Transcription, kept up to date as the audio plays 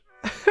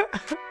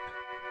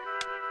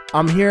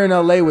I'm here in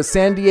LA with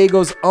San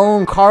Diego's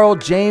own Carl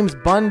James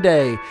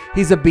Bunday.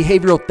 He's a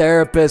behavioral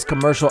therapist,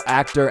 commercial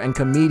actor, and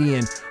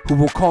comedian who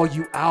will call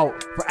you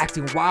out for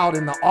acting wild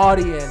in the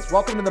audience.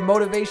 Welcome to the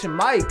Motivation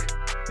Mic.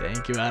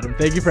 Thank you, Adam.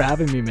 Thank you for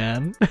having me,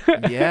 man.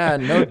 Yeah,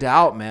 no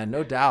doubt, man.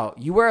 No doubt.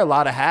 You wear a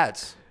lot of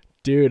hats.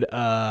 Dude,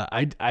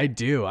 I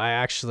do. I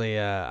actually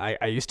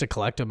I used to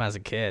collect them as a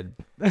kid.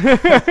 No,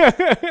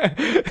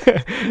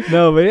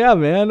 but yeah,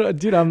 man.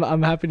 Dude,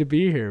 I'm happy to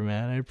be here,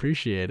 man. I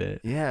appreciate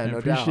it. Yeah,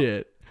 no doubt. I appreciate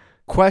it.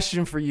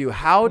 Question for you.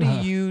 How do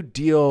you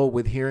deal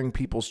with hearing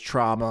people's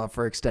trauma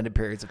for extended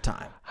periods of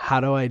time?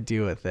 How do I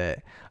deal with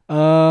it?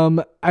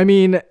 I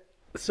mean,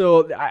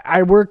 so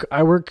I work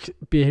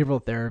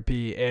behavioral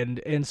therapy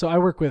and so I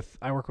work with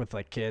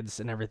like kids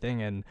and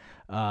everything, and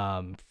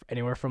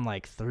anywhere from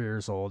like 3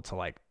 years old to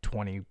like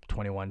 20,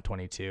 21,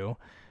 22.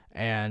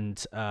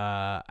 And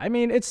I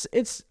mean,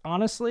 it's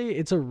honestly,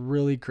 it's a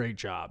really great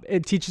job.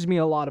 It teaches me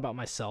a lot about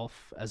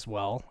myself as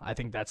well. I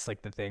think that's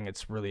like the thing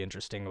that's really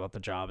interesting about the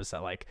job, is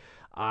that like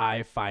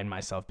I find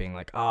myself being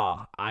like,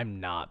 oh, I'm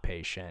not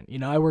patient. You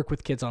know, I work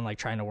with kids on like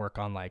trying to work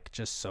on like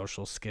just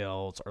social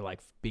skills or like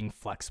being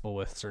flexible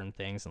with certain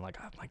things. And like,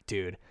 I'm like,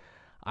 dude,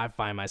 I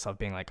find myself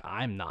being like,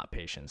 I'm not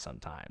patient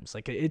sometimes.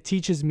 Like it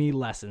teaches me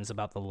lessons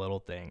about the little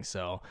things.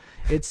 So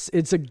it's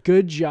a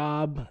good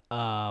job.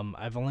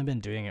 I've only been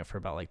doing it for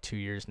about like 2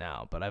 years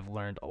now, but I've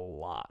learned a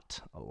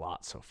lot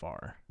so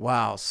far.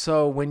 Wow.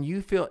 So when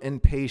you feel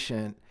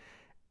impatient,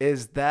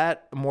 is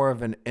that more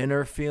of an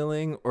inner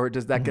feeling, or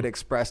does that get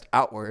expressed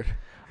outward?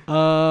 When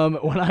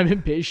I'm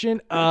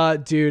impatient,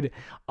 dude,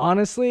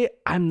 honestly,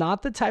 I'm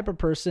not the type of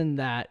person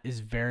that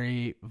is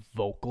very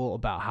vocal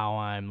about how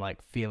I'm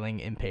like feeling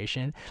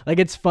impatient. Like,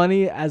 it's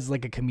funny as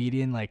like a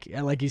comedian, like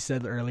you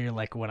said earlier,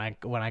 like when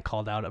I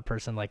called out a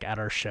person like at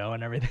our show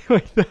and everything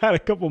like that a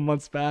couple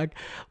months back,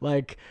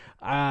 like,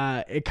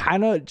 it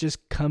kind of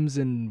just comes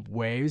in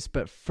waves,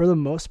 but for the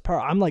most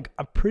part, I'm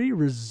pretty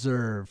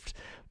reserved.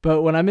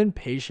 But when I'm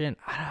impatient,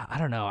 I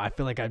don't know. I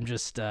feel like I'm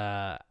just,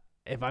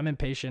 if I'm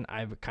impatient,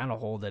 I kind of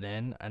hold it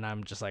in, and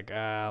I'm just like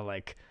I'm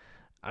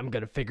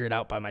going to figure it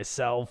out by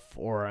myself,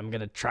 or I'm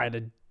going to try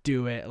to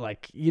do it.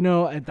 Like, you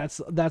know, that's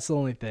the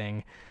only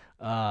thing.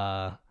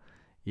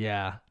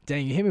 Yeah.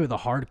 Dang, you hit me with a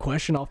hard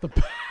question off the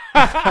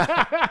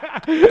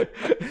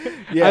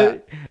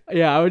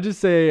I would just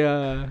say,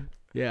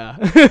 yeah.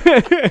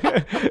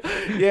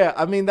 Yeah,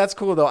 I mean, that's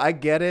cool though. I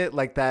get it,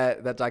 like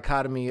that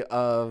dichotomy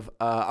of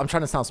I'm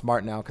trying to sound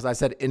smart now because I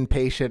said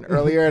impatient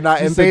earlier and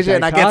not impatient,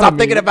 and I can't stop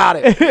thinking about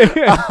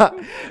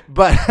it.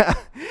 But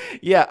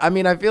yeah, I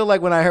mean, I feel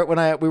like when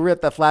we were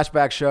at the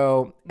flashback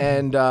show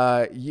and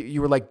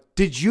you were like,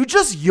 "Did you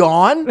just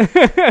yawn?"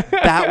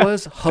 That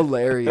was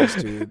hilarious,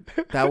 dude.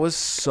 That was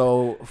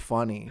so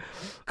funny.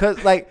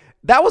 Cause like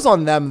that was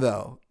on them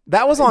though.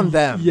 That was on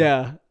them.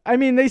 Yeah. I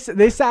mean, they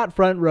sat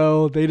front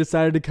row. They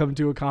decided to come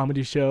to a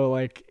comedy show.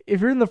 Like, if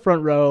you're in the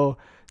front row,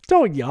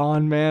 don't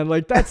yawn, man.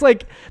 Like, that's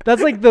like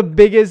the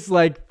biggest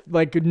like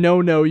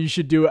no you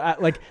should do.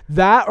 Like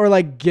that, or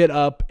like get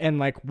up and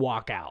like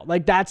walk out.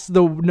 Like, that's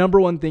the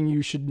number one thing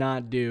you should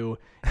not do,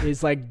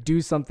 is like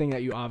do something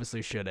that you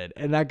obviously shouldn't.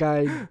 And that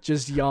guy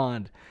just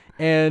yawned.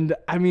 And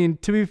I mean,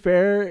 to be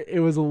fair, it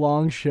was a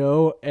long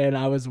show, and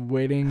I was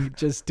waiting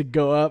just to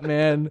go up,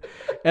 man.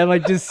 And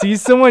like, to see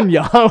someone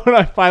yawn when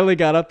I finally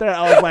got up there,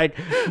 I was like,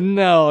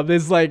 no,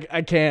 this, like,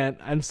 I can't.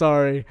 I'm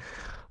sorry.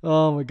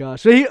 Oh my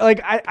gosh. So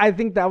I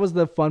think that was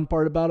the fun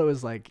part about it,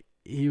 was like,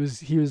 he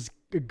was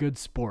a good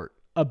sport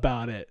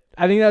about it.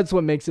 I think that's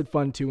what makes it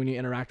fun too, when you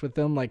interact with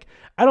them. Like,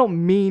 I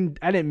didn't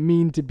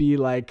mean to be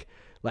like,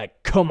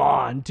 come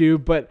on,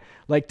 dude, but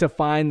like to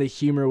find the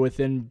humor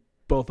within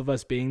both of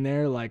us being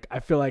there. Like,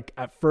 I feel like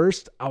at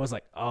first I was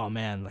like, oh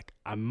man, like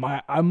I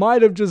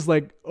might have just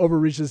like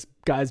overreached this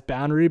guy's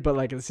boundary, but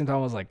like at the same time I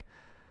was like,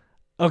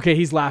 okay,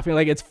 he's laughing,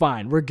 like it's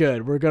fine, we're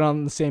good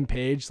on the same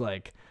page.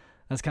 Like,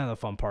 that's kind of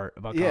the fun part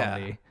about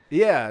comedy.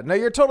 Yeah, no,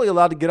 you're totally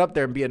allowed to get up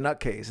there and be a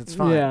nutcase. It's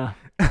fine. Yeah.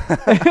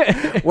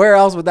 Where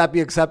else would that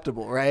be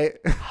acceptable, right?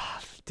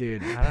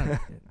 Dude, I don't know.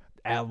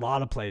 At a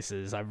lot of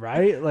places,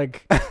 right?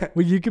 Like,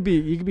 well, you could be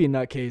a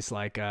nutcase,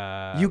 like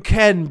you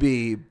can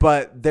be,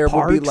 but there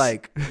will be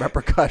like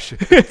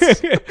repercussions.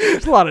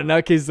 There's a lot of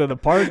nutcases at the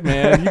park,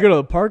 man. You go to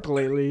the park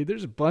lately,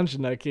 there's a bunch of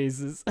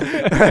nutcases.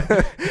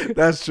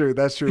 That's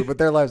true. But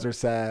their lives are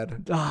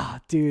sad.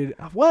 Dude,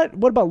 what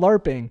about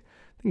LARPing?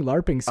 I think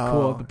LARPing's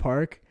cool at the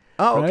park.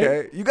 Oh, right?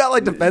 okay. You got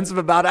like defensive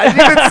about it. I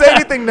didn't even say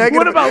anything negative.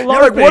 What about LARPing?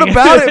 You're like, what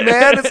about it,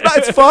 man?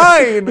 It's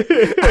fine.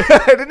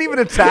 I didn't even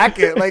attack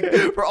it. Like,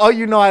 for all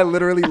you know, I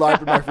literally LARP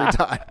in my free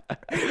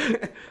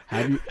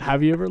time.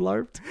 Have you ever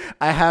LARPed?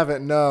 I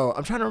haven't, no.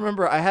 I'm trying to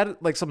remember. I had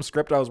like some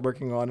script I was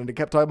working on, and it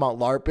kept talking about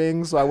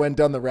LARPing, so I went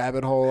down the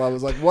rabbit hole. I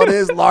was like, what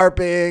is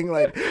LARPing?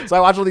 Like, so I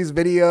watched all these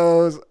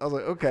videos. I was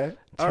like, okay.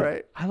 All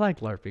right. I like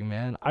LARPing,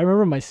 man. I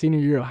remember my senior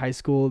year of high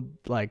school,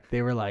 like,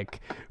 they were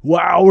like,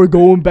 wow, we're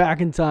going back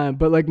in time.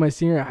 But like my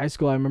senior year of high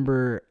school, I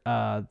remember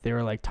they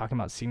were like talking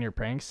about senior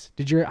pranks.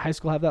 Did your high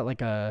school have that,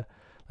 like a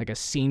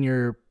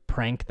senior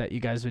prank that you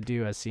guys would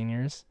do as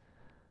seniors?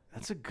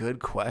 That's a good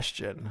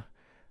question.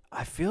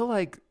 I feel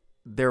like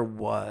there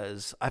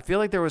was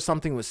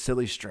something with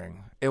Silly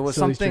String. It was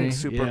Silly something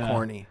String, super yeah.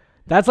 corny.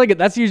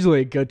 That's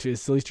usually a go-to,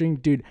 Silly String.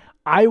 Dude,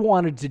 I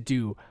wanted to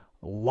do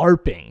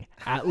LARPing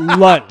at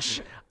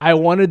lunch. I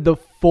wanted the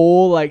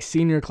full like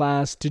senior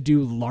class to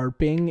do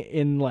LARPing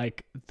in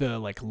like the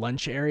like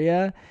lunch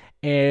area,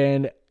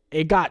 and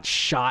it got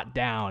shot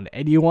down.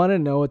 And you want to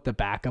know what the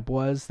backup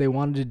was? They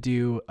wanted to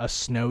do a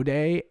snow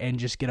day and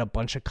just get a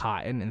bunch of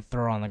cotton and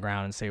throw it on the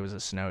ground and say it was a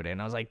snow day.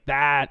 And I was like,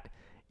 that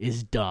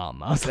is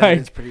dumb. I was That like,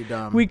 is pretty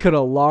dumb. we could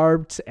have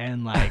LARPed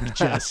and like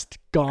just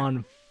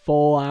gone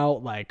full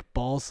out, like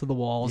balls to the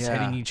walls, Yeah.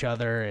 hitting each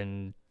other,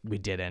 and we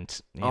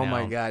didn't. Oh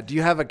my God. Do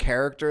you have a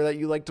character that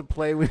you like to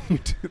play when you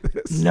do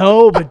this?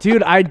 No, but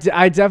dude, I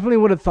definitely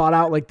would have thought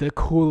out like the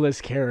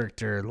coolest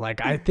character.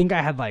 Like I think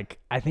I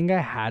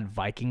had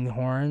Viking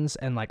horns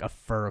and like a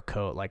fur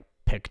coat like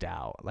picked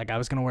out. Like I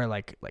was gonna wear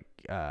like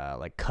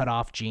cut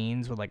off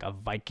jeans with like a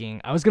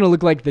Viking. I was gonna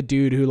look like the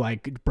dude who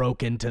like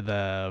broke into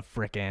the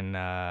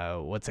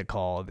frickin' what's it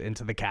called,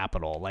 into the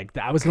Capitol. Like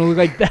I was gonna look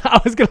like that. I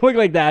was gonna look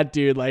like that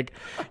dude. Like,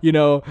 you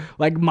know,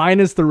 like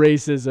minus the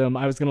racism,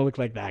 I was gonna look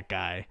like that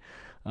guy.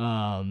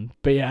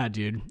 But yeah,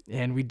 dude,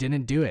 and we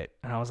didn't do it,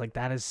 and I was like,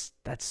 that's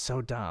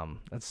so dumb.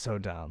 That's so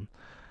dumb.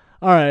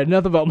 All right,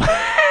 enough about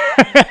my.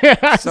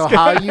 So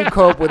how you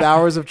cope with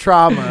hours of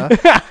trauma?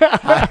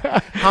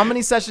 How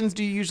many sessions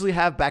do you usually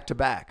have back to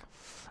back?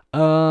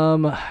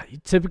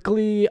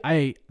 Typically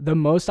the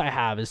most I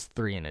have is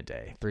 3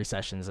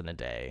 sessions in a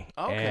day.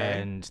 Okay.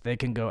 And they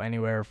can go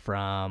anywhere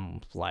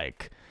from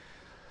like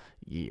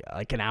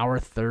an hour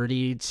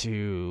 30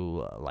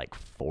 to like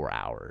 4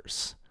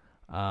 hours.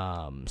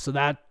 So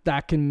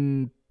that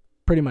can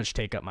pretty much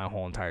take up my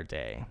whole entire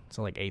day.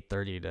 So like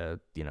 8:30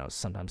 to,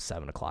 sometimes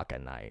 7 o'clock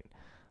at night.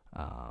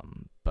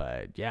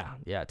 But yeah,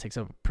 it takes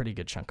up a pretty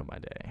good chunk of my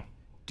day.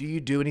 Do you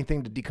do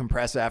anything to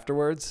decompress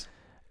afterwards?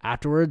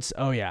 Afterwards,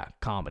 oh yeah,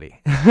 comedy.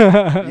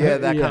 Yeah,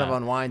 that kind of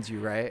unwinds you,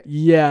 right?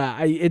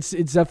 Yeah, it's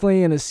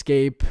definitely an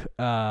escape.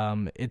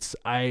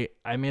 I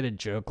made a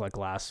joke like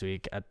last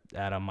week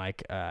at a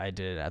mic I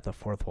did at the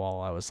Fourth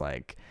Wall. I was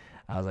like,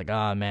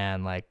 oh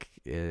man, like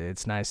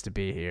it's nice to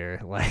be here,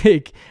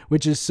 like,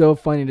 which is so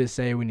funny to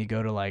say when you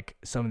go to like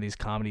some of these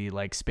comedy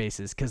like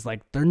spaces, because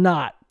like they're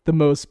not the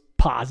most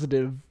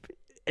positive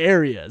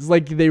areas.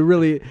 Like they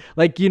really,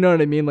 like, you know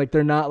what I mean? Like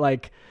they're not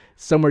like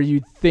somewhere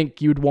you'd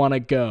think you'd want to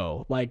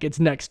go. Like it's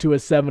next to a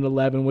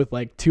 7-Eleven with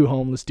like 2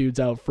 homeless dudes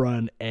out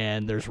front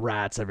and there's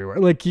rats everywhere.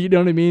 Like, you know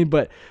what I mean?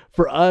 But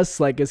for us,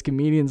 like as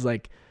comedians,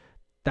 like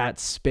that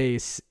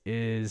space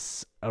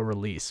is a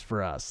release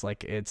for us.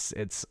 Like it's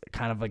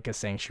kind of like a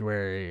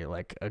sanctuary,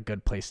 like a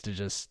good place to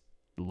just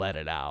let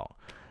it out,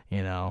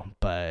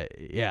 But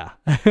yeah,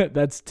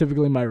 that's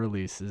typically my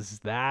release, is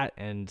that.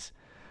 And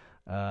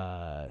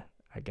I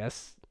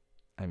guess,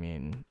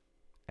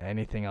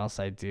 anything else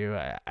I do,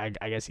 I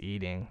guess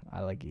eating.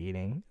 I like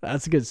eating.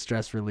 That's a good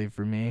stress relief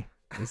for me.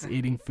 Is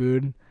eating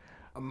food.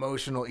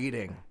 Emotional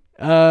eating.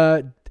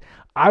 I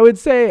would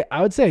say,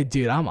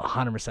 dude, I'm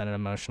 100% an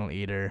emotional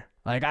eater.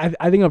 Like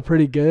I think I'm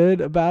pretty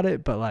good about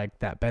it, but like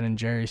that Ben and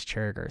Jerry's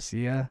Cherry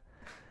Garcia,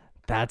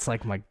 that's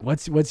like my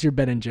what's your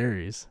Ben and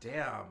Jerry's?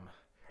 Damn.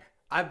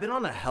 I've been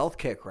on a health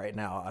kick right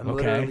now. I'm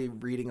literally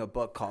reading a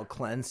book called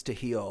Cleanse to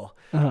Heal.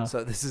 Uh-huh.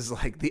 So this is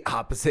like the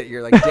opposite.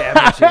 You're like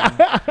damaging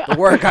the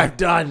work I've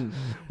done.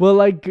 Well,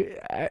 like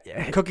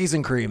cookies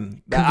and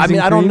cream.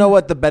 I don't know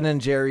what the Ben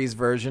and Jerry's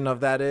version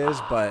of that is,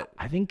 but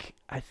I think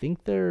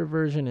their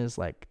version is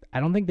like, I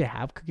don't think they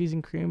have cookies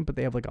and cream, but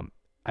they have like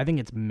I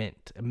think it's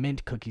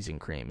mint cookies and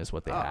cream is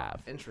what they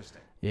have. Interesting.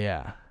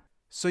 Yeah.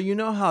 So you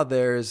know how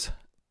there's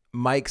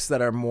mics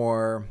that are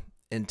more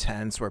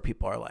intense where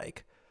people are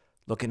like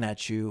looking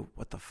at you,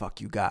 what the fuck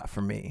you got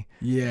for me?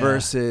 Yeah.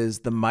 Versus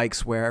the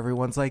mics where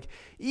everyone's like,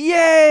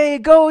 yay,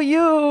 go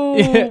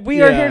you.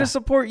 We are here to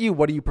support you.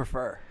 What do you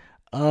prefer?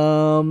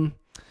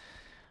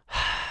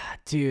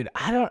 Dude,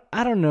 I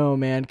don't know,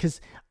 man,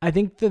 because I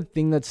think the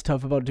thing that's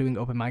tough about doing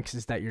open mics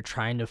is that you're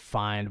trying to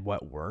find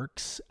what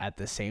works at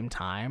the same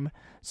time.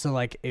 So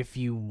like if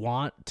you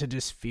want to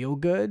just feel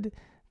good,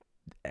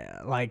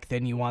 like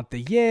then you want the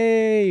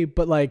yay,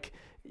 but like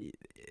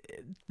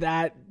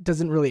that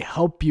doesn't really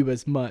help you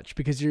as much,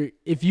 because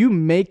if you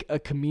make a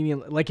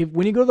comedian, like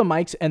when you go to the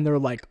mics and they're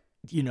like,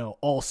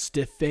 all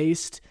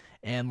stiff-faced,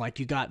 and like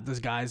you got those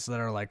guys that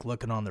are like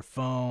looking on their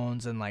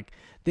phones and like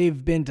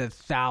they've been to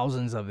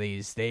thousands of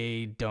these,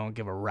 they don't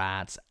give a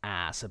rat's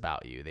ass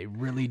about you. They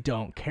really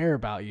don't care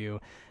about you.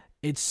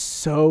 It's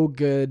so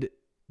good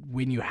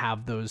when you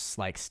have those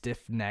like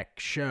stiff neck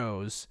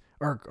shows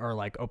or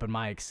like open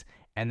mics,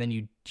 and then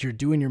you're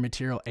doing your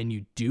material and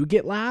you do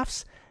get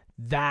laughs.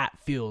 That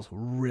feels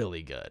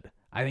really good.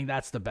 I think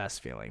that's the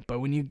best feeling. But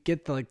when you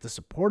get the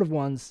supportive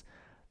ones,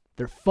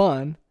 they're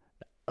fun,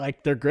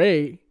 like they're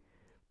great,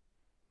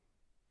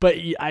 but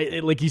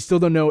you still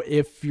don't know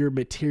if your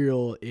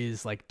material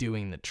is like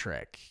doing the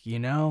trick,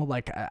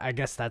 Like I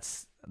guess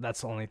that's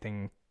the only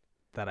thing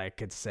that I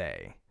could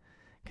say,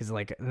 because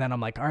like then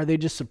I'm like, are they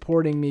just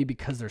supporting me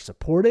because they're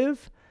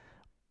supportive,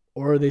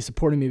 or are they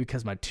supporting me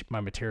because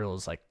my material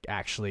is like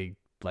actually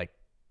like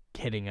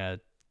hitting a,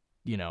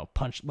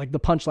 punch, like the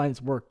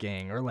punchline's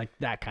working, or like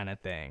that kind of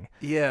thing.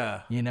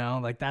 Yeah.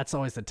 Like that's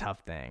always the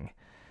tough thing.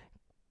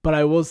 But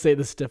I will say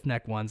the stiff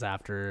neck ones,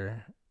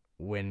 after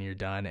when you're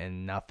done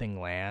and nothing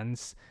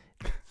lands,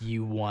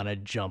 you want to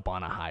jump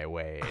on a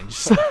highway and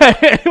just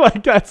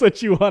like that's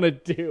what you want to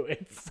do.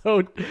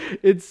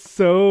 It's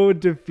so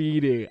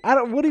defeating.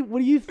 What do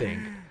you think?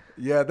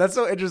 Yeah, that's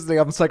so interesting.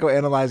 I'm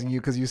psychoanalyzing you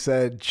because you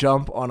said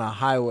jump on a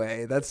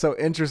highway. That's so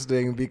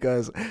interesting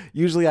because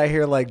usually I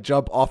hear like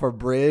jump off a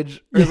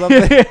bridge or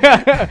something.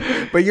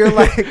 But you're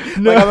like,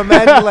 no. Like I'm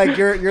imagining like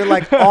you're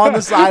like on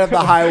the side of the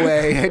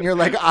highway and you're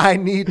like, I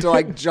need to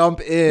like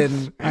jump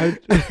in. I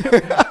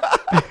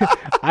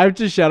have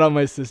to shout out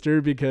my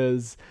sister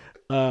because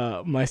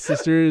my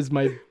sister is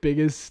my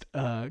biggest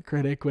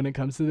critic when it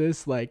comes to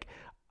this. Like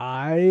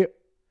I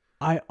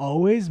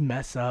always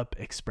mess up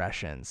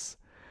expressions.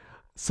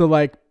 So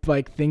like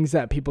things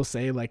that people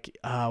say, like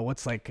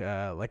what's like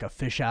a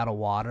fish out of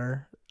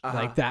water,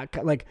 like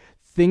that, like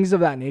things of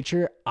that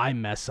nature, I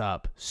mess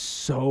up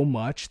so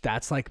much.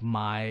 That's like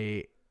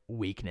my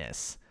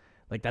weakness.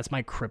 Like that's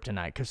my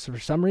kryptonite, because for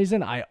some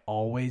reason I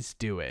always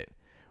do it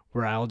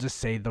where I'll just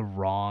say the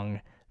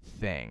wrong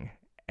thing,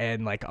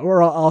 and like,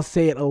 or I'll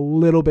say it a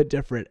little bit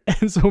different,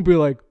 and someone will be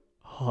like,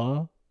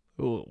 huh?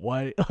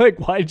 Why? Like,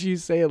 why did you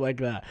say it like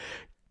that?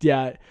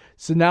 Yeah.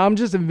 So now I'm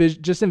just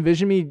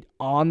envision me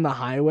on the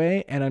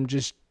highway and I'm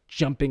just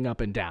jumping up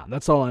and down.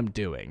 That's all I'm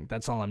doing.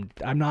 That's all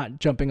I'm not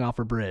jumping off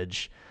a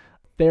bridge.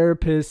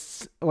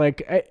 Therapists,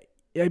 like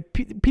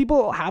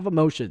people have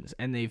emotions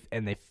and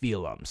they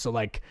feel them. So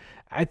like,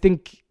 I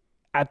think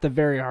at the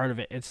very heart of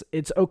it,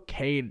 it's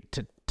okay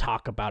to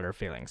talk about our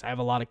feelings. I have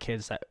a lot of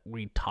kids that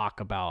we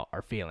talk about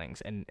our feelings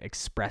and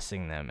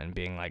expressing them and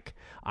being like,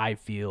 I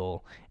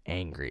feel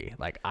angry,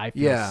 like I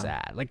feel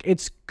sad. Like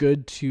it's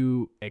good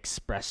to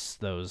express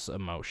those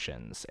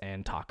emotions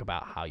and talk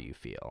about how you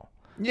feel.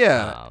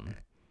 Yeah.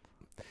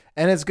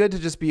 And it's good to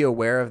just be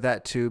aware of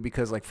that too,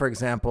 because like, for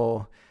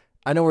example,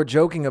 I know we're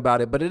joking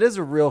about it, but it is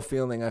a real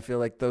feeling. I feel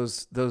like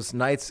those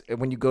nights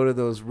when you go to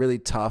those really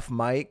tough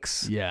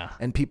mics,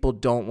 and people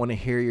don't want to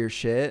hear your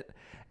shit,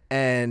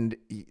 and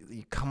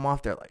you come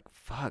off there like,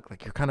 fuck,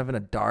 like you're kind of in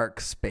a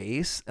dark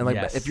space. And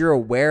like, if you're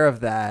aware of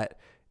that,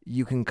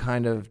 you can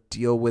kind of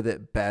deal with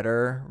it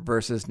better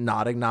versus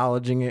not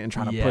acknowledging it and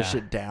trying to push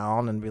it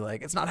down and be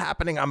like, it's not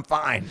happening, I'm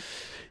fine.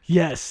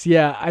 Yes.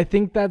 Yeah. I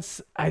think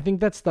that's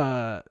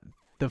the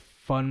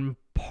fun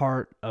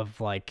part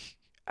of like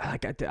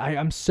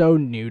I'm so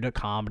new to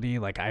comedy.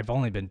 Like I've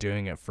only been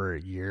doing it for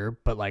a year,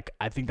 but like,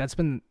 I think that's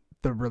been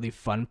the really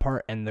fun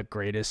part, and the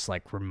greatest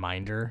like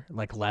reminder,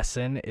 like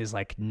lesson, is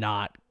like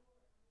not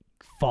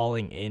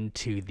falling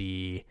into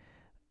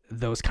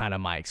those kind of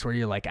mics where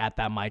you're like at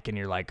that mic and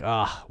you're like,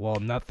 oh, well,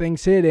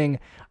 nothing's hitting,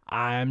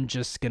 I'm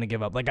just gonna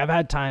give up. Like I've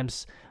had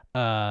times,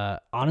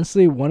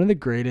 honestly, one of the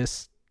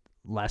greatest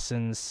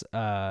lessons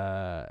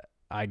I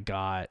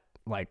got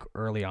like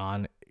early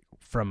on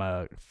from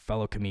a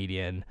fellow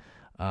comedian.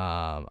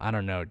 I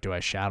don't know. Do I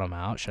shout him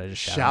out? Should I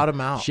just shout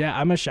him out? Yeah,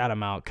 I'm gonna shout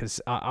him out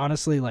because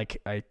honestly,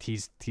 like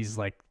he's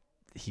a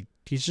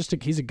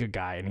good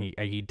guy, and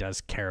he does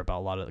care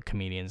about a lot of the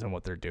comedians and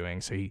what they're doing.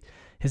 So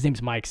his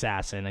name's Mike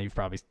Sasson, and you've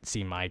probably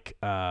seen Mike.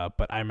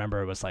 But I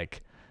remember it was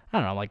like, I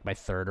don't know, like my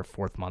third or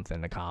fourth month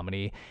into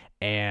comedy,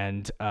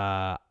 and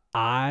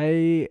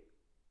I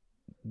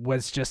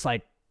was just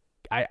like,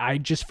 I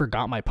just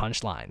forgot my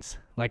punchlines.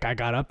 Like I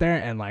got up there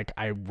and like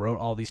I wrote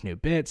all these new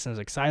bits and I was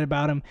excited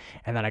about them.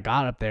 And then I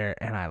got up there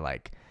and I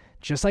like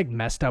just like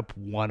messed up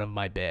one of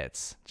my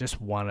bits,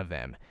 just one of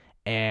them.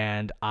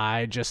 And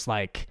I just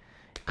like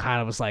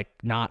kind of was like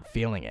not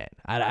feeling it.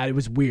 It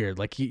was weird.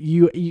 Like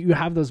you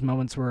have those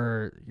moments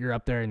where you're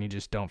up there and you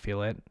just don't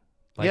feel it.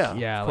 Like,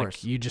 yeah,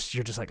 like you're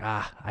just like,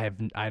 I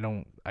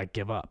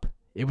give up.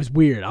 It was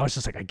weird. I was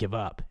just like, I give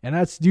up. And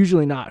that's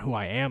usually not who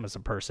I am as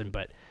a person,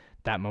 but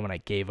that moment I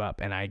gave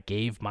up and I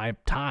gave my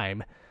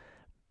time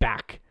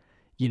back,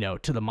 to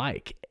the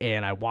mic,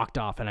 and I walked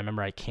off. And I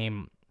remember I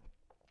came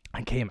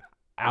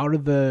out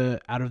of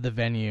the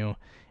venue,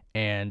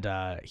 and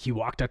he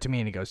walked up to me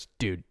and he goes,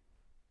 dude,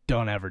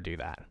 don't ever do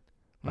that.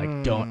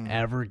 Like, don't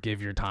ever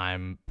give your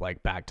time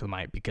like back to the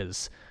mic,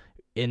 because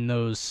in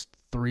those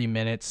 3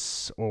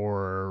 minutes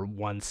or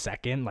 1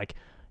 second, like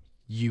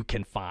you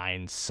can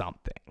find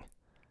something.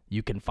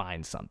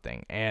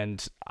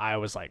 And I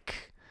was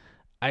like,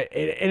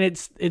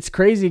 it's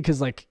crazy because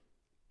like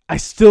I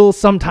still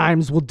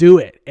sometimes will do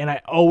it, and I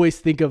always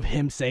think of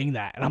him saying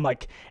that, and I'm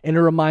like, and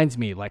it reminds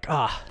me like,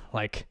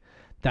 like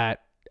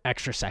that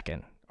extra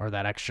second or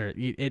that extra,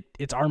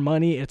 it's our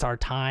money, it's our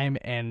time,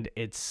 and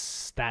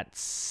it's that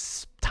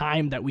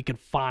time that we could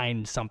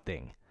find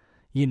something,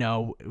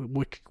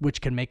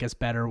 which can make us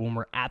better when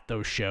we're at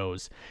those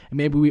shows, and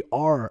maybe we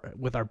are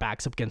with our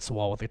backs up against the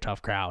wall with a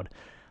tough crowd.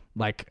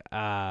 Like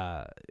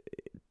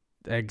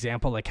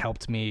example like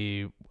helped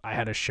me. I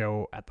had a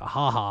show at the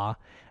Haha,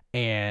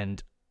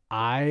 and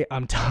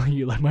I'm telling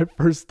you, like my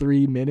first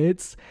 3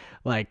 minutes,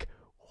 like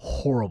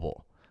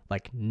horrible.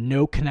 like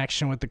no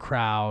connection with the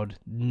crowd,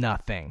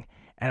 nothing.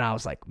 And I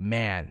was like,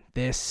 man,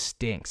 this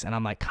stinks. And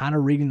I'm like kind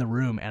of reading the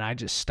room, and I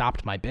just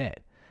stopped my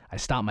bit. I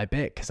stopped my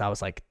bit because I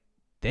was like,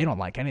 they don't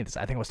like any of this.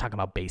 I think I was talking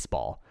about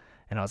baseball.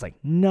 And I was like,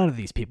 none of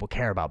these people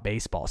care about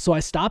baseball. So I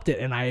stopped it,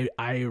 and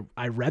I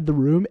read the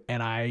room,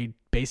 and I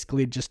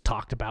basically just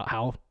talked about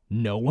how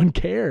no one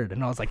cared.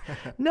 And I was like,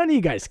 none of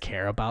you guys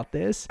care about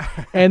this.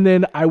 And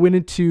then I went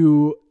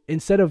into,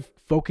 instead of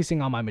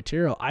focusing on my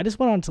material, I just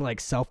went on to like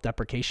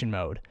self-deprecation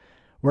mode,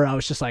 where I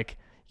was just like,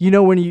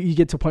 when you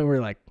get to a point where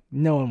you're like,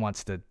 no one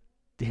wants to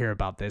hear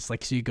about this.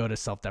 Like, so you go to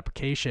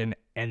self-deprecation,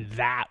 and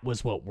that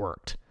was what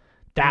worked.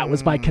 That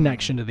was my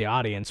connection to the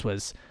audience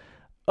was,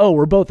 oh,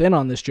 we're both in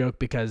on this joke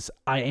because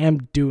I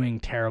am doing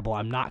terrible.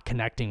 I'm not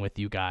connecting with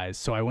you guys.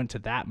 So I went to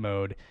that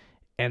mode.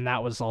 And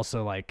that was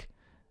also like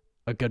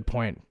a good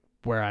point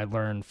where I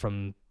learned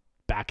from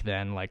back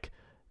then, like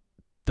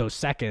those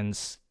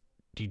seconds,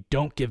 you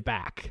don't give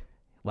back.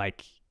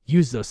 Like,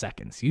 use those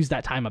seconds, use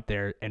that time up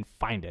there and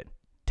find it.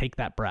 Take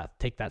that breath,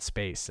 take that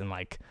space. And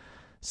like,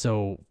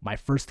 so my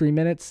first 3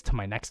 minutes to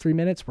my next 3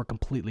 minutes were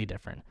completely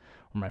different.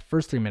 My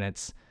first 3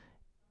 minutes,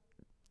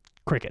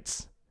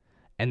 crickets.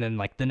 And then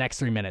like the next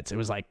 3 minutes, it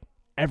was like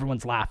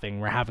everyone's laughing,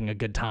 we're having a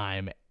good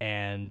time,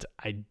 and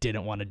I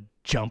didn't want to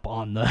jump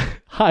on the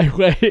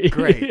highway.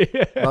 Great.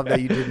 Love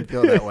that you didn't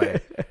feel that way.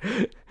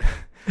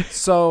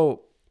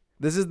 So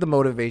this is the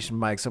motivation,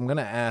 Mike. So I'm going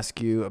to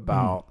ask you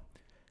about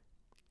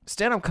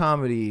stand-up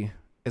comedy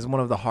is one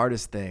of the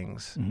hardest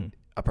things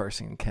a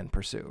person can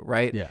pursue,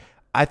 right? Yeah.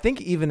 I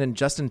think even in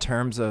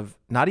terms of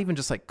not even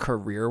just like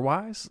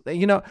career-wise,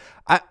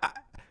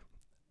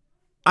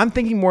 I'm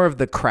thinking more of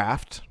the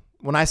craft.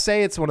 When I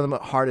say it's one of the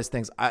hardest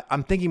things,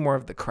 I'm thinking more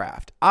of the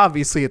craft.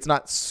 Obviously, it's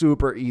not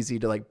super easy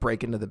to like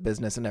break into the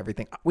business and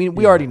everything. We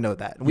already know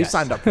that. We've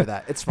signed up for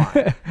that. It's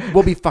fine.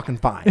 We'll be fucking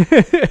fine.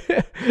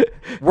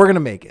 We're going to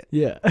make it.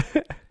 Yeah.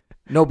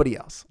 Nobody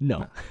else.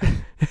 No.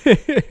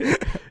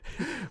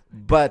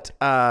 But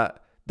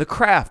the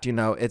craft,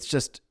 it's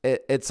just,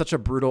 it's such a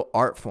brutal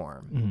art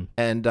form.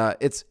 And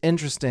it's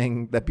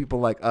interesting that people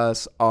like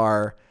us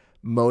are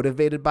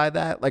motivated by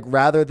that, like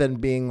rather than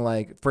being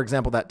like, for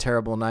example, that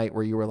terrible night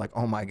where you were like,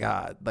 oh my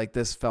God, like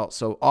this felt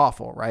so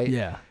awful, right?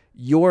 Yeah.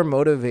 You're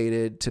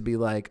motivated to be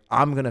like,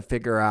 I'm going to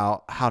figure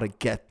out how to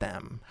get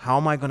them. How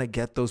am I going to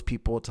get those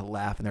people to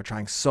laugh? And they're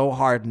trying so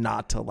hard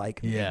not to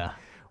like me. Yeah.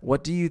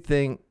 What do you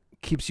think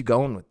keeps you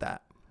going with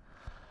that?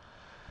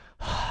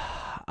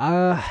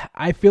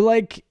 I feel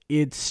like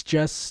it's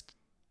just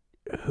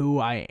who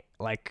I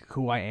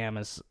am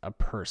as a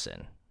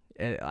person.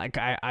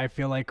 I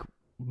feel like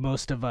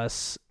most of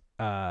us,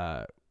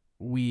 and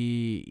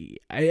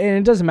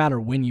it doesn't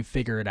matter when you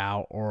figure it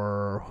out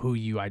or who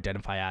you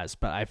identify as,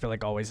 but I feel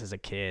like always as a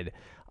kid,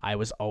 I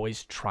was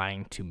always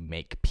trying to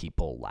make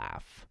people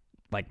laugh.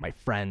 Like my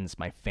friends,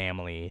 my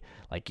family,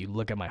 like you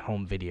look at my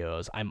home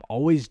videos, I'm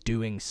always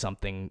doing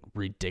something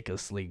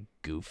ridiculously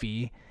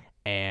goofy,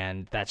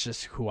 and that's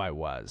just who I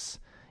was,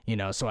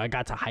 so I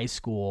got to high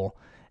school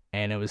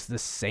and it was the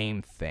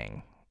same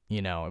thing.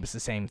 It was the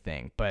same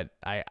thing, but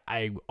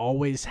I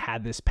always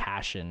had this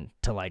passion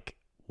to like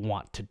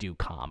want to do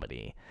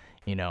comedy.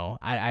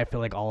 I feel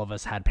like all of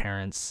us had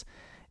parents,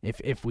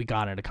 if we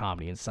got into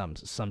comedy in some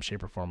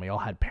shape or form, we all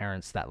had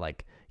parents that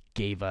like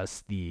gave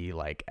us the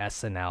like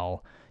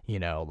SNL,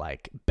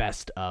 like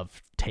best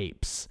of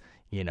tapes,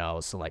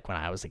 so like when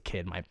I was a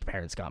kid, my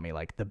parents got me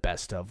like the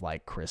best of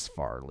like Chris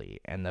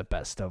Farley and the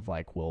best of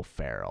like Will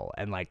Ferrell.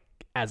 And like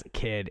as a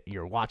kid,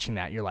 you're watching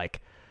that, you're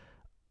like,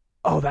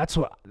 oh, that's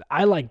what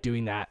I like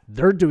doing that.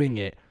 They're doing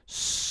it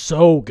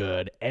so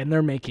good, and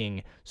they're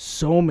making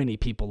so many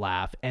people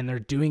laugh, and they're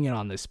doing it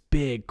on this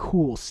big,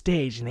 cool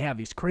stage, and they have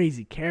these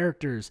crazy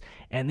characters,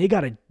 and they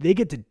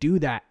get to do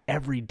that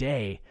every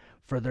day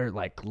for their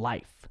like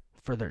life,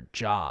 for their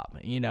job,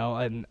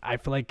 and I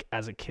feel like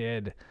as a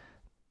kid,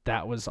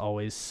 that was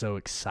always so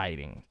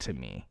exciting to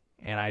me.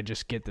 And I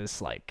just get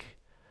this like,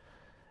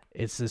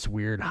 it's this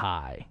weird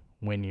high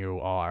when you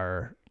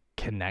are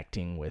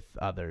connecting with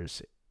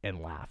others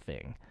and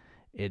laughing.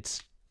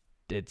 It's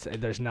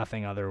there's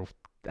nothing other,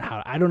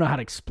 I don't know how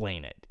to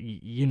explain it.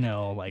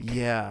 Like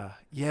yeah,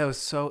 it was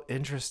so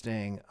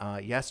interesting.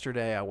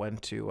 Yesterday I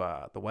went to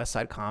the West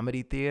Side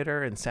Comedy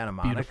Theater in Santa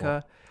Monica.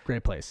 Beautiful.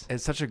 Great place.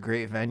 It's such a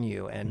great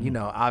venue, and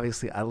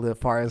obviously I live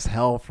far as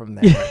hell from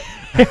there.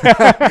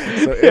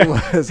 So it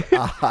was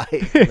a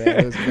hike, man.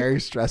 It was very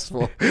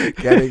stressful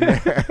getting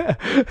there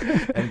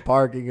and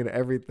parking and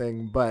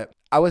everything. But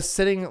I was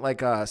sitting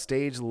like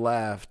stage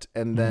left,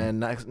 and then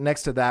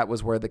next to that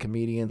was where the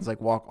comedians like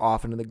walk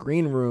off into the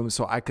green room,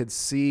 so I could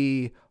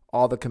see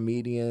all the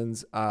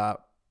comedians at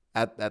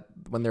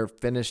when they're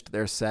finished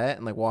their set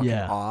and like walking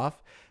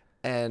off.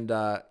 And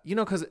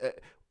because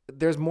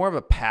there's more of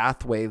a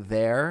pathway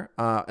there,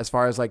 as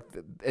far as like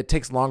it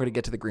takes longer to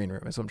get to the green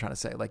room is what I'm trying to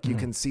say. Like you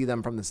can see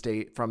them from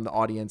the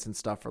audience and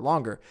stuff for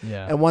longer.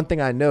 Yeah. And one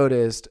thing I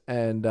noticed,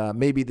 and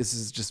maybe this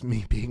is just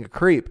me being a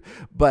creep,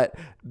 but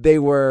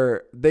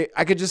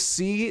I could just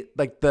see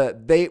like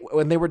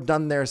when they were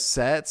done their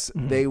sets,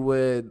 they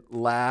would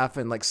laugh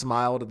and like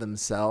smile to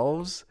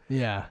themselves.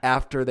 Yeah.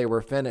 After they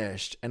were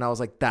finished. And I was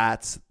like,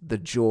 that's the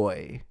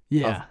joy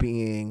of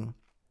being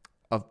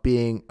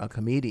a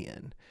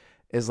comedian,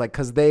 is like,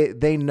 cause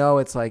they know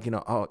it's like, you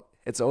know, oh,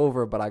 it's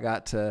over, but I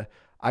got to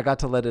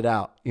let it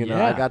out. You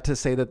know, I got to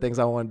say the things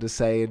I wanted to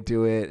say and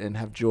do it and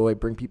have joy,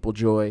 bring people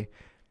joy.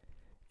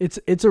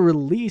 It's a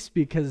release,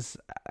 because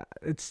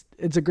it's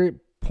a great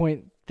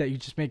point that you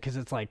just made. Cause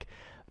it's like,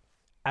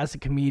 as a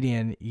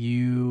comedian,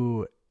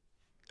 you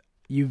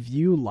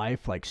view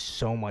life like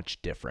so much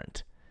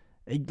different.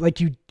 Like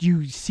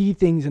you see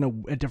things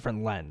in a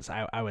different lens,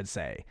 I would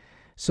say.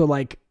 So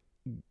like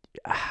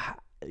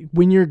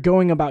when you're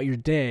going about your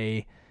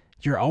day,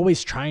 you're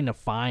always trying to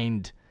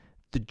find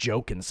the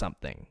joke in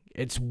something.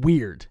 It's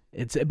weird.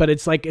 It's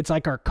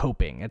like our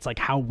coping. It's like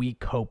how we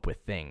cope with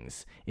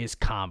things is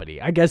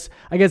comedy. I guess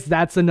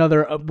that's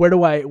another, where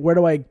do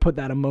I put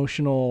that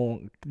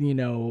emotional, you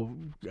know,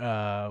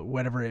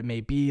 whatever it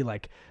may be.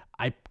 Like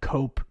I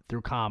cope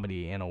through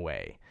comedy in a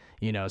way,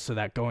 you know, so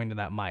that going to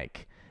that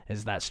mic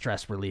is that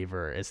stress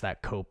reliever, is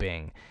that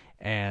coping.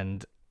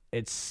 And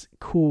it's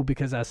cool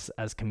because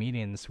as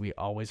comedians, we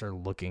always are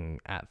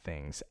looking at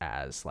things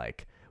as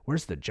like,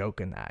 where's the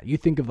joke in that? You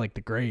think of like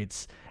the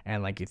greats,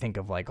 and like you think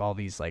of like all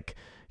these like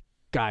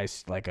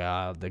guys like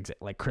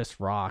Chris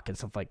Rock and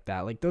stuff like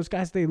that. Like those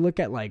guys, they look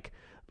at like,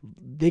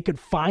 they could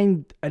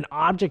find an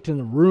object in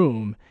the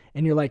room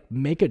and you're like,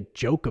 make a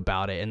joke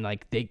about it, and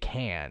like they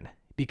can,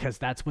 because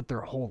that's what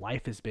their whole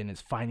life has been,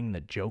 is finding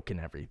the joke in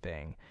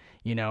everything,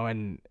 you know.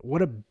 And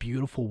what a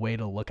beautiful way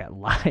to look at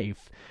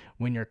life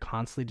when you're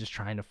constantly just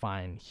trying to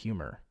find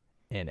humor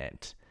in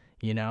it,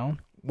 you know.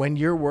 When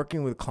you're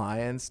working with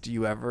clients, do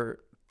you ever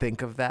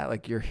think of that?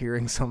 Like you're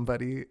hearing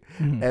somebody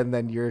and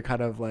then you're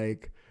kind of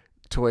like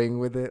toying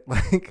with it,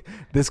 like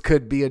this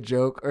could be a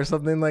joke or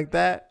something like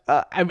that?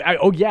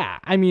 Oh yeah.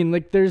 I mean,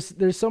 like there's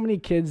so many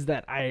kids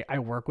that I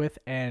work with,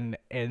 and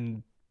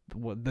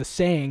the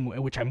saying,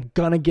 which I'm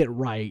gonna get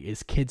right,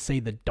 is kids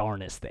say the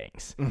darnest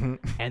things.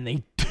 And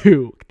they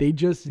do. They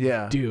just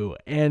do.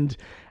 And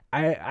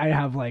I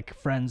have like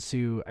friends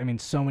who, I mean,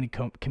 so many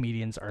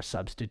comedians are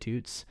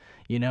substitutes,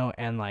 you know,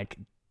 and like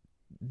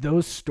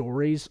those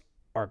stories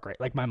are great.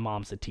 Like my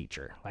mom's a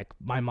teacher. Like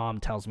my mom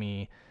tells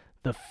me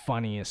the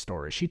funniest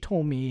stories. She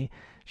told me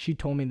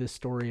this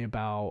story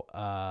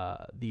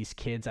about these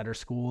kids at her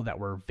school that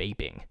were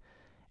vaping,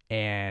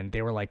 and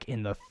they were like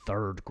in the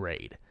 3rd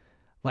grade.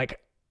 Like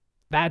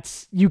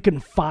that's, you can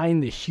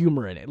find the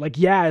humor in it. Like,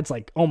 yeah, it's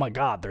like, oh my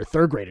God, they're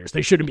 3rd graders,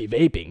 they shouldn't be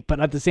vaping. But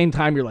at the same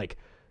time, you're like,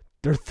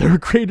 they're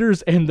 3rd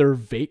graders and they're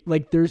vape.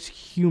 Like there's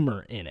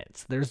humor in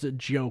it. There's a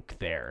joke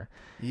there.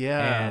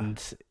 Yeah.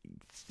 And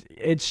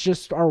it's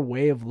just our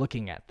way of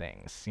looking at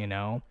things, you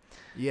know?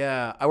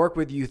 Yeah. I work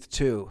with youth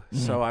too.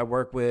 So I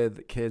work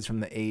with kids from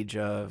the age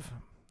of,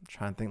 I'm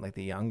trying to think, like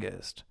the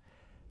youngest,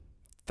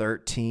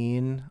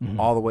 13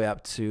 all the way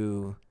up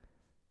to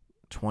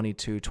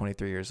 22,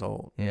 23 years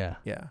old. Yeah.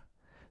 Yeah.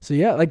 So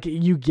yeah, like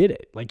you get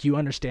it. Like you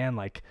understand,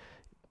 like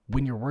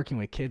when you're working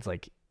with kids,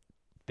 like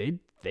they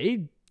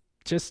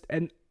just,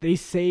 and they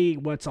say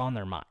what's on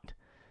their mind.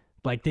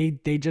 Like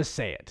they just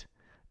say it.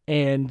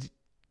 And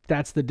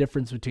that's the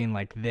difference between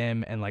like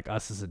them and like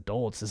us as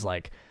adults, is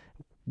like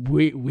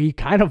we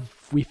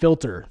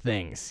filter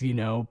things, you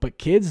know, but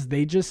kids,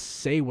 they just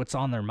say what's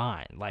on their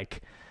mind.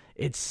 Like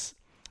it's,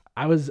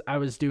 I was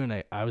doing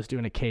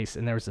a case,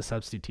 and there was a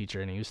substitute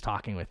teacher, and he was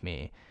talking with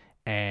me,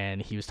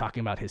 and he was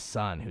talking about his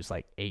son who's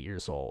like 8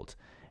 years old.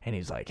 And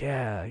he's like,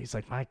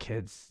 my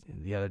kids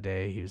the other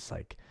day, he was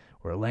like,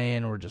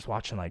 we're just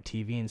watching like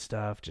TV and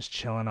stuff, just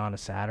chilling on a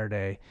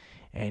Saturday.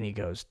 And he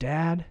goes,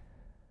 Dad,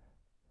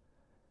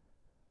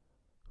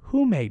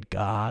 who made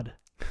God?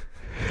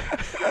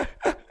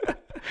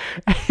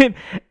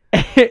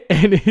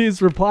 and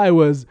his reply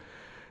was,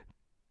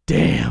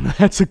 damn,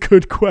 that's a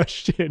good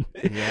question.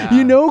 Yeah.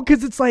 You know,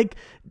 because it's like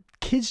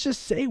kids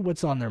just say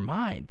what's on their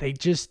mind. They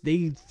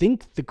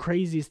think the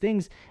craziest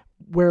things,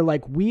 where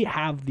like we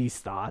have these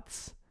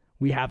thoughts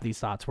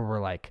where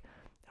we're like,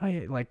 oh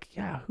yeah, like,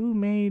 yeah, who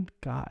made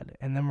God?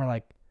 And then we're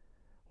like,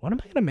 what am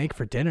I gonna make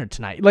for dinner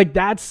tonight? Like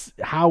that's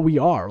how we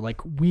are.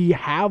 Like we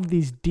have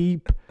these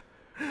deep,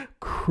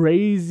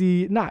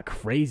 not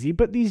crazy,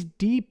 but these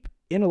deep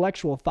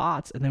intellectual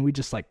thoughts, and then we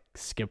just like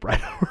skip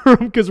right over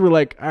them because we're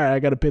like, all right, I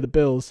gotta pay the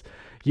bills,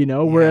 you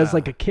know. Yeah. Whereas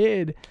like a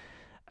kid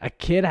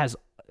has,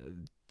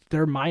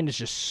 their mind is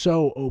just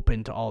so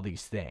open to all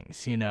these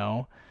things, you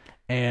know.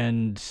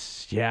 And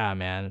yeah,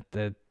 man,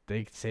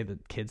 kids say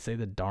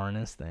the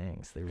darnest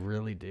things. They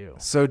really do.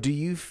 So do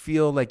you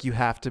feel like you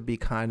have to be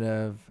kind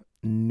of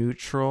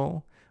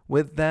neutral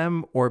with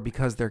them, or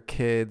because they're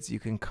kids you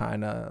can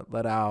kind of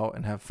let out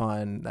and have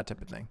fun, that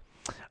type of thing?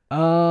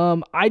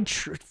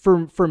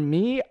 For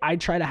me, I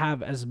try to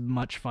have as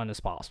much fun as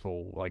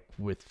possible, like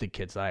with the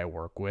kids that I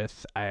work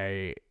with.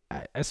 I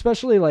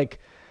especially like,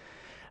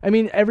 I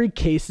mean, every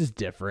case is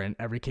different.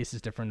 Every case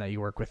is different that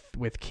you work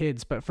with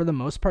kids, but for the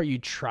most part, you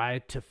try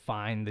to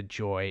find the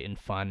joy and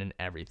fun in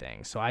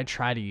everything. So I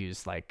try to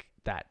use like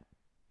that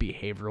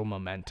behavioral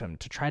momentum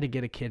to try to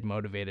get a kid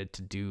motivated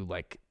to do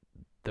like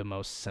the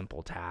most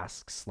simple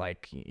tasks,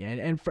 like,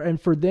 and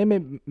for them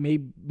it may,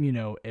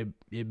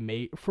 it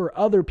may, for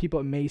other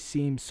people it may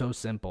seem so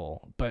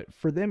simple, but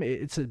for them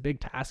it's a big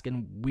task,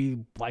 and we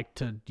like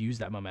to use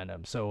that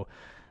momentum. So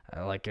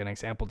like an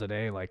example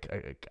today,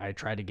 like I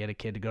tried to get a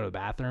kid to go to the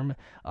bathroom.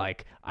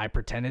 Like I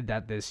pretended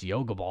that this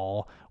yoga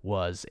ball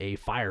was a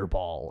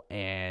fireball,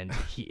 and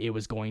it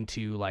was going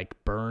to like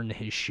burn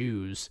his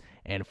shoes.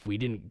 And if we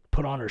didn't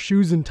put on our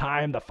shoes in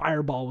time, the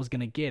fireball was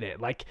going to get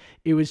it. Like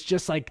it was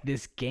just like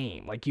this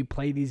game. Like you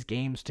play these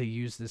games to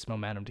use this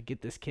momentum to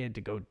get this kid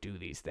to go do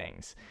these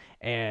things.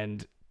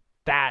 And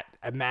that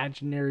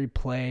imaginary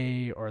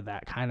play or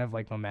that kind of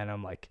like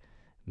momentum, like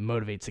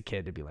motivates a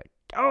kid to be like,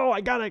 oh,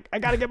 I gotta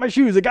get my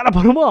shoes. I gotta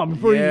put them on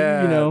before you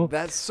know.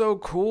 That's so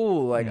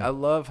cool. Like I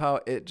love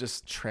how it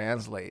just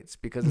translates,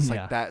 because it's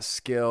like that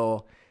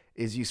skill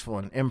is useful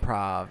in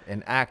improv,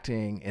 in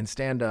acting, in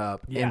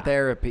stand-up, in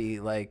therapy.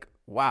 Like,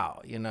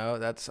 wow,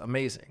 that's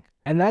amazing.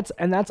 And that's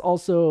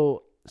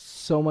also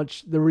so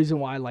much the reason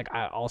why, like,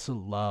 I also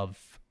love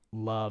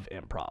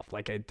improv.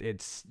 Like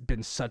it's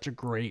been such a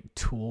great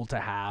tool to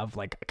have,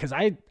 like, because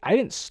I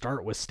didn't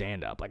start with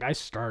stand-up. Like I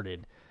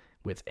started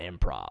with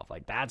improv.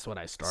 Like that's what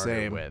I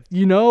started with,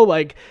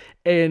 like,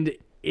 and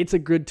it's a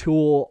good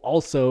tool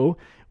also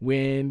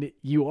when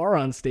you are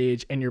on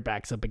stage and your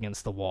back's up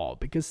against the wall,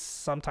 because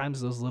sometimes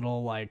those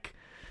little like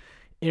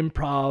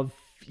improv,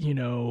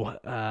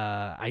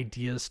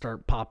 ideas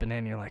start popping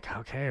in. You're like,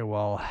 okay,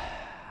 well,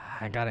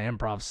 I got to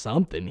improv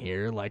something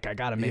here. Like I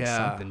got to make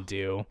something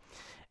do.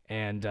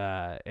 And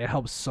it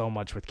helps so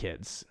much with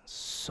kids,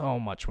 so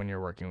much when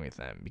you're working with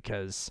them,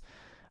 because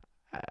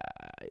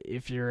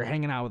if you're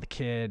hanging out with a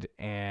kid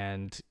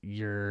and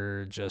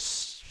you're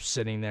just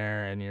sitting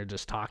there and you're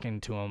just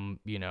talking to them,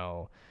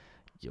 you're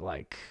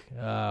like,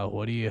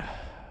 what do you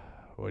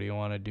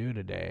want to do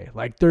today?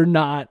 Like they're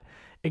not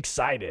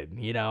excited,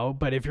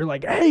 but if you're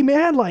like, hey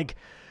man, like,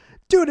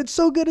 dude, it's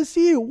so good to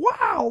see you.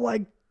 Wow.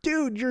 Like,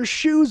 dude, your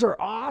shoes are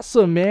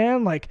awesome,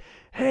 man. Like,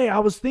 hey, I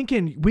was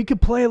thinking we could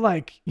play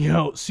like,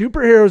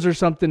 superheroes or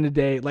something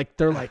today. Like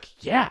they're like,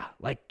 yeah,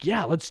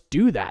 let's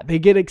do that. They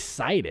get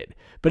excited.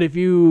 But if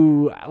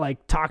you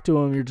like talk to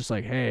them, you're just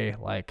like, hey,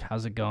 like,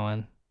 how's it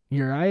going?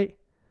 You all right?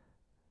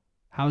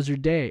 How's your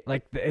day?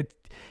 Like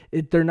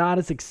they're not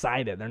as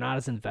excited. They're not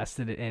as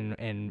invested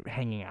in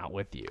hanging out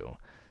with you.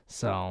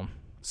 So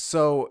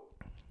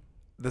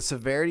the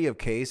severity of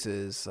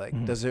cases,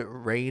 like, does it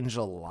range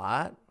a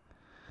lot?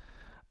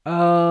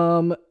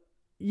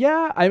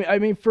 Yeah, I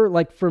mean, for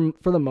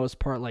the most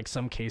part, like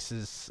some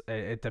cases,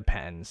 it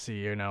depends.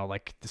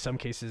 Like some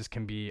cases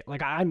can be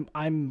like,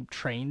 I'm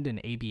trained in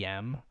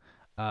ABM.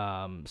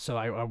 So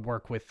I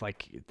work with,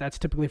 like, that's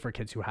typically for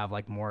kids who have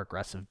like more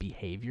aggressive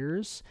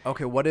behaviors.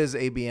 Okay. What is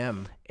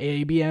ABM?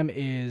 ABM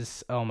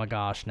is, oh my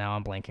gosh, now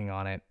I'm blanking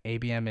on it.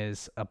 ABM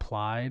is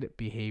Applied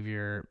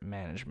Behavior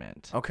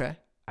Management. Okay.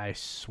 I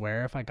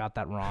swear if I got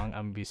that wrong,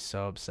 I'm gonna be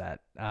so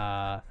upset.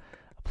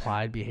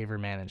 Applied Behavior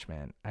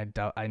Management.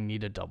 I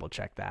need to double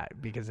check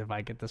that, because if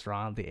I get this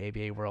wrong, the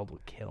ABA world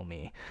will kill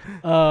me.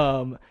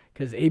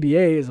 Because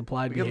ABA is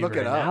Applied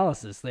Behavior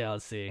Analysis. Yeah,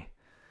 let's see.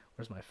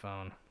 Where's my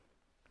phone?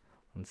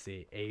 Let's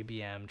see.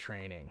 ABM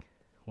training.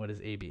 What is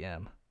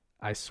ABM?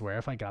 I swear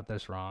if I got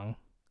this wrong.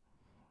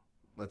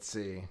 Let's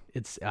see.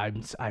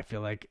 I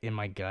feel like in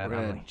my gut, we're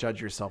gonna judge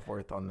your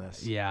self-worth on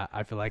this. Yeah,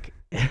 I feel like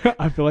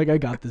I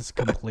got this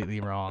completely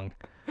wrong.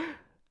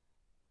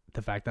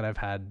 The fact that I've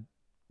had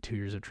 2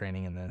 years of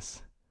training in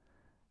this,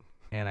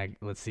 and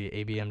let's see,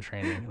 ABM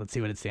training. Let's see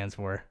what it stands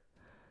for.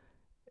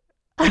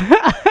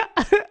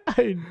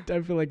 I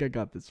feel like I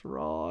got this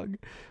wrong.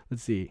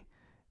 Let's see.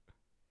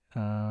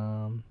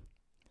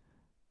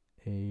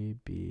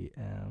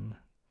 ABM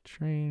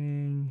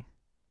training.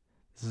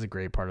 This is a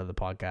great part of the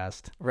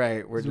podcast.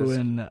 Right.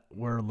 When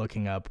we're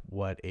looking up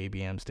what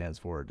ABM stands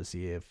for to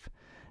see if.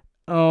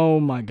 Oh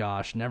my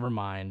gosh! Never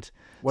mind.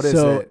 What is it?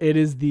 So it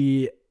is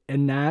the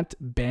Anat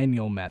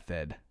Baniel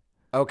method.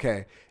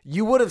 Okay,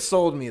 you would have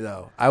sold me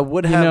though. I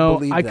would have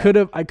believed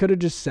that. I could have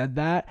just said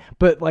that,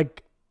 but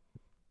like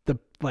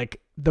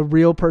the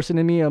real person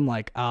in me, I'm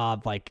like,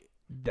 like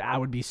that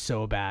would be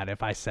so bad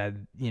if I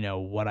said,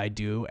 what I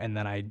do and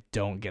then I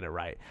don't get it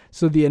right.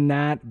 So the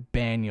Anat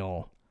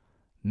Baniel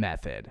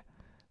method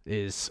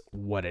is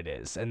what it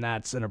is, and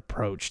that's an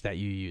approach that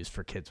you use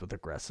for kids with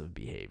aggressive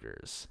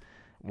behaviors.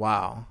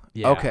 Wow.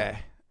 Yeah.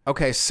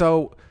 Okay.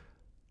 So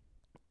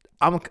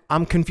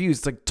I'm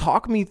confused. Like,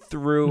 talk me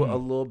through a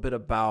little bit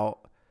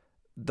about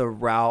the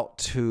route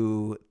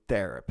to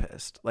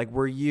therapist. Like,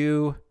 were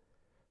you?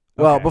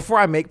 Well, before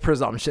I make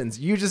presumptions,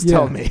 you just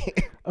tell me.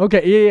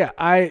 Okay.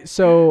 Yeah.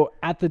 So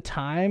at the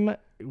time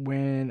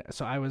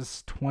I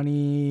was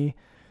 23,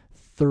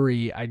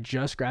 23. I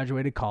just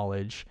graduated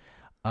college.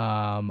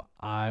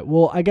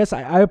 I guess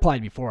I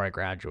applied before I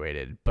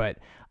graduated, but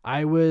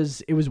it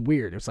was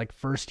weird. It was like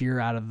first year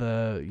out of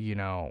the,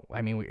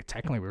 I mean,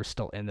 we were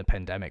still in the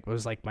pandemic. It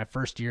was like my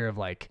first year of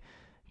like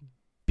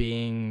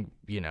being,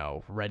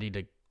 ready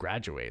to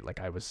graduate. Like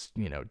I was,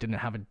 didn't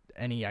have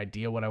any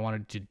idea what I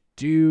wanted to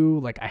do.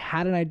 Like I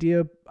had an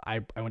idea.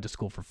 I went to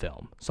school for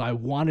film. So I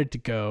wanted to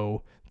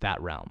go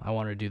that realm. I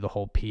wanted to do the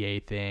whole PA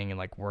thing and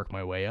like work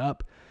my way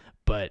up.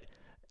 But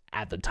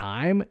at the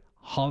time,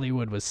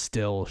 Hollywood was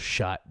still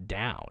shut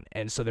down.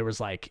 And so there was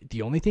like,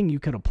 the only thing you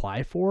could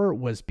apply for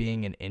was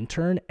being an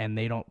intern, and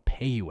they don't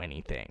pay you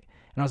anything.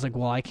 And I was like,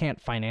 well, I can't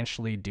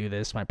financially do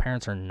this. My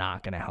parents are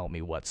not going to help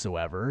me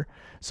whatsoever.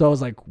 So I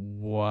was like,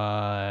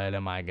 what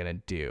am I going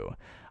to do?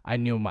 I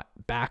knew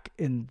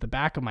in the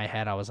back of my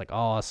head, I was like,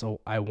 oh,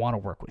 so I want to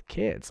work with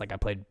kids. Like I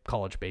played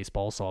college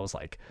baseball. So I was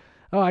like,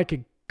 oh, I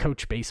could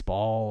coach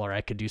baseball, or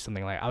I could do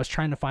something I was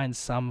trying to find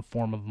some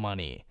form of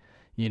money,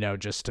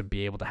 just to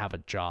be able to have a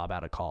job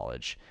out of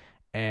college.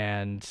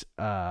 And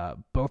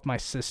both my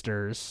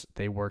sisters,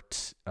 they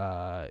worked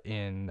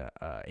in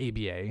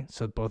ABA.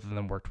 So both of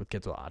them worked with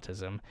kids with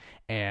autism.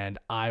 And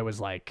I was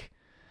like,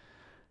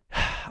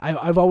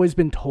 I've always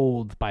been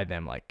told by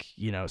them, like,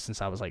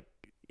 since I was like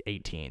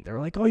 18, they were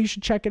like, oh, you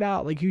should check it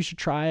out. Like, you should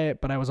try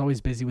it. But I was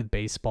always busy with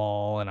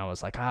baseball. And I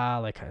was like,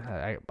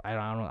 I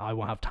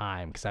won't have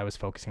time, because I was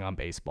focusing on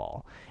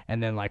baseball.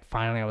 And then like,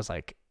 finally I was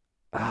like,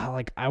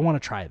 I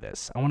want to try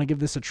this. I want to give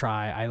this a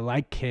try. I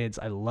like kids.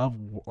 I love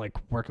like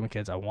working with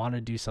kids. I want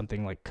to do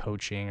something like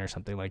coaching or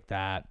something like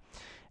that.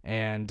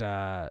 And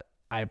I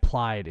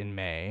applied in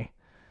May,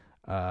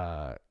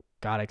 got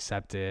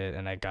accepted,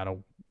 and I got to,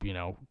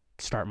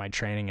 start my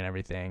training and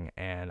everything.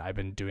 And I've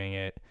been doing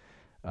it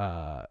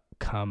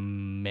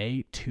come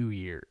May 2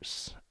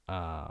 years.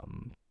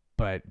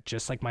 But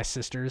just like my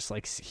sisters,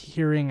 like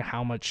hearing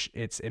how much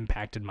it's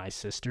impacted my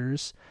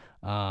sisters,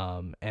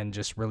 and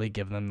just really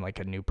give them like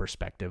a new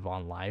perspective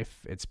on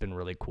life. It's been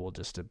really cool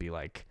just to be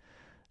like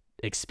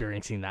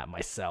experiencing that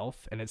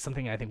myself. And it's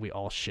something I think we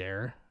all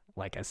share,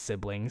 like as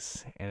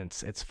siblings. And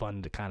it's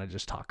fun to kind of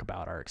just talk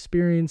about our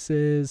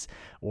experiences,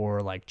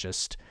 or like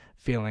just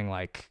feeling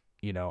like,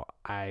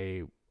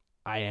 I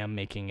am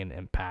making an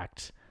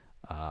impact,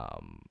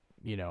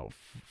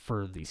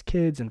 for these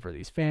kids and for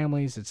these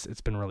families.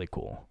 It's been really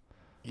cool.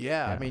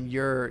 Yeah, I mean,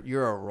 you're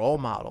a role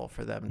model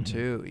for them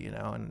too,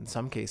 and in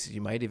some cases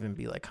you might even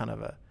be like kind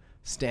of a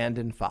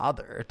stand-in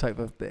father type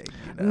of thing.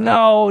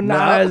 Not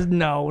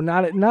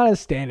a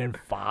stand-in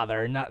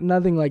father,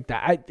 nothing like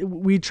that.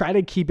 We try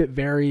to keep it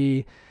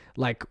very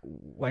like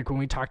when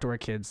we talk to our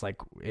kids, like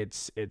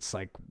it's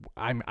like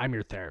I'm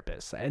your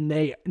therapist, and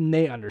they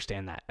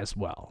understand that as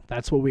well.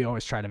 That's what we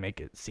always try to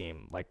make it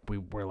seem like.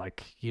 We're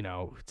like,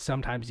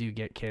 sometimes you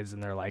get kids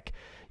and they're like,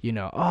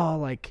 oh,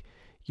 like,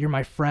 you're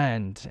my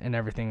friend and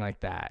everything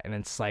like that. And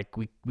it's like,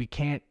 we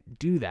can't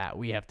do that.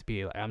 We have to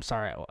be like, I'm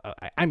sorry,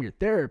 I'm your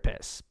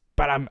therapist,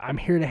 but I'm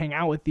here to hang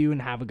out with you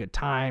and have a good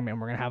time, and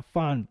we're going to have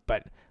fun,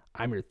 but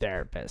I'm your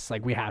therapist.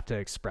 Like, we have to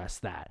express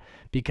that,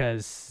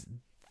 because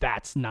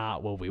that's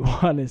not what we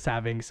want, is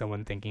having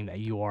someone thinking that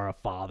you are a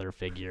father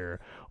figure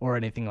or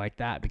anything like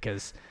that.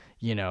 Because,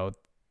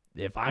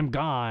 if I'm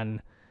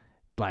gone,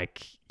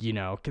 like,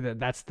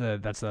 that's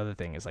the other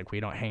thing, is like, we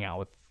don't hang out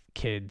with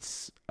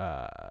kids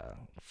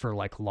for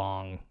like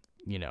long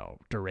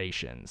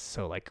durations.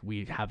 So like,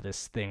 we have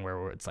this thing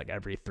where it's like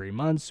every 3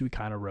 months we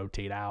kind of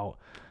rotate out,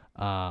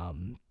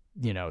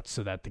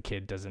 so that the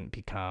kid doesn't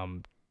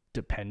become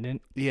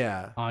dependent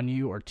on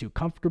you or too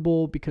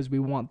comfortable, because we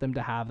want them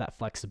to have that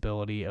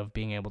flexibility of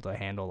being able to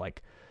handle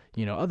like,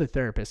 other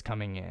therapists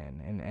coming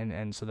in,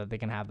 and so that they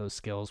can have those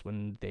skills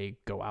when they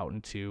go out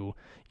into,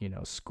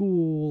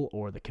 school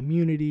or the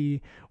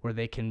community, where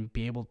they can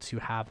be able to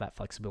have that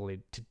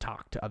flexibility to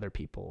talk to other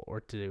people,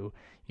 or to,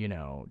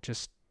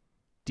 just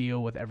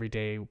deal with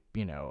everyday,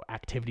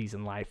 activities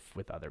in life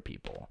with other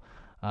people.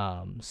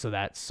 So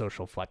that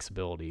social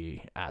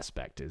flexibility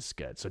aspect is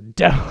good. So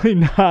definitely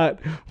not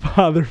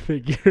father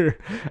figure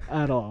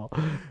at all,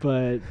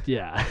 but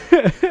yeah.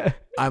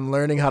 I'm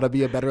learning how to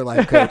be a better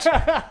life coach.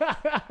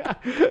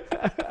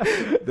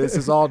 This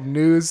is all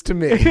news to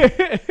me.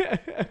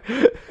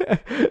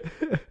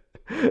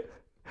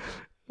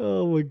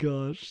 Oh my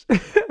gosh.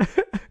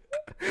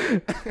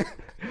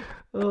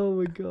 Oh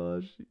my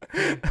gosh.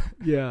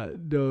 Yeah,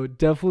 no,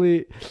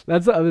 definitely.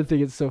 That's the other thing.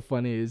 It's so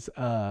funny is,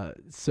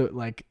 so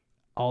like,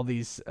 all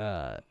these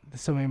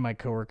so many of my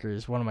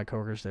coworkers, one of my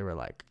coworkers, they're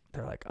like,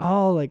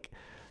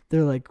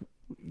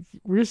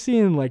 we're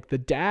seeing like the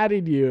dad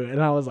in you,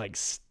 and I was like,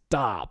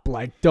 stop,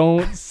 like,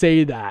 don't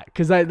say that,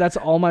 because that's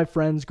all my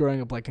friends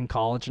growing up, like in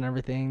college and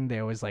everything, they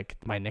always, like,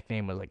 my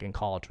nickname was like in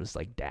college was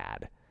like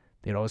dad.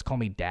 They'd always call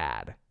me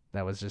dad.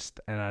 That was just,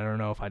 and I don't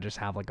know if I just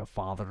have like a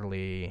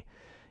fatherly,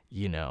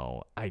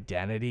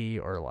 identity,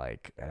 or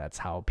like that's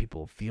how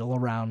people feel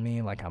around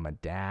me, like I'm a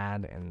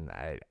dad. And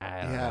I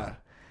don't know.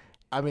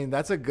 I mean,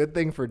 that's a good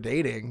thing for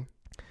dating.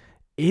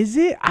 Is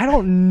it? I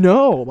don't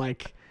know.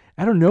 Like,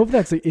 I don't know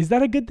if is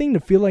that a good thing to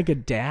feel like a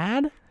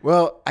dad?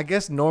 Well, I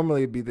guess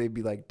normally they'd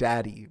be like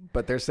daddy,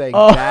 but they're saying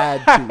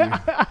dad to you.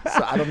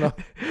 So I don't know.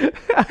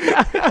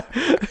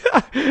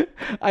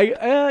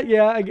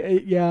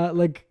 Yeah.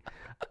 Like,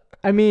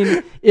 I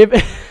mean, if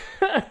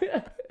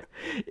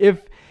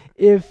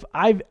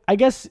I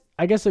guess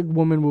a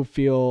woman will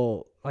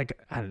feel like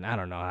I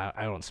don't know.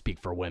 I don't speak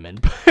for women,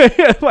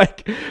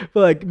 but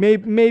like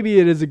maybe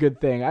it is a good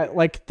thing.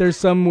 Like there's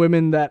some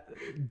women that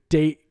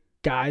date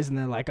guys and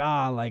they're like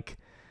like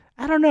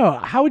I don't know.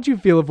 How would you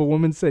feel if a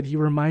woman said you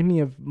remind me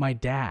of my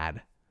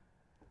dad?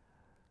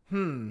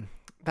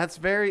 That's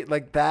very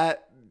like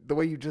that. The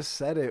way you just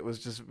said it was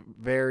just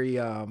very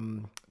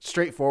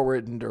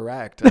straightforward and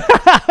direct.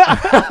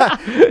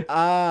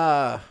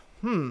 How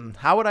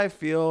would I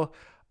feel?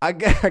 I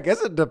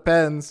guess it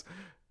depends.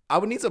 I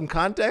would need some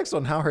context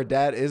on how her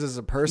dad is as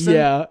a person.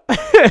 Yeah.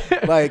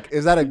 Like,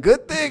 is that a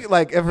good thing?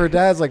 Like, if her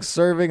dad's like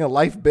serving a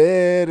life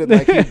bid and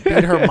like he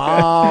beat her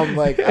mom,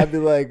 like I'd be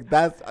like,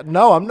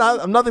 I'm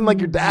nothing like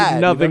your dad.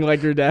 Nothing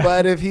like your dad.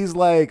 But if he's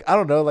like, I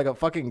don't know, like a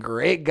fucking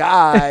great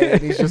guy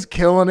and he's just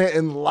killing it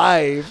in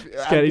life.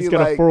 He's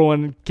got a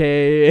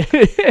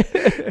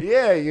 401k.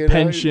 Yeah,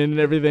 pension and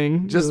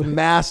everything. Just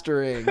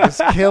mastering, just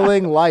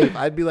killing life.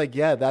 I'd be like,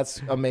 yeah,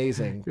 that's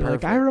amazing. You're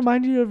like, I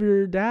remind you of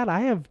your dad.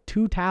 I have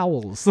 2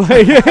 towels. That's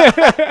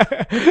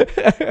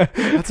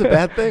a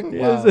bad thing?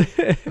 Wow.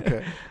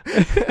 Okay.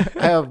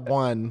 I have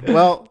 1.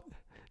 Well,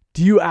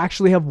 do you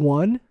actually have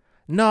 1?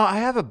 No, I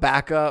have a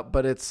backup,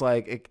 but it's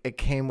like it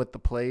came with the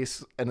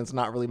place and it's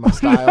not really my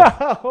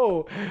style.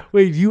 No.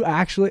 Wait, you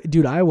actually,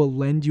 dude, I will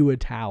lend you a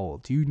towel.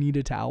 Do you need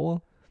a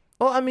towel?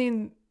 Well, I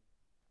mean,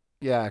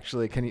 yeah,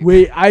 actually, can you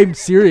wait, I'm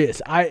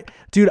serious. I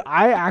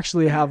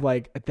actually have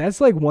like,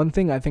 that's like one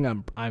thing I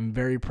think I'm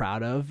very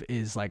proud of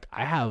is like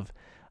I have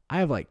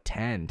like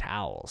 10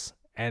 towels.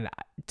 And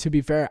to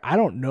be fair, I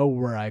don't know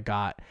where I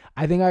got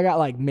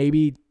like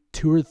maybe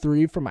 2 or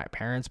 3 from my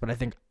parents, but I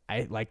think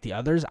I like the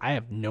others. I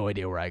have no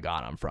idea where I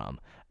got them from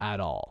at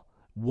all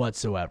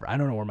whatsoever. I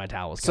don't know where my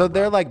towels come from. So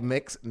they're like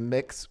mix.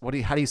 How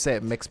do you say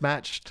it? Mix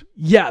matched?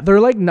 Yeah. They're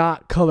like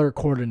not color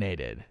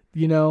coordinated,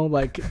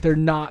 like they're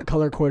not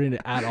color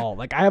coordinated at all.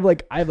 Like I have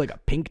like a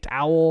pink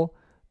towel.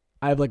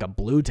 I have like a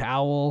blue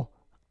towel.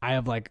 I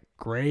have like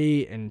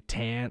gray and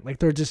tan. Like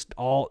they're just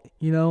all,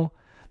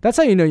 that's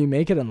how you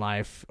make it in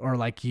life, or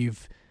like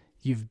you've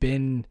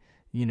been,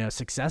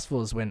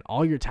 successful, is when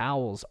all your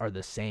towels are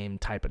the same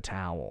type of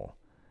towel.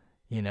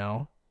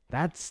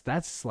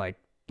 That's like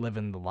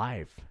living the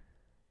life.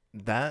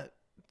 That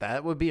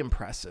would be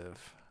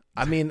impressive.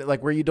 I mean,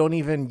 like where you don't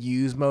even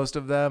use most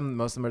of them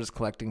are just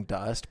collecting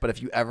dust. But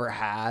if you ever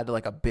had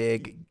like a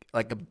big,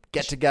 like a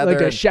get together,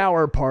 like a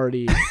shower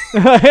party,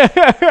 you're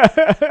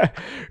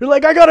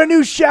like, I got a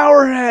new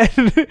shower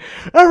head.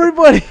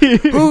 Everybody,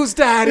 who's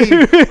daddy?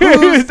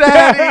 Who's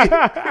daddy?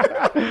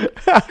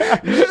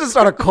 You should just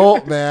start a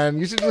cult, man.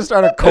 You should just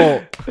start a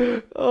cult.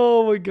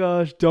 Oh my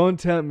gosh! Don't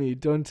tempt me.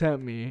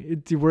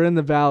 We're in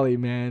the valley,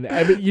 man.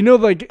 I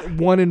mean, like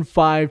 1 in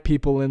 5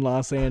 people in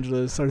Los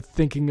Angeles are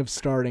thinking of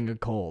starting a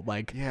cult.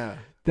 Like, yeah,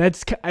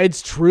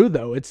 it's true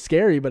though. It's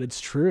scary, but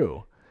it's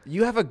true.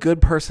 You have a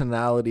good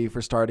personality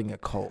for starting a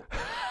cult.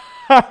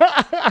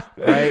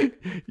 Right?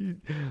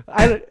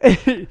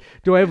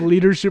 Do I have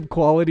leadership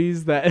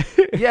qualities that?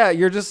 Yeah,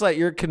 you're just like,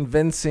 you're a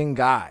convincing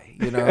guy,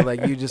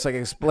 like you just like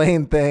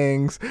explain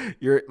things.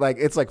 You're like,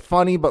 it's like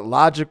funny, but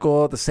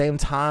logical at the same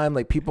time.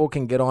 Like people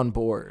can get on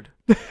board.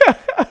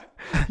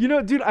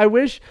 Dude, I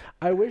wish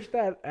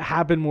that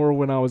happened more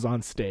when I was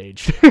on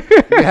stage.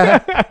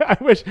 Yeah. I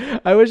wish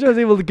I was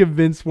able to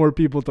convince more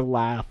people to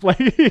laugh.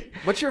 Like,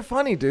 what's your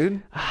funny,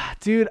 dude?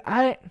 Dude,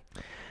 I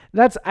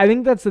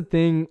think that's the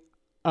thing.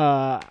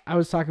 I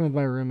was talking with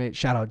my roommate,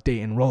 shout out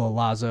Dayton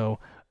Rolalazo.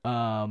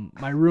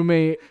 My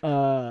roommate,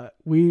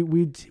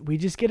 we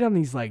just get on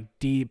these like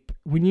deep,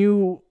 when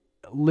you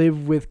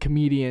live with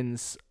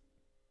comedians,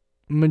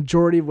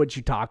 majority of what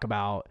you talk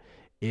about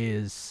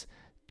is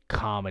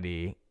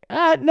comedy.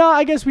 No,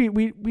 I guess we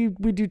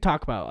do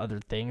talk about other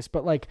things,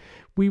 but like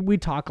we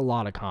talk a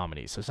lot of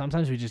comedy. So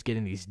sometimes we just get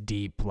in these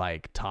deep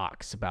like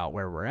talks about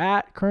where we're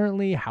at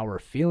currently, how we're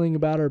feeling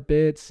about our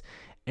bits.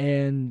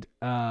 And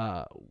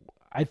I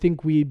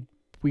think we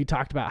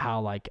talked about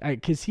how like,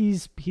 cause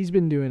he's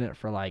been doing it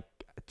for like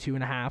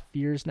 2.5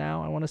 years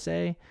now, I want to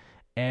say.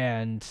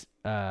 And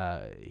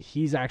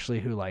he's actually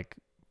who like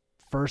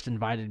first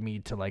invited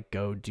me to like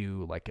go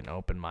do like an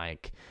open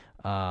mic.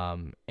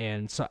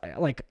 And so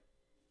like,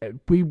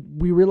 we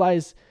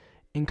realize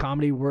in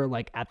comedy we're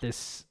like at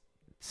this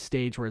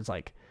stage where it's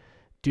like,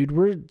 dude,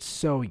 we're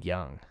so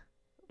young.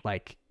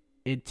 Like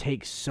it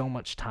takes so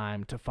much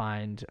time to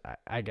find,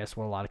 I guess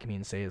what a lot of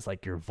comedians say is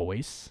like your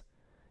voice,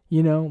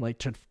 like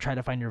to try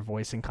to find your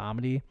voice in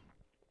comedy.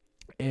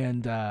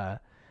 And I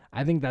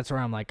think that's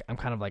where I'm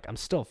kind of like, I'm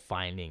still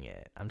finding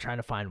it. I'm trying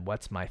to find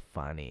what's my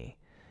funny,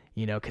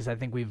 cause I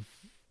think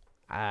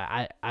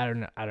I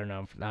don't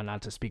know,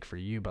 not to speak for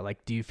you, but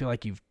like, do you feel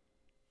like you've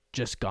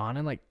just gone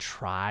and like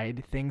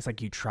tried things,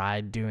 like you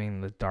tried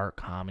doing the dark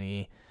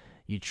comedy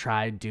you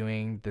tried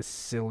doing the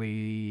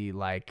silly,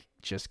 like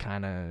just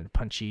kind of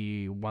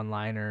punchy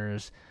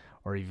one-liners,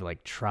 or you've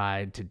like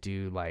tried to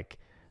do like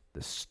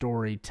the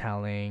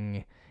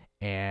storytelling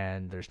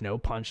and there's no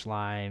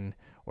punchline,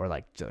 or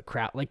like the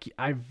crowd, like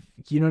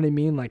you know what I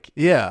mean? Like,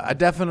 yeah, I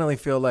definitely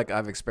feel like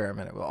I've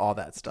experimented with all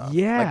that stuff.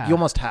 Yeah. Like you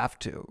almost have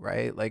to,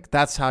 right? Like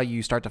that's how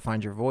you start to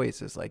find your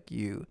voice, is like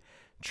you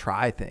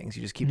try things.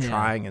 You just keep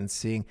trying and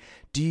seeing.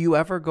 Do you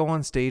ever go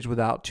on stage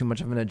without too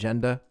much of an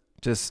agenda?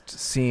 Just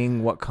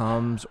seeing what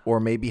comes, or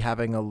maybe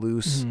having a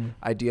loose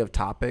idea of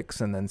topics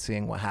and then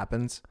seeing what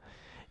happens?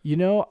 You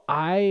know,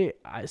 I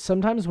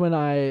sometimes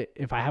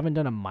if I haven't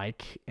done a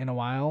mic in a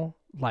while,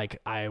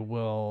 like I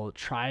will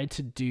try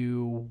to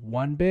do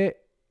one bit,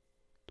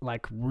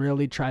 like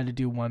really try to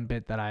do one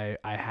bit that I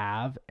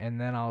have, and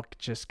then I'll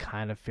just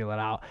kind of feel it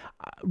out.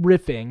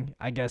 Riffing,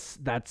 I guess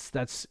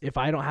that's if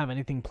I don't have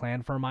anything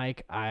planned for a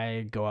mic,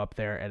 I go up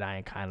there and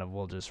I kind of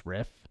will just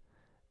riff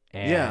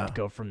and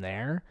go from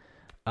there.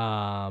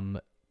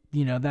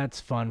 You know,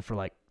 that's fun for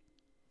like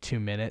 2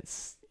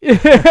 minutes.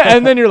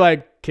 And then you're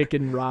like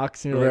kicking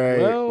rocks and you're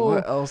like, well,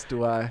 what else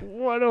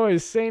what do I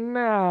say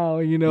now?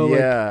 You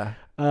know,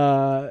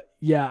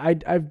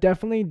 I've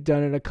definitely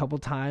done it a couple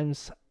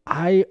times.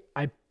 I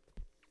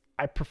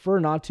prefer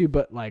not to,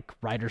 but like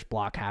writer's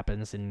block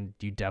happens and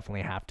you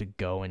definitely have to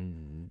go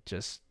and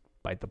just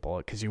bite the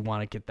bullet, because you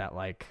want to get that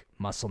like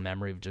muscle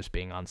memory of just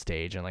being on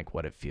stage and like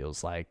what it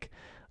feels like.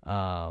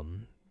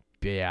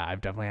 But yeah, I've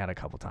definitely had a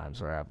couple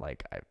times where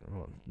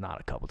not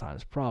a couple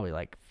times, probably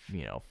like,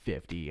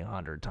 50,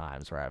 100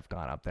 times where I've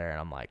gone up there and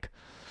I'm like,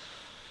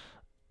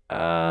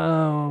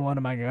 oh, what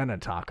am I going to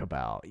talk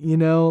about?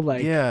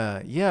 Like,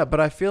 yeah. But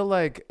I feel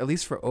like, at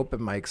least for open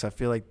mics, I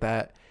feel like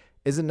that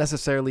isn't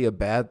necessarily a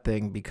bad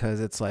thing, because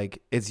it's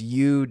like, it's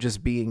you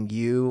just being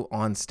you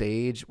on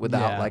stage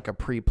without like a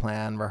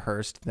pre-planned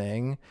rehearsed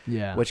thing,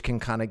 which can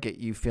kind of get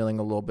you feeling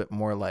a little bit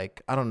more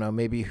like, I don't know,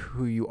 maybe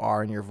who you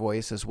are in your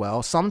voice as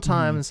well.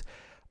 Sometimes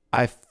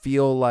I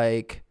feel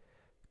like,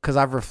 because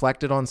I've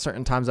reflected on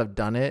certain times I've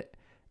done it,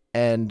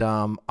 and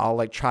I'll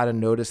like try to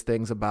notice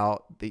things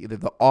about either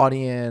the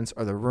audience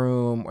or the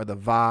room or the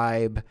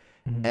vibe.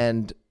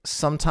 And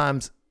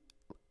sometimes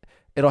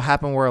it'll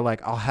happen where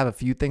like I'll have a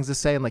few things to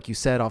say, and like you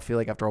said, I'll feel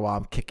like after a while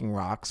I'm kicking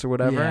rocks or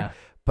whatever.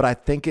 But I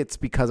think it's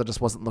because I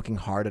just wasn't looking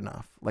hard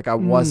enough. Like I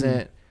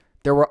wasn't,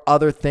 there were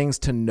other things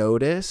to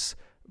notice,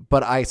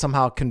 but I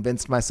somehow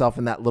convinced myself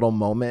in that little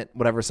moment,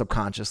 whatever,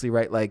 subconsciously,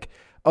 right? Like,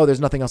 oh,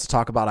 there's nothing else to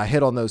talk about. I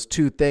hit on those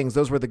two things.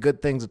 Those were the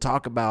good things to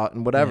talk about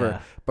and whatever.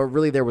 Yeah. But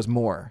really there was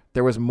more.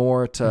 There was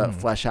more to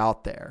flesh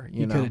out there.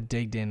 You know? Could have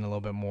digged in a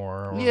little bit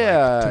more, or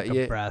like took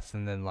a breath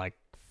and then like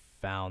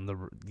found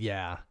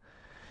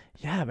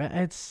yeah,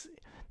 man,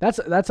 that's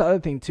the other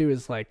thing too,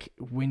 is like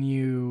when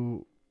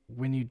you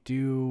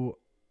do,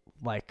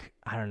 like,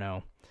 I don't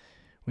know,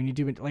 when you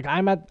do, like,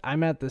 I'm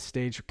at this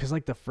stage, because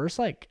like the first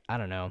like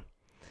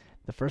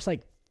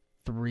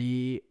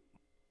 3-4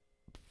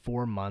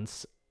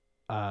 months,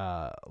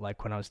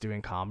 like when I was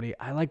doing comedy,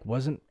 I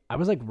was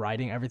like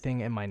writing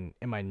everything in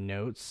my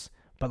notes,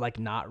 but like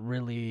not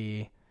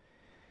really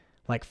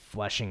like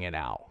fleshing it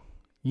out.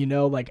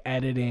 Like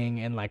editing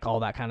and like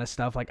all that kind of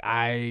stuff. Like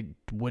I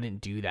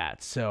wouldn't do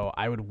that. So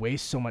I would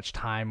waste so much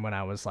time when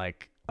I was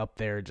like up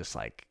there, just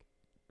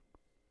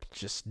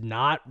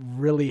not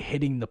really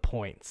hitting the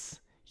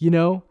points,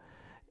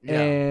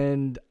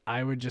 and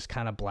I would just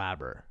kind of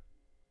blabber.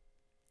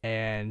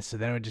 And so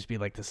then it would just be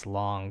like this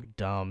long,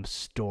 dumb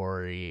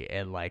story.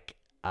 And like,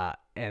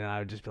 and I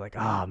would just be like,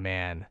 oh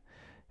man.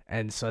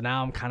 And so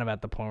now I'm kind of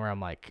at the point where I'm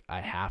like,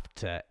 I have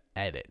to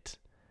edit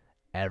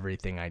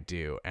everything I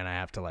do, and I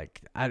have to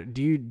like,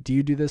 do you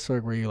do this sort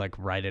of where you like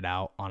write it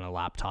out on a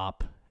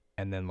laptop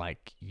and then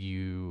like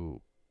you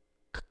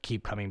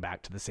keep coming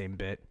back to the same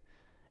bit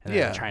and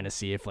then trying to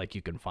see if like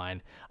you can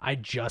find? I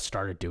just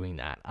started doing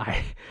that.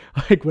 I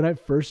like when I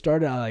first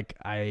started,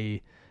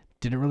 I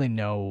didn't really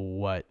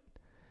know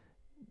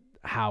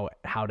how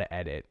to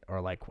edit, or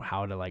like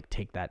how to like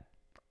take that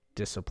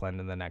discipline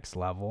to the next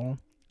level.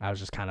 I was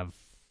just kind of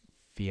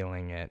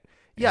feeling it.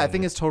 Yeah, I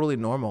think it's totally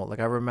normal. Like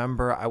I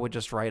remember I would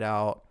just write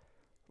out,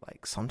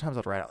 like sometimes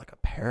I'd write out like a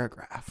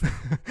paragraph,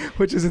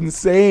 which is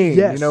insane,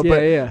 yes,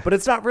 but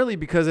it's not really,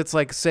 because it's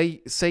like,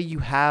 say you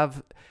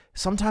have,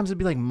 sometimes it'd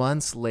be like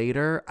months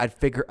later, I'd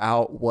figure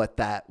out what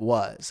that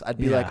was. I'd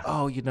be like,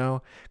 oh,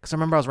 because I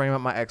remember I was writing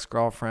about my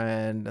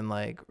ex-girlfriend and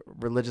like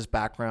religious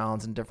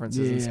backgrounds and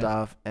differences and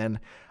stuff. And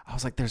I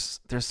was like, there's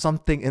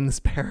something in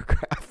this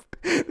paragraph.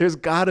 There's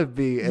gotta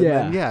be. And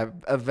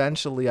then,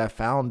 eventually I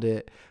found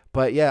it.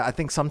 But yeah, I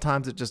think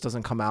sometimes it just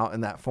doesn't come out in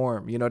that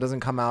form. It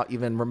doesn't come out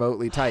even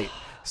remotely tight.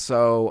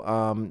 So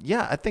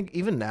I think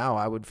even now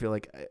I would feel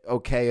like,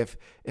 okay, if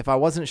I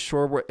wasn't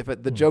sure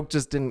if the joke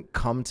just didn't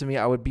come to me,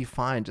 I would be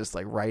fine just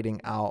like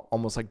writing out,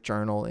 almost like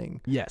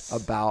journaling. Yes.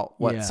 About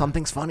what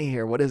something's funny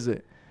here. What is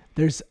it?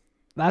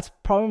 That's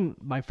probably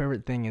my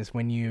favorite thing, is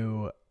when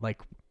you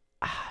like,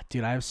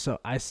 dude, I've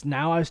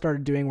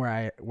started doing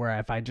where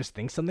if I just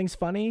think something's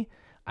funny,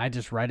 I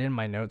just write in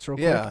my notes real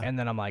quick, and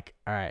then I'm like,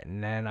 all right,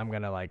 and then I'm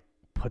gonna like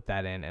put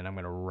that in and I'm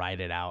going to write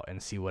it out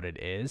and see what it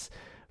is.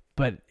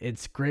 But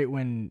it's great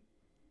when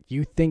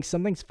you think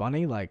something's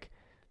funny, like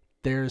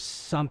there's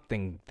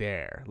something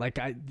there. Like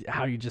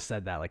how you just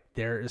said that, like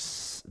there's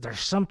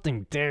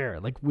something there.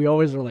 Like we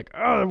always are like,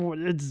 oh,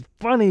 it's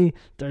funny.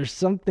 There's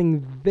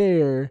something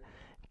there.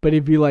 But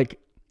if you like,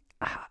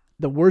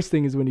 the worst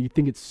thing is when you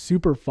think it's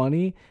super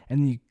funny and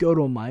then you go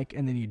to a mic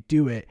and then you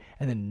do it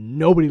and then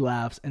nobody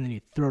laughs and then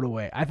you throw it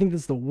away. I think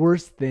that's the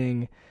worst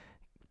thing,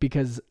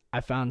 because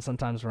I found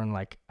sometimes when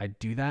like I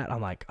do that,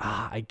 I'm like,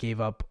 I gave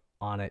up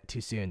on it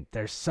too soon.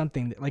 There's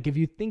something that, like, if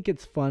you think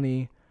it's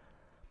funny,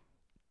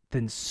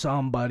 then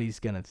somebody's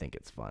gonna think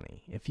it's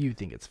funny if you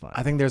think it's funny.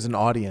 I think there's an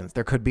audience.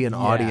 There could be an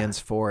audience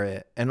for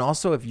it. And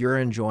also if you're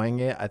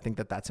enjoying it, I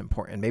think that's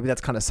important. Maybe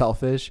that's kind of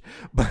selfish,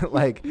 but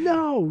like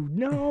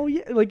no,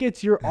 yeah, like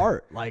it's your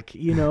art. Like,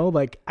 you know,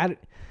 like I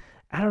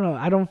don't know.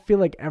 I don't feel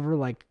like ever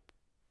like,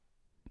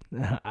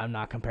 I'm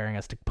not comparing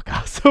us to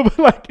Picasso, but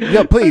like,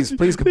 yeah, please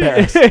compare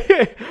us.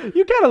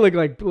 You kind of look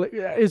like,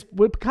 is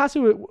with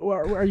Picasso?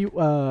 Are you?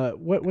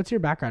 What's your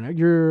background?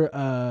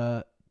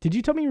 You're. Did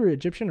you tell me you were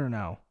Egyptian or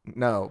no?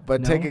 No,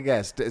 but take a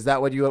guess. Is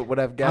that what you would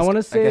have guessed? I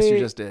guess you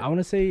just did. I want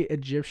to say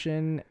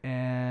Egyptian,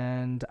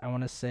 and I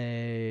want to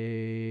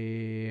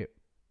say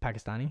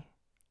Pakistani.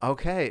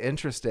 Okay,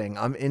 interesting.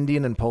 I'm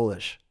Indian and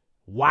Polish.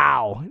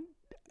 Wow.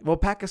 Well,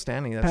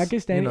 Pakistani.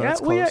 Pakistani. You know, yeah.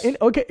 that's Well, close. yeah.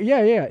 Okay.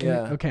 Yeah.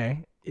 Yeah.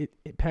 Okay.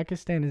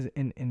 Pakistan is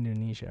in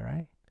Indonesia,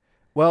 right?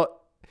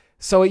 Well,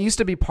 so it used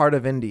to be part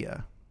of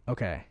India.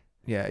 Okay.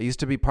 Yeah, it used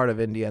to be part of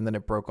India, and then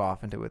it broke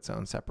off into its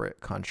own separate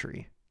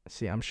country.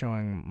 See, I'm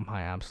showing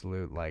my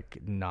absolute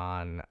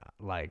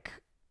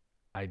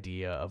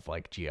idea of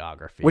like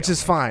geography, which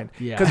is fine.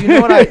 Yeah. Because you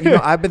know what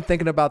I've been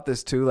thinking about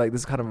this too. Like,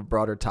 this is kind of a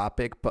broader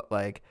topic, but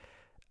like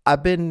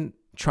I've been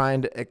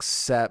trying to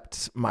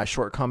accept my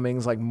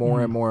shortcomings like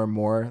more and more and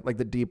more, like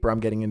the deeper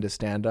I'm getting into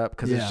stand up,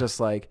 because it's just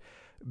like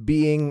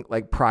being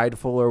like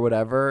prideful or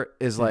whatever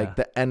is like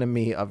the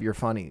enemy of your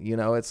funny. You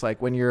know, it's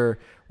like when you're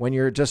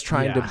just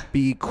trying to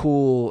be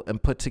cool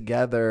and put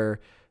together,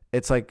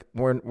 it's like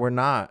we're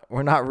not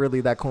really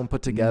that cool and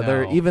put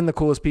together. No. Even the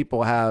coolest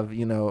people have,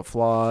 you know,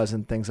 flaws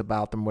and things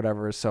about them,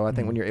 whatever. So I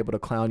think when you're able to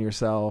clown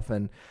yourself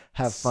and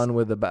have fun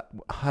with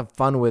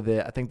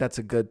it, I think that's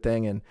a good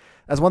thing. And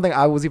that's one thing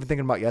I was even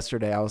thinking about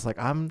yesterday. I was like,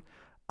 I'm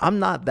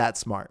not that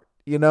smart,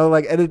 you know,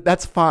 like, and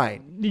that's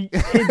fine.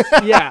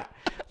 Yeah.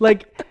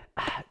 Like,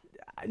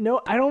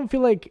 no, I don't feel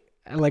like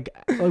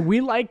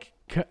we like,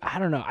 I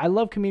don't know. I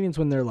love comedians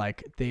when they're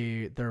like,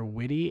 they're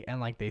witty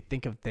and like they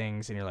think of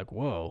things and you're like,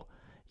 whoa.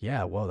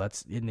 Yeah, well,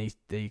 that's, and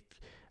they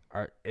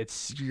are,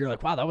 you're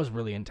like, wow, that was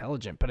really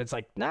intelligent, but it's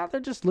like, nah, they're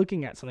just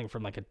looking at something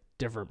from like a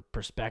different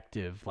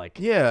perspective, like,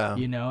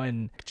 you know,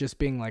 and just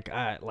being like,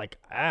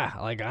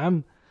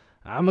 I'm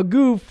a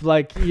goof,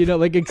 like, you know,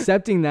 like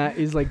accepting that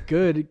is like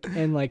good,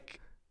 and like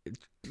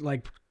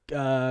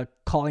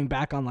calling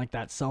back on like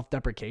that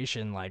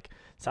self-deprecation, like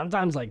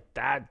sometimes like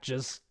that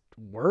just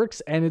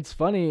works and it's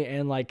funny,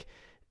 and like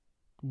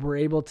we're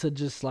able to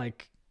just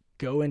like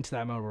go into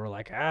that mode where we're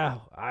like,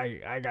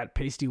 I got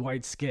pasty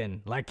white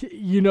skin, like,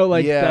 you know,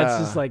 like that's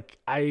just like,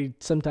 I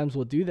sometimes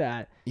will do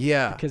that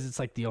because it's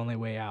like the only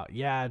way out.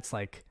 It's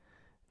like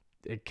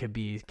it could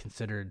be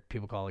considered,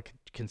 people call it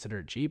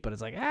considered cheap, but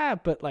it's like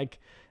but like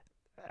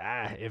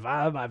if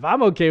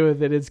I'm okay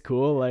with it, it's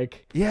cool.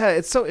 Like, yeah,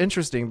 it's so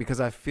interesting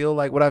because I feel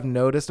like what I've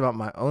noticed about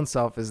my own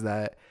self is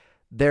that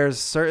there's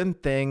certain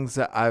things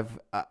that I've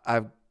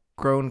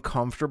grown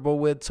comfortable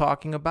with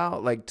talking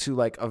about, like to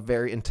like a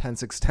very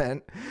intense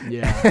extent.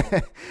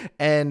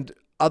 And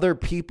other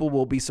people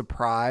will be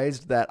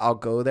surprised that I'll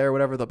go there or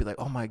whatever. They'll be like,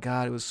 oh my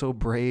God, it was so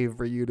brave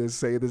for you to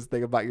say this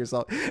thing about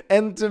yourself.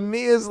 And to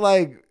me, it's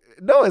like,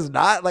 no, it's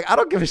not. Like, I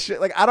don't give a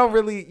shit. Like, I don't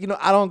really, you know,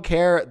 I don't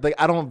care. Like,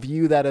 I don't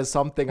view that as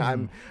something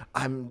I'm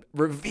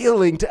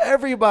revealing to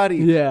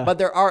everybody. But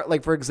there are,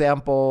 like, for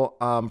example,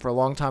 for a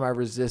long time I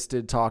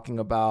resisted talking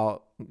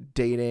about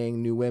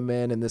dating new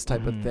women and this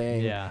type of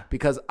thing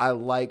because I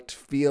liked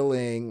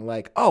feeling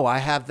like, oh, I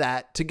have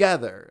that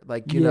together,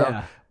 like, you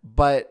know,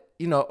 but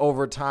you know,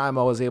 over time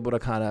I was able to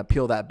kind of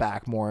peel that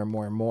back more and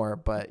more and more.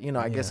 But you know,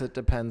 I guess it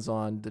depends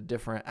on the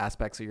different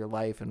aspects of your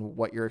life and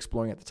what you're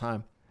exploring at the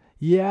time.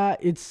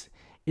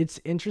 It's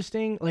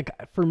interesting. Like,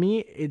 for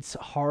me, it's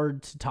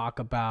hard to talk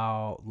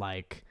about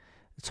like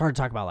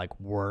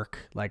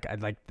work. Like,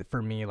 I'd like,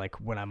 for me, like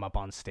when I'm up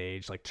on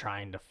stage, like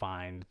trying to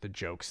find the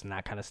jokes and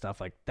that kind of stuff,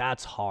 like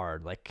that's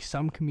hard. Like,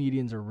 some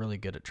comedians are really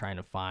good at trying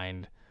to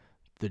find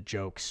the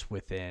jokes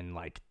within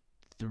like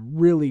the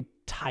really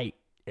tight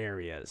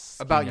areas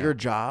about your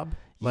job.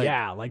 Like,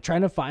 like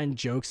trying to find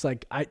jokes,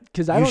 like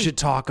you should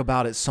talk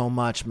about it so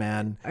much,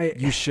 man.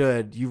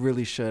 You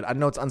really should. I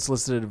know it's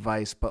unsolicited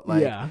advice, but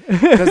like,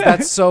 because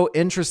that's so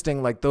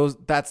interesting. Like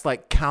that's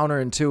like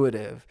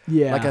counterintuitive.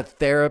 Like a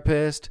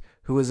therapist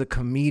who is a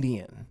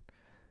comedian.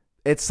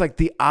 It's like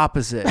the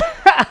opposite.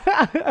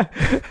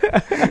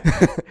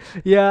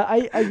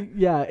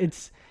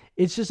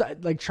 It's just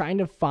like trying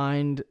to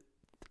find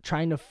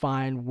trying to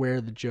find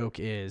where the joke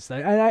is.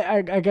 And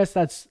I guess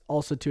that's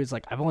also too, it's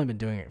like, I've only been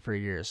doing it for a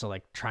year. So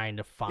like trying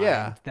to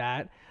find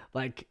that,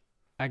 like,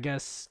 I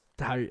guess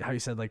how you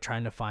said, like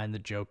trying to find the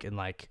joke in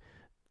like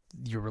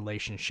your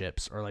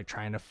relationships, or like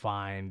trying to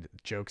find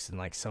jokes in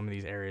like some of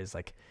these areas.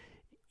 Like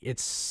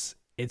it's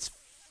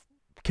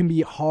can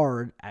be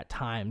hard at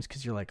times,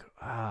 because you're like,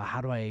 how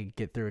do I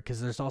get through it? Because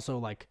there's also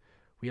like,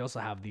 we also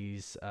have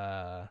these,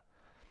 I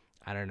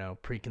don't know,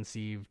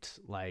 preconceived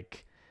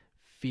like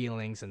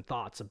feelings and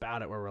thoughts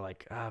about it, where we're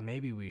like,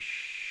 maybe we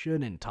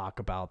shouldn't talk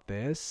about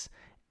this.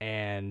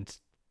 And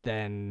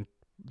then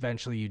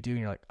eventually you do, and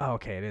you're like, oh,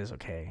 okay, it is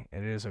okay.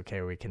 It is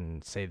okay. We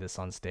can say this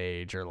on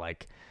stage, or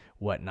like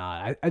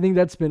whatnot. I think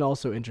that's been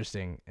also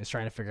interesting, is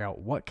trying to figure out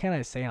what can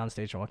I say on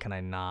stage and what can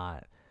I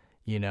not,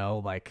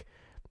 like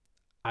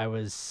I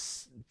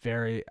was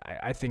very,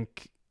 I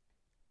think,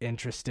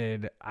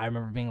 interested. I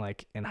remember being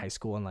like in high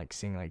school and like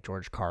seeing like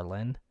George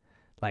Carlin,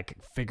 like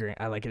figuring,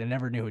 I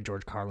never knew who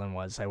George Carlin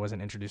was. I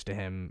wasn't introduced to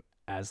him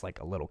as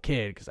like a little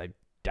kid, because I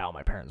doubt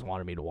my parents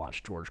wanted me to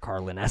watch George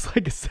Carlin as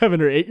like a 7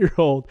 or 8 year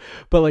old.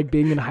 But like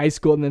being in high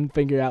school and then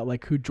figuring out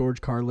like who George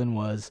Carlin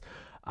was,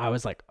 I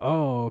was like,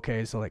 oh,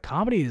 okay. So like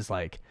comedy is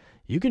like,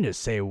 you can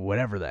just say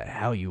whatever the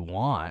hell you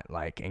want,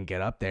 like, and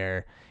get up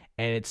there.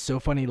 And it's so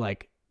funny,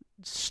 like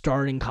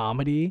starting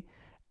comedy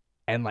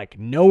and like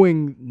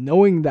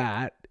knowing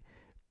that,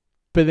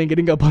 but then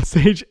getting up on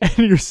stage and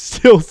you're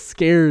still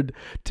scared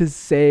to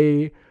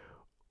say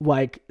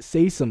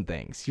some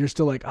things. You're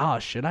still like, oh,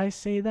 should I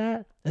say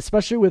that?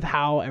 Especially with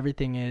how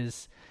everything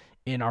is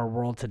in our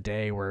world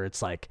today, where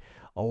it's like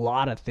a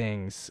lot of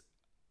things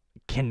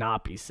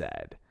cannot be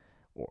said,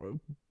 or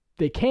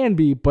they can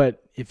be,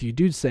 but if you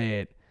do say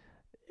it,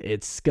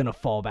 it's going to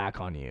fall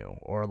back on you,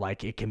 or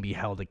like it can be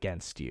held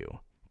against you,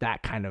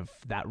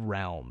 that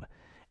realm.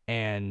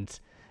 And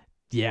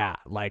yeah,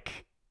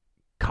 like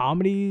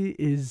comedy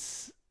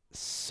is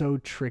so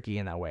tricky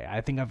in that way.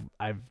 I think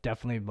I've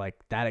definitely like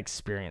that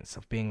experience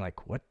of being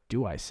like, what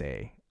do I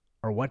say,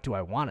 or what do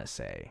I want to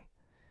say?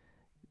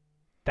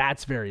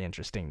 That's very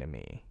interesting to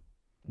me.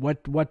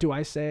 What do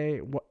I say?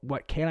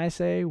 What can I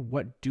say?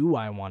 What do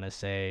I want to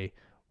say?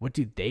 What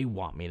do they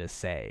want me to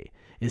say?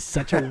 Is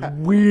such a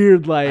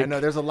weird, like, I know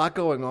there's a lot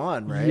going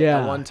on, right?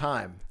 Yeah. At one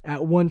time.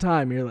 At one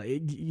time, you're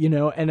like,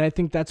 and I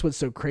think that's what's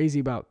so crazy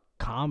about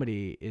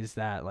comedy, is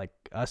that like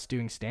us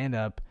doing stand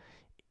up,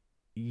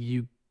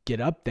 you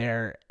get up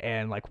there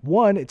and like,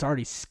 one, it's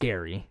already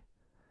scary.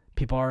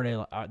 People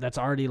already, that's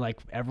already like,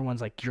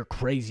 everyone's like, you're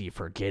crazy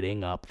for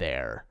getting up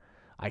there.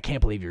 I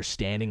can't believe you're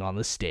standing on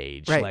the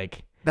stage. Right.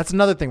 Like, that's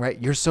another thing,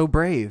 right? You're so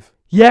brave.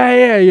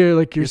 Yeah. You're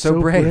like, you're so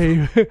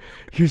brave.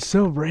 You're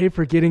so brave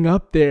for getting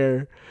up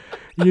there,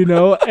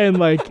 and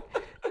like,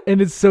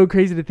 and it's so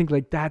crazy to think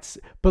like that's,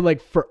 but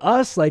like for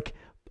us, like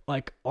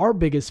our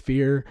biggest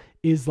fear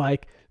is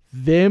like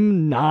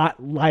them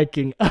not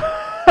liking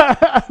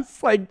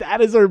us. Like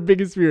that is our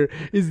biggest fear,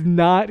 is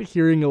not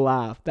hearing a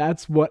laugh.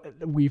 That's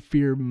what we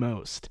fear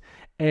most.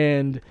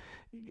 And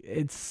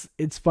it's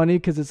funny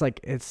because it's like,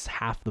 it's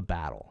half the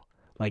battle.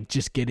 Like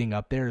just getting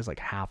up there is like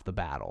half the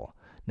battle.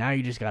 Now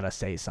you just got to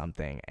say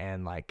something,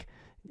 and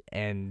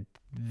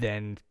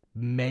then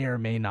may or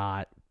may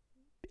not,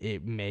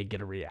 it may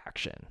get a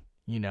reaction,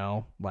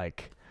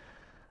 like,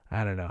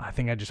 I don't know. I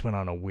think I just went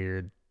on a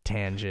weird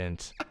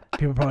tangent.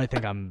 People probably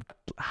think I'm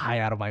high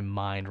out of my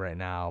mind right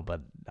now,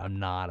 but I'm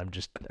not. I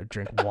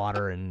drink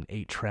water and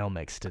ate trail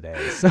mix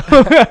today. So.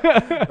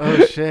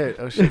 Oh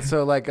shit.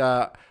 So like,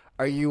 are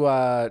you,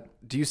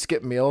 do you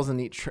skip meals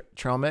and eat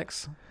trail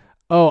mix?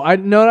 Oh, I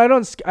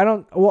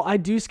don't. Well, I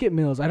do skip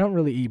meals. I don't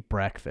really eat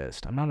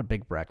breakfast. I'm not a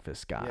big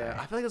breakfast guy. Yeah,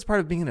 I feel like that's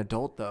part of being an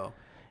adult, though.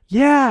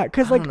 Yeah,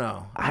 because like, I don't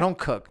know. I don't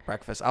cook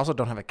breakfast. I also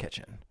don't have a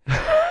kitchen.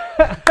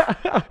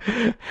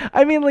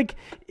 I mean, like,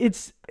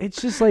 it's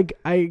just like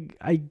I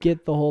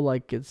get the whole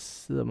like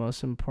it's the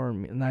most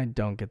important, and I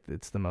don't get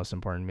it's the most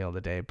important meal of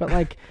the day. But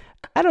like,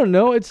 I don't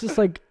know. It's just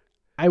like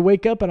I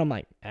wake up and I'm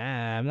like,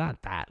 I'm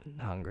not that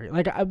hungry.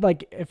 Like I'm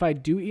like, if I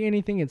do eat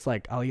anything, it's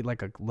like I'll eat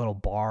like a little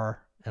bar.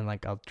 And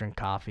like I'll drink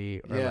coffee,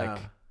 or like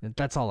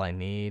that's all I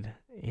need,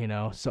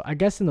 So I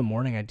guess in the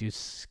morning I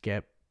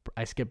skip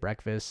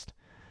breakfast.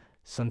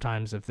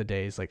 Sometimes if the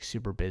day is like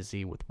super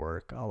busy with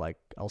work,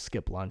 I'll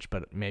skip lunch,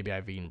 but maybe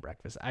I've eaten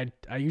breakfast. I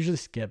usually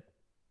skip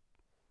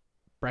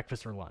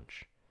breakfast or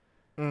lunch.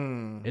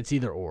 It's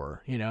either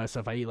or, So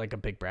if I eat like a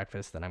big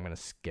breakfast, then I'm gonna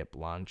skip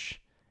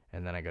lunch,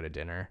 and then I go to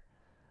dinner.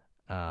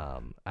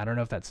 I don't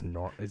know if that's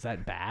is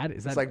that bad?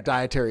 Is that, it's like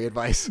dietary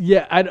advice?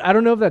 Yeah, I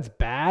don't know if that's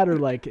bad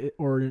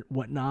or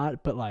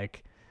whatnot, but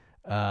like,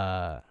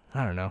 I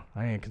don't know.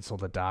 I need to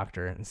consult a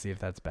doctor and see if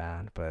that's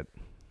bad. But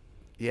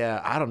yeah,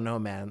 I don't know,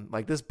 man.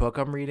 Like this book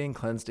I'm reading,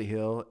 Cleanse to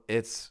Heal,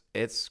 it's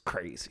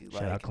crazy.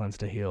 Shout out Cleanse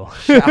to Heal.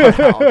 Shout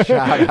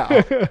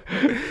out.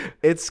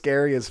 It's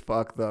scary as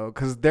fuck though,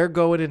 because they're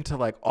going into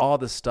like all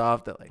the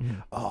stuff that like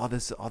all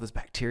this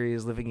bacteria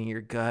is living in your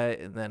gut,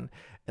 and then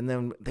And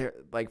then they're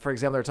like, for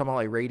example, they're talking about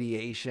like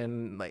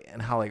radiation, like,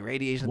 and how like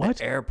radiation at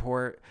the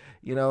airport,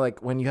 you know,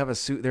 like when you have a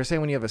suit, they're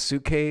saying when you have a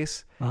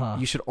suitcase,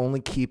 you should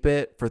only keep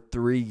it for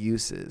 3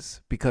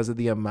 uses because of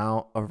the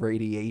amount of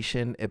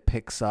radiation it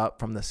picks up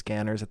from the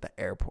scanners at the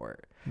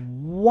airport.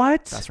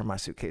 What? That's where my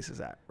suitcase is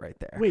at right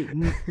there.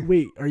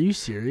 Wait, are you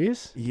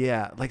serious?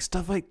 Yeah. Like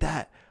stuff like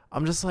that.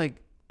 I'm just like,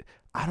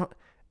 and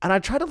I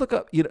try to look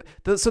up, you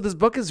know, so this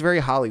book is very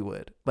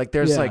Hollywood. Like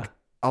there's like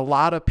a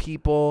lot of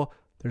people.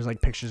 There's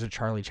like pictures of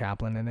Charlie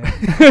Chaplin in it.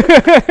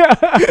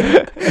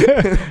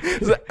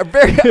 It's a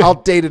very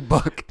outdated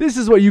book. This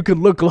is what you could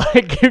look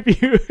like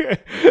if you.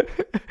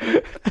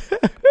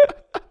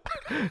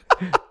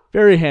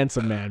 Very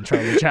handsome man,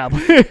 Charlie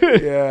Chaplin.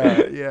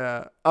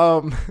 Yeah.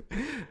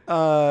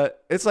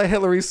 It's like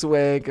Hilary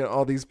Swank and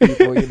all these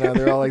people, you know,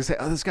 they're all like, say,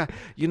 oh, this guy,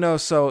 you know,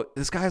 so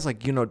this guy's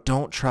like, you know,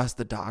 don't trust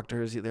the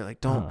doctors. They're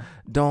like, don't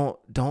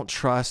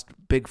trust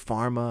big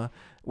pharma,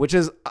 which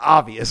is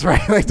obvious,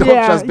 right? Like, don't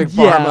trust big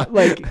pharma.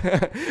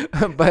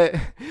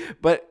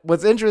 But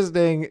what's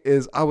interesting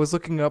is I was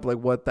looking up like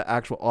what the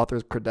actual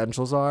author's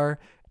credentials are,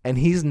 and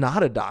he's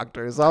not a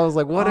doctor. So I was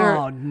like,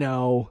 Oh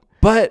no.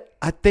 But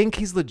I think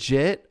he's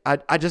legit.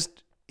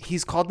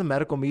 He's called the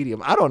medical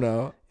medium. I don't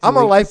know. I'm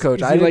a life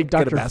coach. I didn't like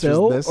get a Dr. master's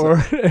Phil in this. Or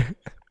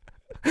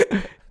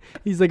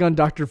he's like on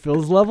Dr.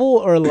 Phil's level,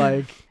 or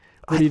like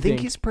I think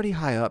he's pretty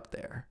high up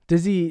there.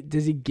 Does he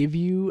give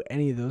you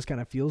any of those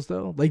kind of feels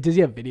though? Like, does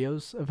he have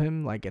videos of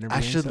him like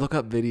interviewing? I should look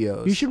up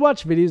videos. You should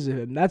watch videos of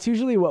him. That's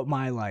usually what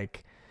my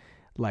like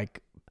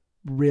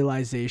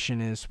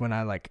realization is when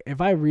I like, if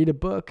I read a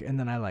book and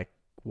then I like,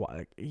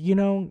 you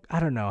know, I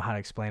don't know how to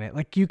explain it.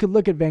 Like, you could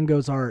look at Van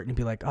Gogh's art and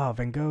be like, oh,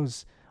 Van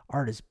Gogh's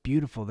art is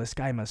beautiful. This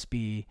guy must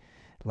be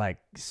like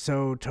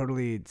so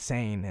totally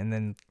sane. And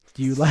then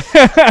you like,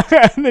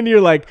 and then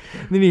you're like,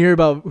 then you hear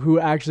about who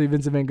actually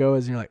Vincent Van Gogh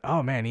is, and you're like,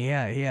 oh man, he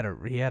had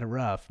a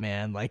rough,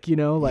 man. Like, you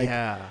know, like,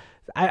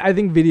 I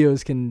think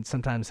videos can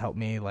sometimes help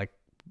me like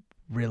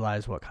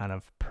realize what kind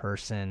of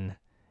person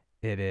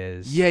it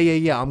is.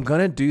 Yeah. I'm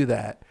gonna do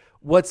that.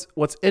 What's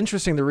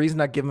interesting, the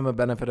reason I give him a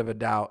benefit of a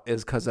doubt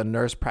is because a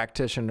nurse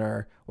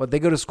practitioner, they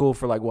go to school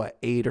for like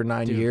 8 or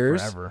 9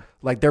 years. Forever.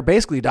 Like, they're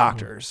basically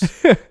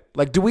doctors.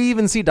 Like, do we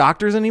even see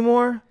doctors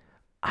anymore?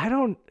 I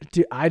don't.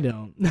 I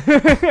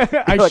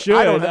like, should.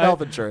 I don't have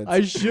health insurance.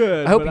 I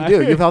should. I hope you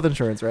do. You have health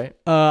insurance, right?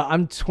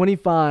 I'm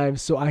 25,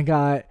 so I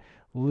got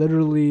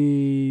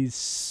literally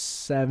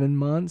 7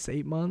 months,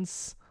 8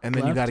 months. And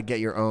then left. you got to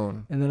get your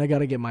own. And then I got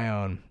to get my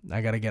own.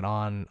 I got to get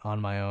on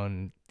my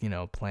own, you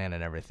know, plan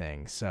and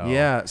everything. So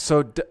yeah.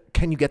 So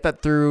can you get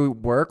that through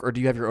work, or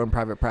do you have your own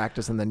private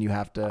practice and then you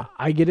have to?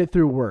 I get it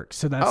through work.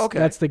 So that's okay.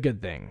 That's the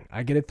good thing.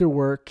 I get it through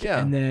work. Yeah.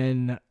 And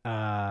then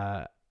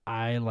I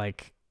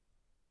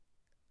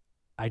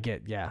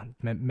get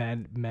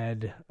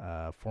med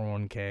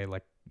 401k,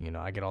 like, you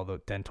know, I get all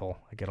the dental.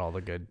 I get all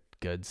the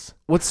goods.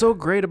 What's so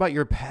great about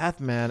your path,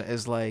 man,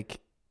 is like,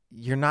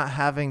 you're not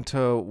having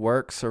to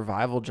work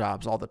survival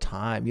jobs all the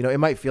time. You know, it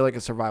might feel like a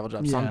survival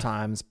job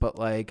sometimes, but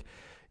like,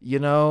 you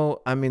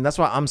know, I mean, that's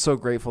why I'm so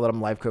grateful that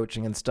I'm life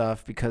coaching and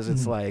stuff, because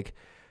it's like,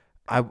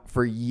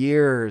 for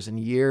years and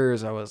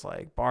years, I was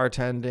like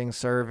barbtending,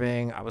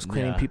 serving. I was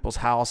cleaning people's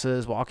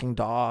houses, walking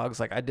dogs.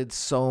 Like, I did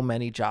so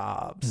many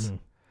jobs.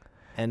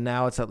 And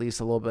now it's at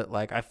least a little bit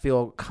like, I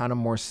feel kind of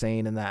more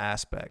sane in that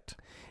aspect.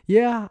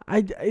 Yeah.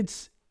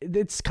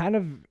 It's kind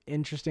of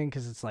interesting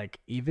because it's like,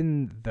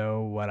 even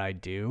though what I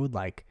do,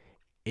 like,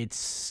 it's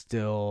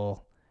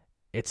still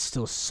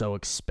so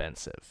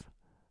expensive,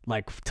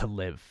 like, to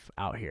live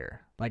out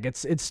here. Like,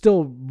 it's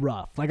still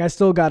rough. Like, I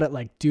still got to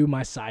like do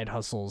my side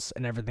hustles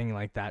and everything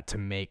like that to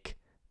make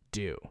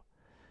do.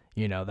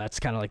 You know, that's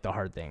kind of like the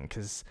hard thing,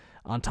 because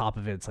on top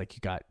of it, it's like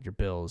you got your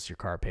bills, your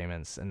car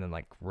payments, and then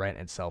like rent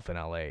itself in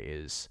LA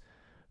is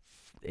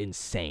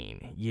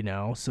insane, you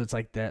know? So it's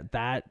like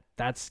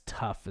that's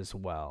tough as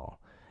well.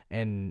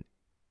 And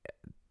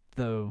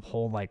the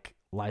whole like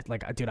life,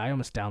 like, dude, I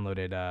almost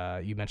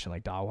downloaded, you mentioned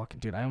like dog walking,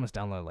 dude, I almost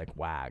downloaded like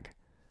WAG,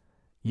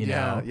 you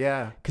know?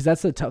 Yeah. Cause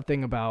that's the tough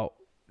thing about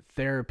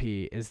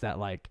therapy, is that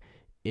like,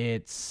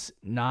 it's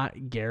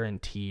not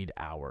guaranteed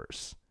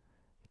hours,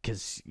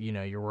 cause, you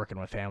know, you're working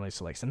with families.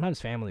 So like, sometimes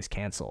families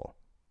cancel,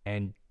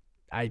 and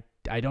I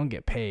don't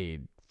get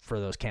paid for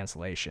those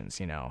cancellations,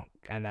 you know?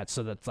 And that's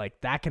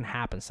like, that can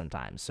happen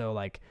sometimes. So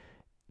like,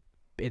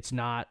 it's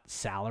not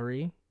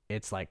salary,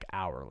 it's like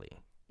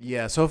hourly.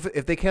 Yeah. So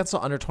if they cancel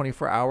under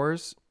 24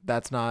 hours, they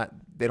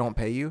don't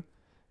pay you?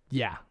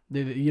 Yeah.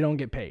 You don't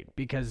get paid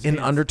because in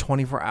under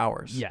 24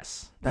 hours.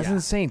 Yes. That's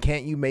insane.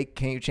 Can't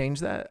you change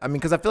that? I mean,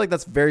 because I feel like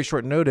that's very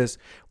short notice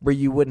where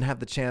you wouldn't have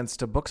the chance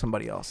to book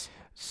somebody else.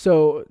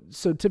 So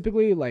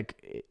typically,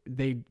 like,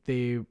 they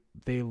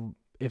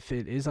if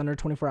it is under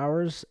 24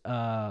 hours,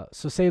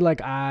 so say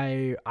like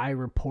I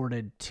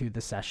reported to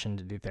the session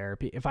to do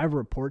therapy. If I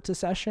report to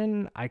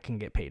session, I can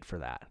get paid for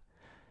that.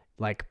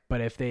 Like, but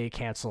if they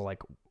cancel,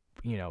 like,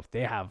 you know, if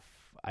they have,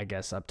 I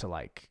guess, up to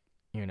like,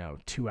 you know,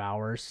 2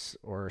 hours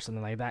or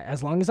something like that,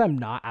 as long as I'm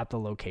not at the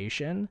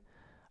location,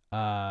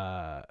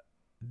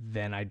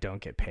 then I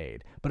don't get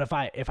paid. But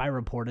if I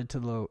reported to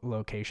the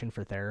location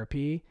for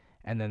therapy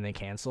and then they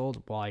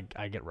canceled, well,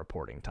 I get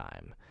reporting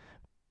time.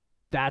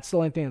 That's the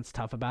only thing that's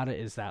tough about it,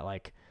 is that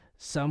like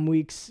some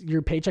weeks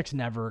your paycheck's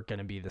never going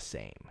to be the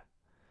same.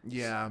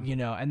 Yeah. You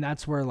know, and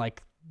that's where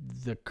like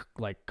the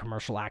like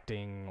commercial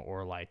acting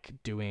or like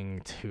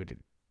doing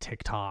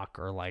TikTok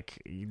or like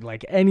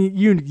any,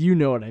 you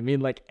know what I mean?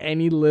 Like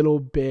any little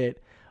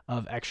bit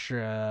of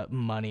extra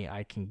money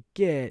I can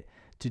get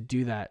to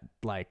do that,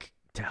 like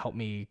to help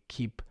me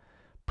keep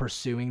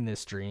pursuing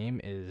this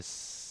dream, is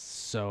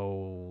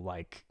so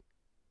like,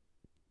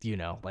 you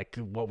know, like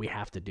what we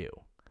have to do.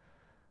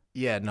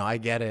 Yeah, no, I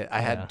get it.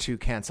 I had 2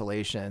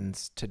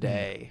 cancellations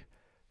today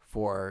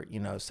for, you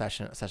know,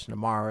 session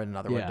tomorrow and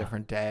another one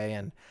different day.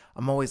 And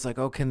I'm always like,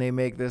 oh, can they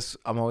make this?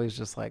 I'm always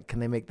just like, can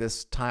they make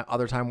this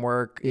other time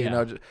work? You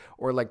know,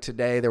 or like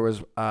today there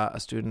was a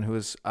student who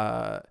was,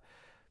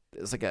 it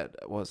was like at,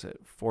 what was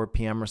it, 4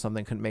 p.m. or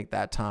something, couldn't make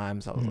that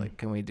time. So I was like,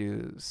 can we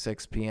do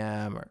 6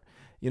 p.m. or,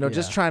 you know,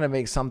 just trying to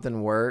make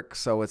something work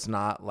so it's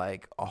not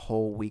like a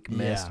whole week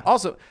missed. Yeah.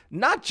 Also,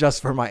 not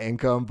just for my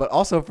income, but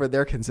also for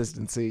their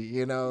consistency,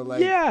 you know?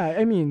 Like, yeah,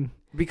 I mean,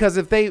 because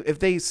if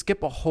they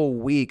skip a whole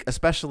week,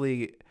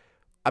 especially,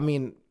 I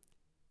mean,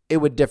 it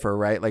would differ,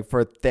 right? Like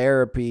for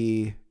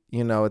therapy,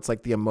 you know, it's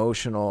like the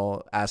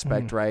emotional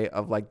aspect, right?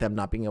 Of like them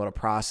not being able to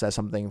process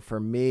something. For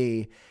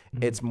me,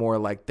 it's more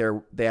like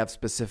they have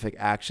specific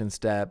action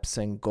steps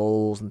and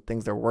goals and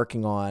things they're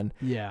working on.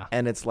 Yeah.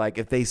 And it's like,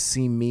 if they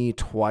see me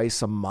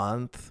twice a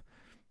month,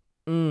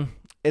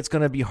 it's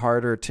going to be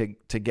harder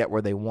to get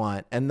where they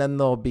want. And then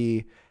they'll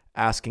be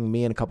asking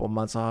me in a couple of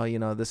months, oh, you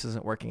know, this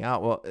isn't working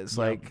out. Well, it's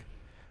like,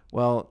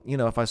 well, you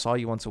know, if I saw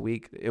you once a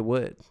week, it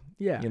would.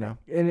 Yeah, you know,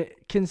 and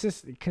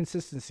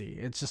consistency.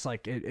 It's just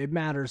like it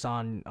matters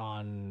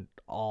on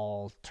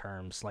all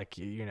terms. Like,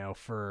 you know,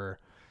 for,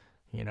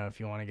 you know, if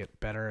you want to get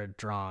better at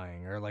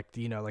drawing, or like,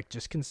 you know, like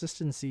just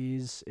consistency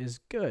is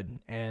good.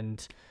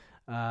 And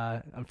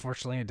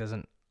unfortunately, it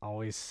doesn't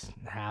always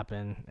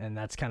happen, and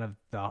that's kind of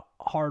the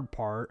hard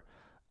part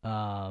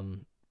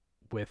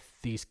with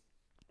these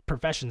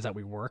professions that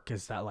we work,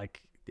 is that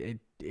like it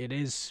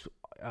is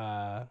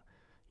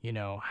you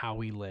know, how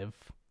we live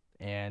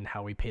and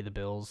how we pay the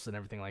bills and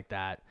everything like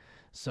that.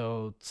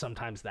 So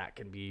sometimes that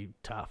can be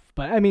tough.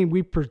 But I mean,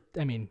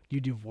 you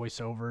do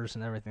voiceovers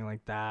and everything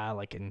like that.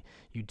 Like, and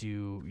you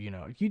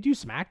do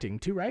some acting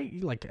too, right?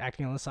 You like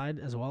acting on the side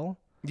as well?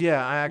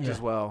 Yeah, I act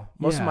as well.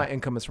 Most of my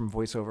income is from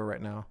voiceover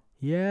right now.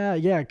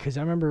 Yeah. Cause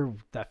I remember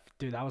that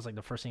was like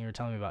the first thing you were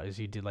telling me about, is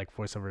you did like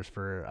voiceovers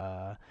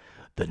for,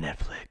 the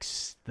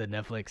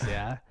Netflix.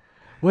 Yeah.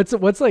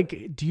 What's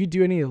like, do you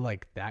do any of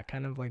like that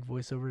kind of like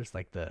voiceovers,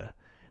 like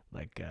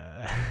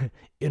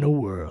in a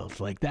world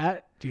like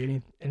that? Do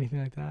you anything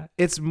like that?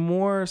 It's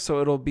more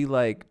so it'll be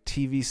like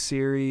TV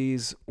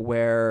series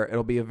where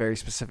it'll be a very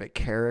specific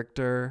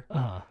character.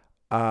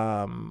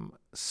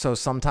 So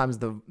sometimes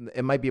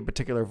it might be a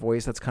particular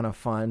voice that's kind of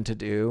fun to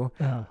do.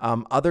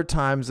 Other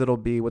times it'll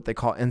be what they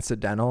call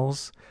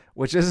incidentals,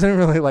 which isn't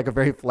really like a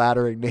very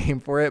flattering name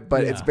for it,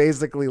 but it's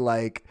basically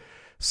like,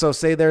 so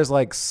say there's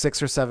like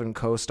 6 or 7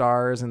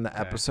 co-stars in the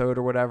episode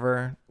or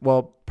whatever.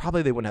 Well,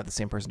 probably they wouldn't have the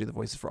same person do the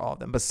voices for all of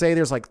them, but say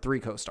there's like 3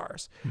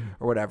 co-stars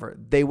or whatever.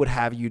 They would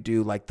have you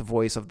do like the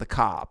voice of the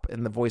cop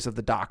and the voice of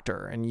the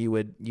doctor, and you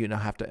would, you know,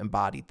 have to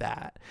embody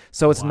that.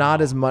 So it's not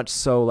as much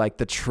so like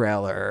the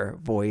trailer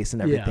voice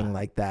and everything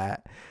like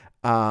that.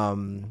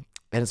 And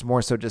it's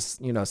more so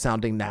just, you know,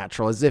 sounding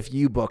natural, as if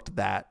you booked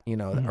that, you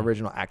know, the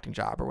original acting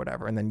job or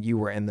whatever, and then you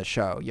were in the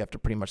show. You have to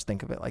pretty much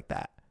think of it like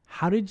that.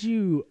 How did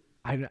you...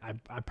 I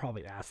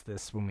probably asked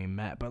this when we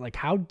met, but like,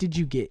 how did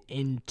you get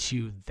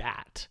into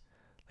that?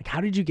 Like,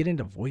 how did you get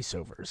into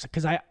voiceovers?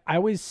 Because I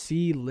always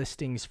see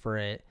listings for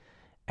it,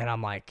 and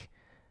I'm like,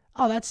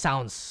 oh, that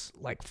sounds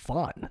like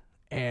fun.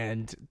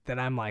 And then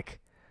I'm like,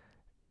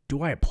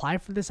 do I apply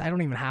for this? I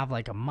don't even have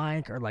like a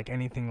mic or like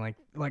anything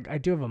like I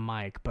do have a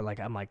mic, but like,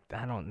 I'm like,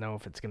 I don't know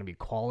if it's going to be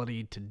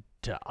quality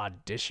to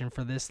audition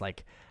for this.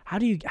 Like, how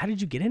did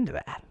you get into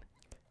that?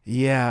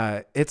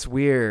 Yeah, it's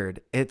weird.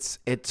 It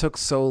took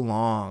so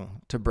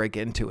long to break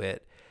into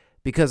it,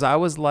 because I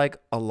was like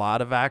a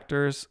lot of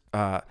actors.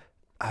 I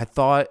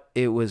thought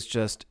it was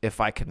just, if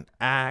I can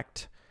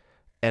act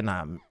and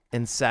I'm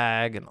in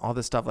SAG and all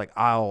this stuff, like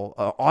I'll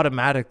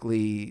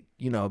automatically,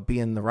 you know, be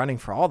in the running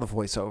for all the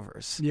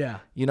voiceovers. Yeah.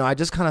 You know, I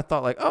just kind of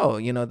thought like, oh,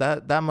 you know,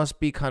 that must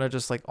be kind of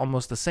just like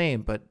almost the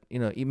same, but, you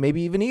know,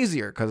 maybe even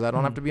easier because I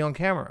don't have to be on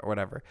camera or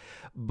whatever.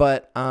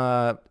 But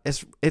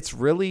it's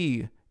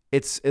really...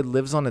 it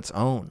lives on its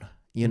own,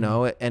 you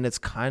know, and it's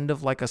kind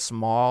of like a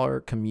smaller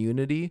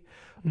community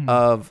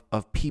of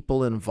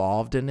people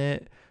involved in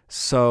it.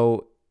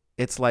 So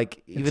it's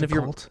like, even if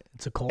you're,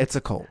 it's a cult. It's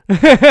a cult.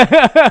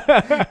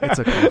 It's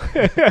a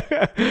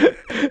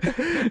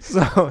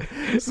cult.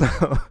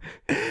 So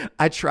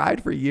I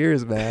tried for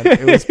years, man.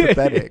 It was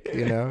pathetic,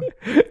 you know.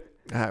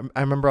 I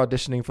remember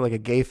auditioning for like a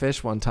gay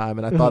fish one time,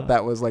 and I thought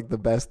that was like the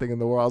best thing in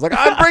the world. I was like,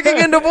 I'm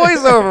breaking into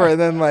voiceover,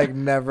 and then like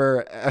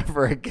never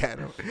ever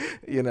again,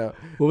 you know.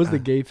 What was the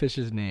gay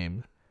fish's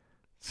name?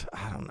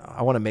 I don't know.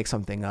 I want to make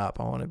something up.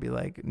 I want to be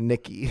like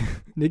Nikki.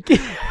 Nikki.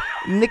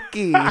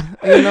 Nikki.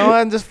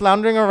 I'm just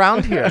floundering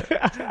around here.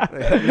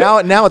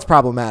 Now it's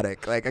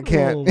problematic. Like I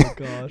can't. Oh my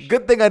gosh.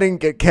 Good thing I didn't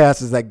get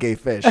cast as that gay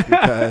fish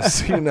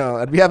because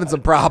I'd be having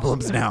some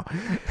problems now.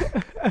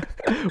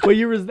 What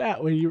year was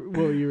that? What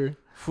year?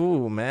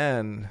 Ooh,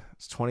 man,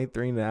 it's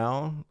 23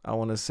 now. I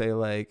want to say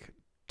like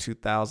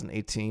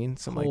 2018,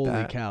 something like that.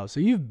 Holy cow! So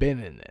you've been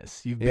in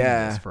this. You've been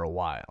in this for a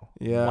while.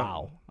 Yeah.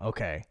 Wow.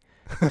 Okay.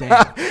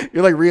 Damn.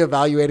 You're like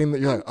reevaluating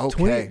that. You're like,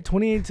 okay.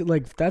 28.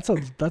 Like that's a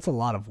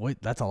lot of voiceovers.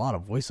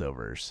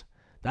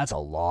 That's a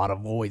lot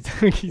of voice.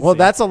 Well,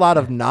 that's a lot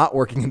of not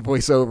working in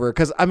voiceover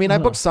because I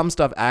booked some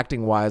stuff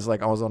acting wise.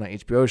 Like I was on an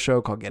HBO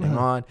show called Getting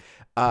On,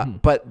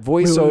 but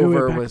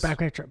voiceover was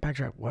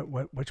backtrack.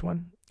 Which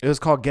one? It was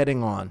called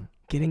Getting On.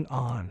 Getting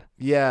On.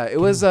 Yeah, it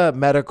was a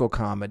medical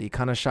comedy,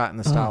 kind of shot in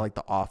the style like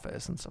The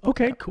Office and stuff.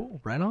 Okay, like that. Cool.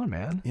 Right on,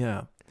 man.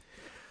 Yeah.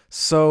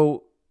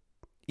 So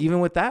even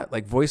with that,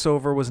 like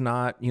voiceover was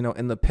not,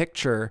 in the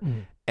picture.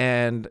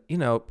 And,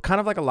 kind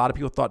of like a lot of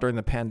people thought during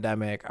the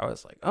pandemic, I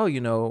was like, oh,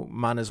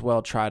 might as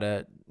well try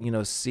to,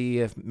 see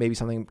if maybe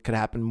something could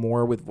happen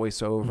more with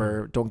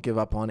voiceover. Don't give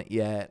up on it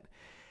yet.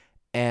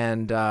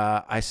 And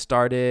I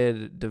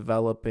started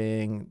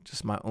developing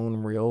just my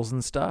own reels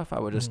and stuff. I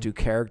would just do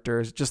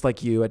characters, just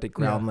like you. I did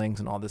groundlings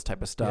and all this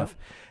type of stuff.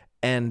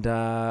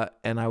 Yeah.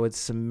 And I would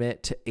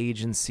submit to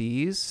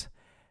agencies.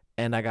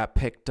 And I got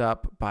picked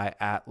up by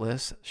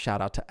Atlas. Shout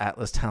out to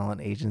Atlas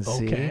Talent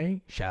Agency.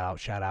 Okay. Shout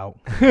out.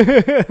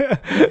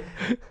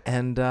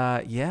 And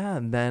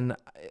and then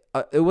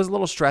it was a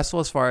little stressful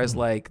as far as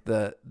like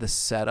the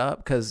setup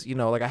because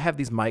like I have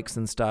these mics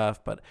and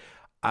stuff, but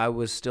I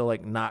was still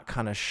like not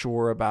kind of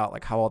sure about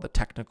like how all the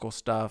technical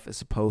stuff is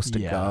supposed to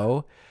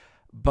go.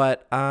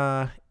 But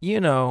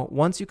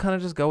once you kind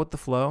of just go with the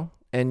flow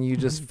and you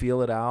just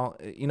feel it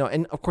out,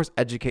 and of course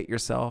educate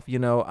yourself.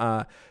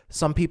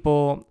 Some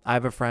people, I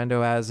have a friend who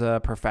has a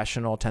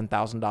professional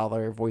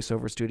 $10,000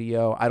 voiceover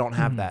studio. I don't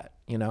have that,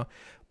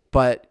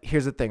 but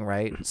here's the thing,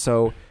 right?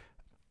 So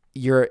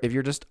if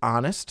you're just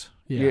honest,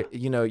 you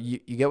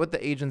get with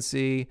the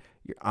agency,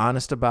 you're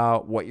honest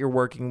about what you're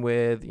working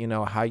with,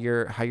 how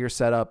your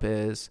setup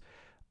is,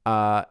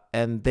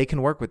 and they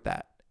can work with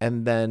that.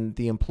 And then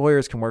the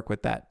employers can work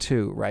with that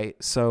too, right?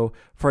 So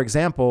for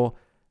example,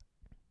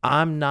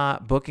 I'm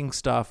not booking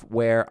stuff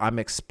where I'm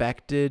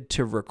expected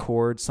to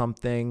record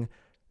something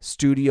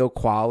studio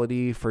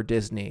quality for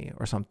Disney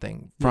or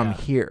something from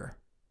here.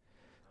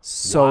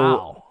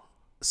 So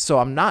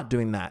I'm not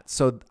doing that.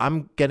 So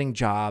I'm getting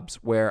jobs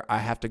where I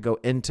have to go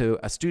into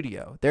a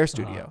studio, their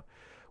studio,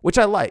 which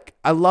I like.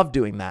 I love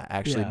doing that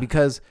actually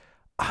because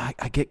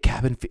I get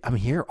cabin I'm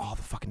here all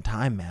the fucking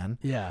time, man.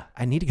 Yeah.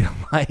 I need to get a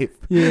life.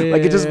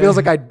 Like it just feels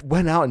like I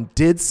went out and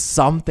did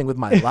something with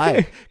my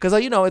life. Cause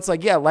it's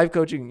like, life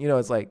coaching,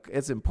 it's like,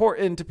 it's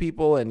important to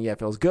people and it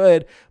feels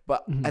good.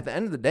 But at the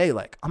end of the day,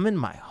 like I'm in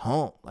my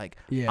home. Like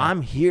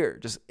I'm here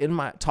just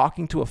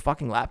talking to a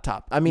fucking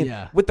laptop.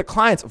 With the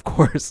clients, of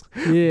course,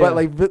 but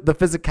like the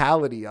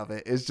physicality of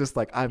it is just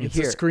like, it's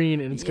here. It's a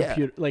screen and it's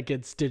computer, like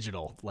it's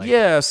digital.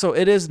 Like, so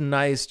it is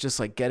nice just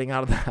like getting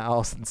out of the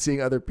house and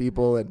seeing other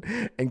people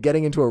and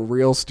getting into a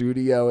real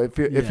studio. It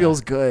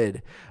feels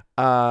good.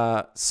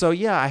 I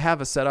have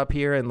a setup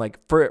here and like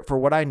for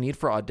what I need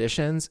for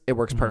auditions, it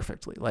works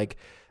perfectly. Like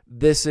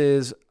this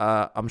is,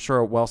 I'm sure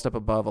a well step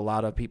above a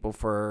lot of people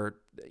for,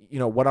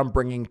 what I'm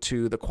bringing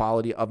to the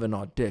quality of an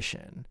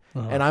audition.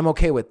 And I'm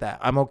okay with that.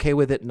 I'm okay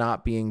with it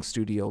not being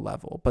studio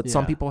level, but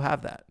some people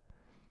have that.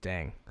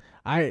 Dang.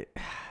 Like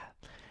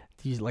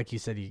you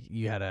said,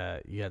 you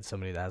had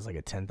somebody that has like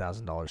a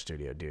 $10,000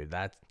 studio, dude.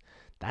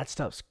 That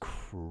stuff's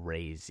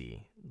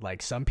crazy.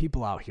 Like some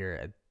people out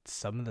here,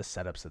 some of the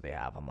setups that they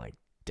have, I'm like,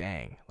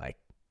 dang, like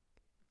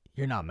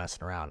you're not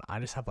messing around.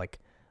 I just have like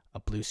a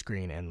blue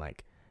screen and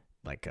like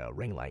a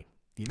ring light.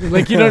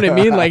 Like, you know what I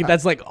mean? Like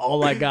that's like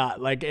all I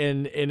got. Like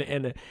in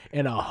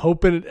a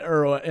hope in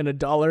a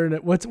dollar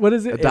and what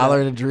is it? $1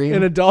 and a dream.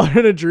 In $1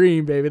 and a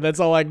dream, baby. That's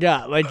all I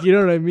got. Like, you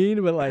know what I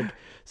mean? But like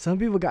some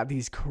people got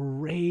these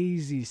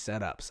crazy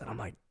setups and I'm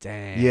like,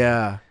 dang.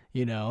 Yeah.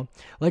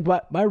 Like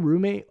my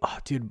roommate,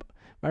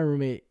 my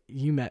roommate,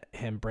 you met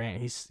him, Brant.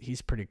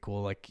 He's pretty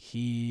cool. Like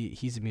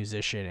he's a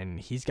musician and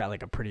he's got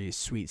like a pretty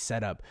sweet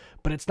setup.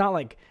 But it's not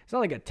like a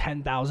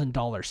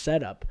 $10,000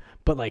 setup.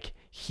 But like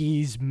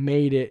he's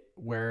made it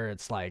where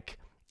it's like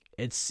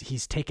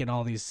he's taken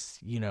all these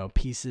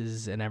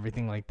pieces and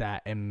everything like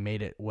that and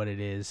made it what it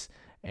is.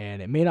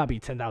 And it may not be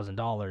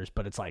 $10,000,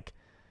 but it's like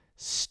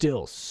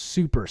still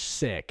super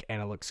sick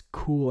and it looks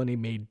cool and he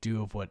made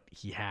do of what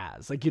he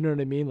has. Like, you know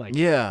what I mean? Like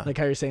like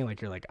how you're saying,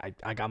 like you're like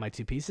I got my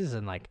two pieces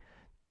and like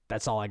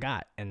that's all I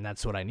got and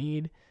that's what I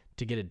need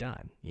to get it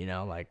done, you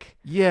know, like.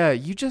 Yeah,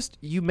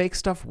 you make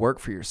stuff work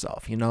for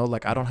yourself, you know,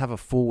 like I don't have a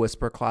full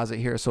whisper closet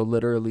here, so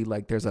literally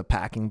like there's a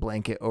packing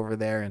blanket over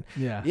there, and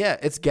yeah,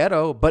 it's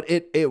ghetto, but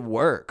it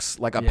works.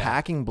 Like a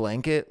packing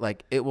blanket,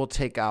 like it will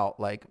take out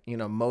like, you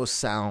know, most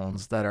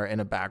sounds that are in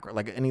a background,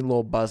 like any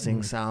little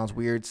buzzing sounds,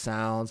 weird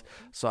sounds.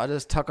 So I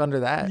just tuck under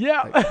that.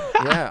 Yeah. Like,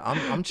 yeah,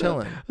 I'm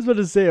chilling. I was about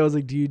to say, I was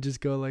like, do you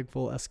just go like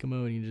full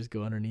Eskimo and you just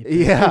go underneath?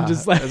 Yeah,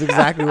 just like that's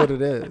exactly what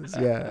it is.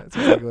 Yeah, that's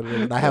exactly what it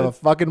is. And I have a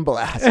fucking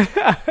blast.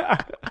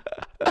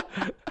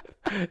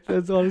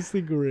 That's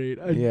honestly great.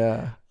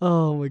 Yeah.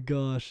 Oh my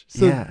gosh.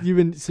 So you've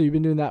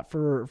been doing that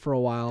for a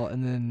while,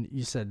 and then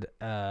you said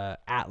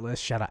Atlas.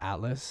 Shout out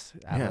Atlas.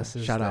 Atlas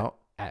is shout out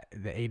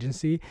the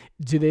agency.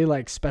 Do they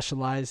like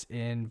specialize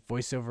in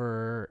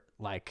voiceover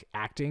like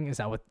acting? Is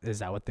that what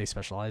they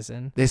specialize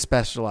in? They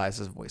specialize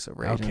as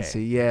voiceover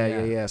agency.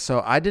 Okay. Yeah.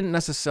 So I didn't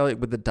necessarily,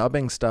 with the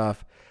dubbing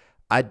stuff,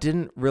 I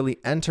didn't really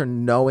enter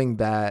knowing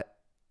that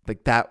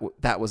like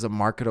that was a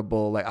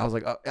marketable, like I was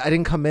like, I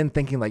didn't come in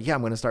thinking like, yeah, I'm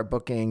going to start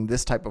booking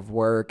this type of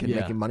work and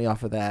making money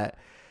off of that.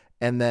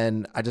 And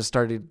then I just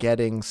started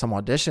getting some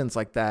auditions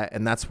like that,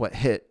 and that's what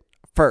hit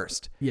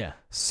first. Yeah.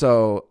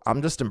 So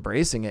I'm just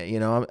embracing it, you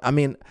know. I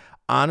mean,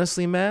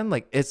 honestly, man,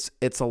 like it's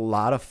a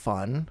lot of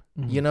fun,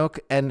 you know,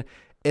 and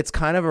it's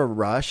kind of a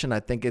rush, and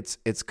I think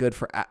it's good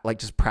for like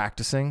just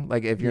practicing.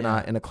 Like if you're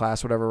not in a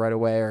class or whatever right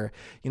away, or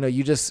you know,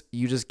 you just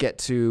get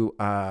to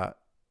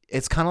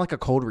it's kind of like a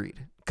cold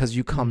read, because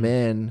you come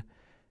in,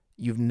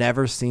 you've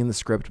never seen the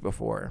script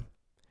before,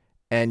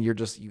 and you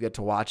get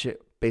to watch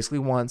it basically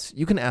once.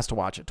 You can ask to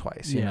watch it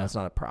twice, you know, it's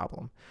not a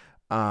problem.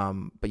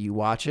 But you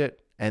watch it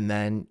and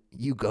then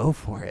you go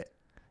for it.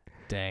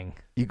 Dang.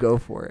 You go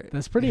for it.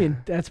 That's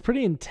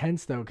pretty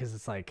intense though, because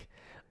it's like,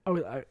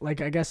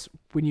 I guess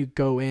when you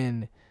go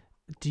in,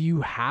 do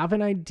you have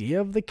an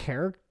idea of the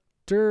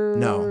character?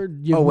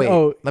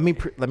 No. Let me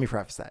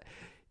preface that.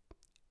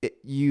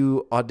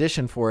 You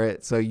audition for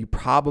it, so you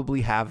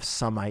probably have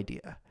some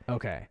idea.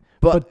 Okay.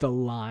 But the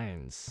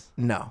lines.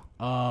 No.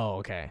 Oh,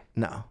 okay.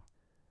 No.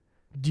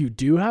 Do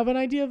you have an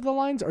idea of the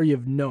lines, or you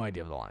have no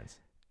idea of the lines?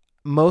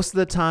 Most of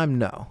the time,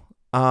 no.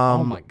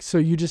 Oh my. So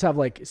you just have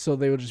like, so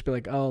they would just be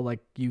like, oh,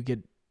 like you get,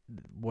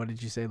 what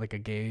did you say? Like a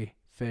gay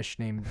fish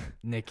named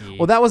Nikki.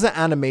 Well, that was an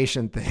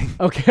animation thing.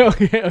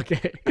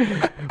 Okay.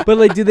 But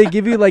like, do they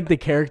give you like the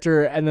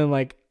character and then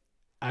like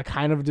a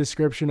kind of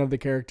description of the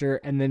character,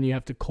 and then you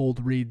have to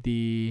cold read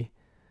the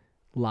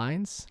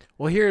lines?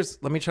 Well,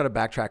 let me try to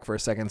backtrack for a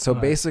second. So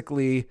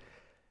basically,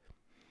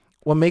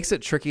 what makes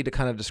it tricky to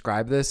kind of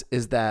describe this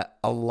is that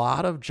a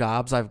lot of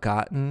jobs I've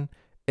gotten,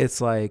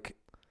 it's like,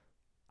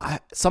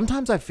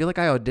 sometimes I feel like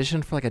I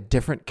auditioned for like a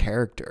different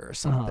character or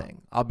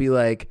something. I'll be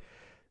like,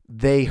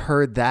 they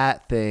heard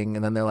that thing,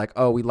 and then they're like,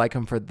 oh, we like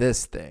him for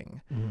this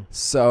thing.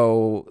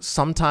 So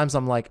sometimes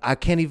I'm like, I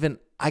can't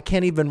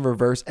even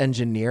reverse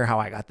engineer how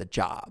I got the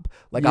job.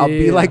 Like I'll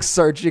be like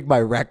searching my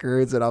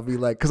records, and I'll be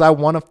like, cause I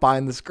want to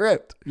find the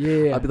script.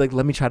 I'll be like,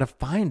 let me try to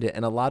find it.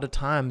 And a lot of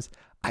times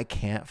I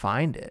can't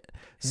find it.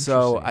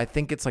 So I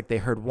think it's like they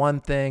heard one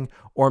thing,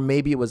 or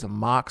maybe it was a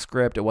mock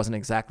script. It wasn't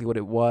exactly what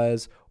it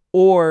was.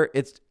 Or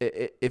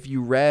if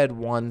you read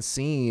one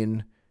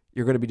scene,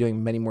 you're going to be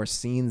doing many more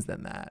scenes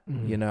than that,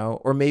 you know?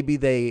 Or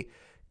maybe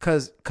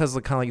cause kind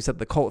of like you said,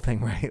 the cult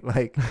thing, right?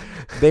 Like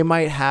they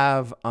might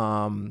have,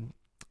 I'm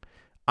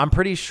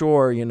pretty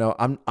sure, you know,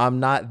 I'm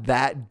not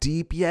that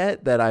deep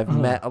yet that I've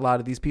met a lot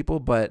of these people,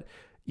 but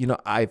you know,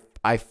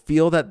 I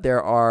feel that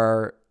there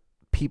are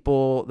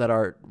people that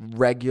are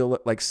regular,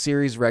 like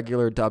series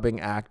regular dubbing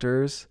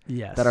actors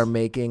that are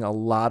making a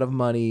lot of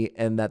money,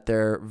 and that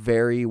they're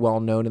very well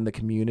known in the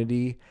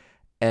community.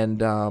 And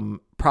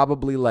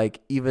probably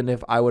like, even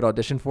if I would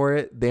audition for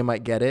it, they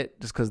might get it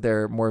just because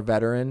they're more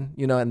veteran,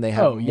 you know, and they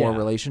have more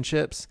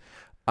relationships.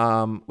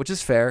 Which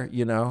is fair,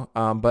 you know.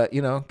 But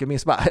you know, give me a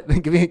spot,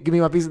 give me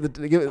my piece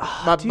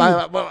of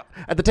my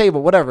at the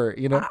table, whatever,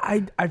 you know.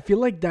 I feel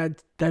like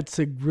that's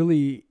a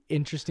really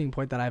interesting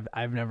point that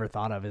I've never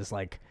thought of, is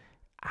like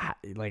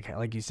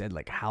you said,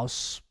 like how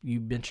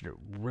you mentioned it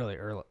really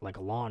early, like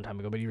a long time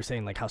ago, but you were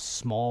saying like how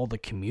small the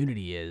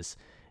community is.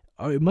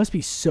 Oh, it must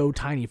be so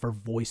tiny for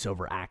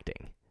voiceover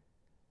acting.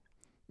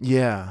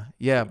 Yeah,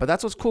 but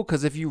that's what's cool,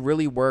 because if you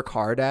really work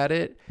hard at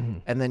it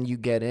and then you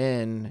get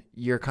in,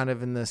 you're kind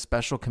of in this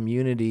special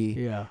community.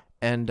 Yeah.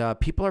 And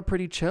people are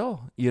pretty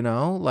chill, you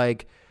know,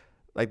 like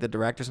the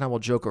directors now will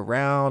joke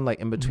around like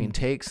in between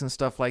takes and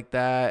stuff like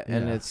that.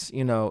 And it's,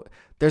 you know,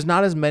 there's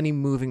not as many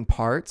moving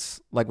parts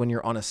like when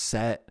you're on a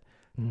set.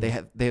 They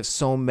have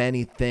so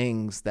many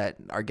things that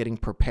are getting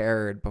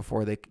prepared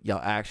before they yell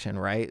action,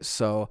 right?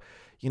 So,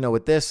 you know,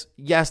 with this,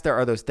 yes, there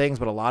are those things,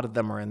 but a lot of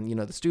them are in, you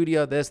know, the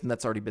studio, and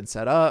that's already been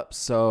set up.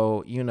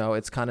 So, you know,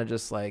 it's kind of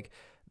just like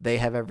they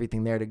have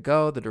everything there to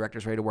go. The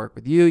director's ready to work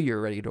with you. You're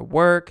ready to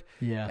work.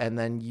 Yeah. And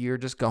then you're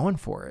just going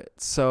for it.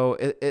 So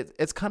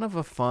it's kind of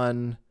a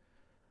fun,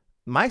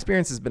 my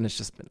experience has been, it's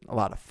just been a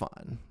lot of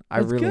fun. I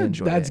really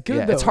enjoy it. That's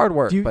good. Though. It's hard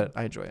work, but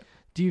I enjoy it.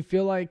 Do you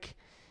feel like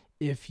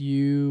if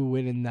you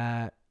went in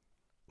that,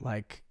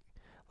 like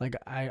like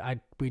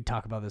we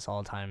talk about this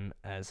all the time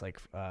as like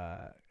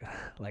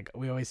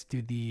we always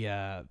do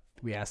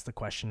we ask the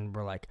question,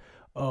 we're like,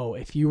 oh,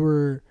 if you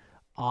were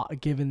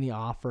given the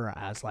offer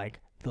as like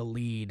the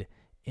lead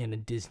in a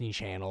Disney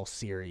Channel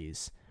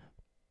series,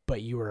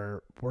 but you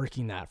were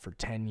working that for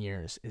 10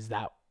 years, is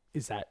that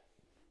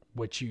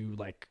what you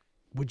like?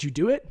 Would you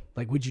do it?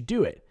 Like, would you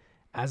do it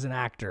as an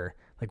actor?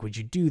 Like, would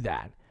you do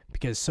that?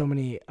 Because so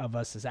many of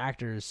us as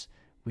actors,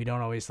 we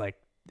don't always like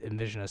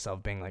envision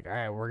ourselves being like, all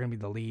right, we're gonna be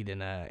the lead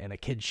in a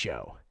kid's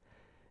show.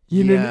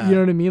 You know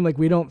what I mean? Like,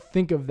 we don't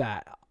think of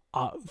that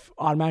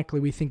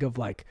automatically. We think of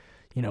like,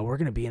 we're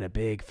gonna be in a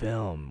big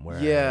film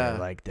where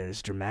like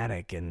there's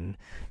dramatic and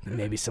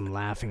maybe some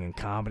laughing and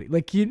comedy.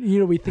 Like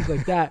we think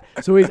like that.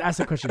 So always ask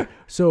the question.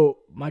 So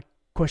my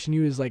question to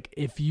you is like,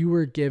 if you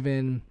were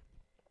given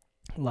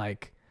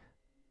like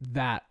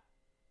that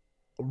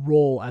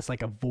role as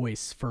like a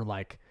voice for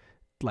like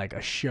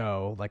a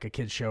show, like a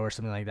kid's show or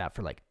something like that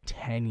for like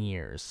 10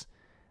 years,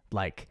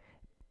 like,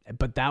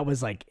 but that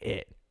was like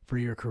it for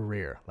your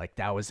career. Like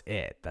that was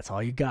it. That's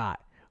all you got.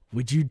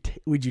 Would you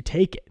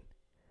take it?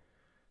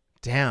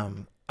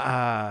 Damn.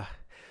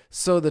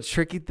 So the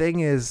tricky thing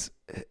is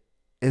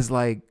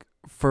like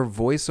for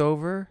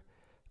voiceover,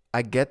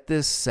 I get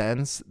this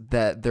sense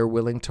that they're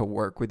willing to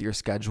work with your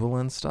schedule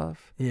and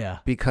stuff. Yeah.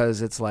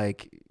 Because it's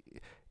like,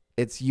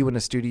 it's you in a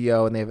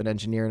studio and they have an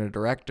engineer and a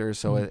director.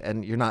 So,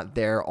 and you're not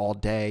there all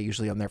day.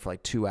 Usually I'm there for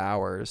like 2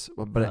 hours,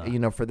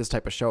 but for this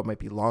type of show, it might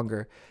be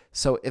longer.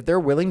 So if they're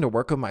willing to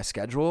work with my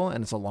schedule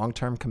and it's a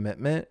long-term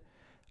commitment,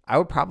 I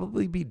would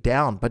probably be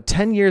down, but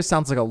 10 years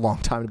sounds like a long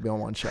time to be on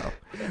one show.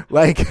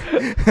 Like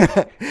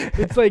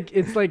it's like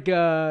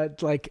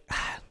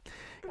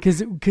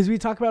because we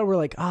talk about it, we're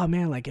like, oh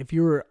man, like if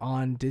you were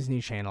on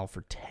Disney Channel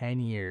for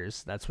 10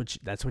 years, that's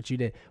what you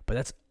did, but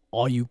that's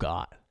all you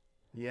got.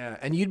 Yeah,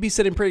 and you'd be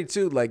sitting pretty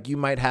too. Like you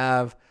might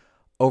have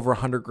over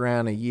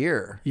 $100,000 a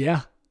year.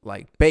 Yeah,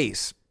 like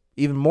base,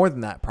 even more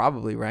than that,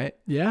 probably, right?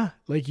 Yeah,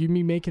 like you'd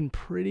be making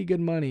pretty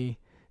good money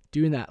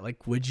doing that.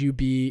 Like, would you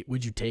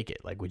take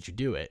it? Like, would you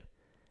do it?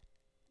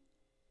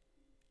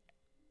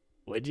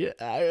 Would you?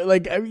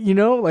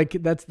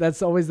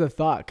 That's always the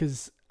thought,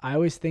 because I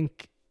always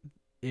think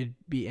it'd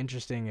be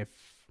interesting if,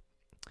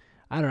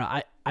 I don't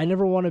know, I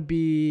never want to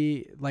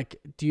be like,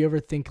 do you ever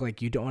think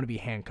like you don't want to be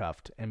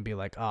handcuffed and be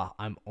like, oh,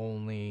 I'm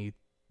only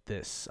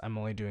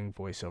doing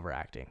voiceover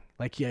acting?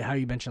 Like, yeah, how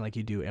you mentioned like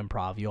you do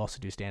improv, you also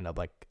do stand up.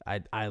 Like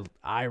I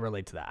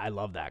relate to that. I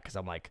love that, because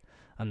I'm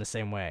the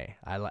same way.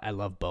 I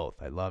love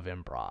both. I love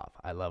improv.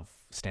 I love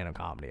stand up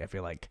comedy. I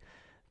feel like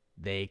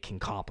they can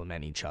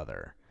complement each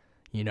other.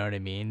 You know what I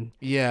mean?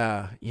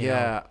 Yeah. You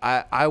know?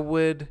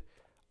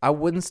 I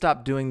wouldn't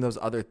stop doing those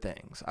other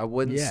things. I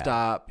wouldn't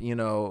stop,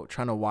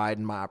 trying to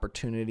widen my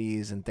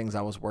opportunities and things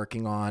I was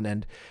working on.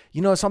 And,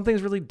 if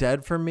something's really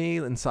dead for me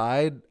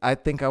inside, I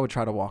think I would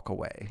try to walk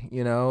away,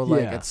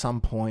 at some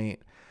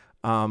point.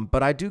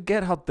 But I do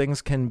get how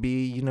things can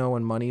be,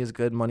 when money is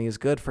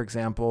good. For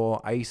example,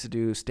 I used to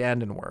do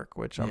stand-in work,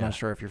 which I'm not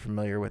sure if you're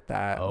familiar with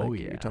that. Oh, like,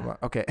 yeah. You're talking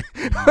about, okay.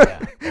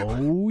 Yeah.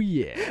 Oh,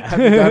 yeah. Have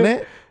you done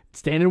it?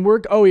 Stand-in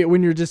work? Oh, yeah.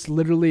 When you're just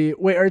literally,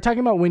 wait, are you talking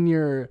about when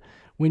you're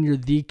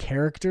the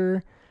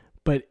character,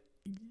 but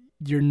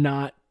you're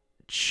not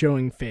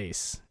showing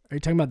face? Are you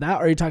talking about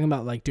that? Or are you talking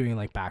about like doing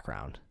like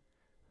background?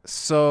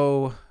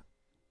 So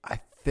I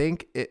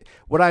think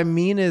what I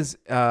mean is,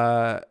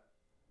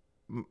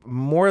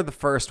 more of the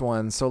first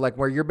one. So like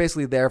where you're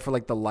basically there for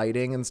like the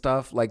lighting and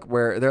stuff, like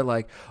where they're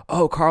like,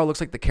 oh, Carl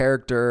looks like the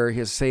character. He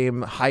has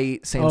same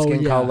height, same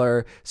skin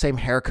color, same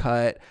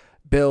haircut,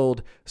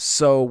 build.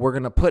 So we're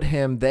going to put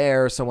him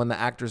there. So when the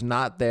actor's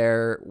not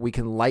there, we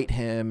can light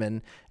him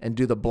and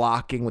do the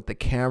blocking with the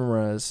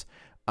cameras.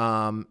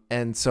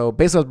 And so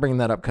basically I was bringing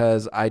that up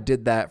because I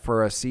did that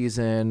for a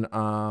season,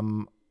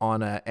 on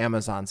an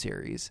Amazon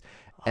series.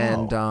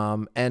 And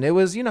it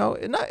was,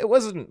 it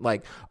wasn't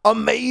like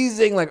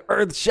amazing, like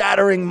earth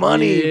shattering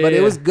money, but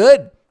it was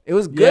good. It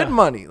was good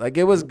money. Like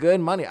it was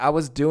good money. I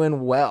was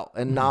doing well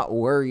and not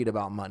worried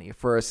about money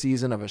for a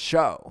season of a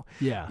show.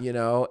 Yeah.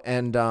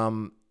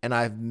 And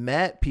I've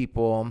met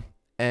people,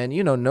 and,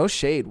 no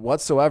shade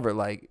whatsoever,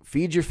 like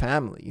feed your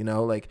family,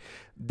 like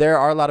there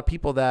are a lot of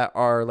people that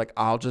are like,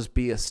 I'll just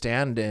be a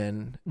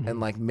stand-in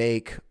and like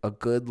make a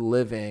good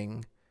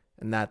living.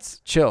 And that's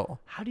chill.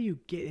 How do you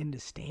get into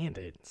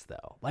stand-ins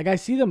though? Like I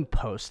see them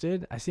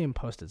posted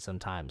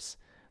sometimes,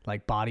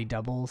 like body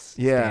doubles,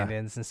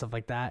 stand-ins and stuff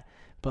like that.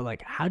 But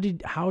like, how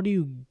do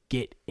you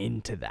get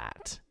into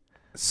that?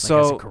 So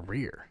like, as a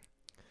career,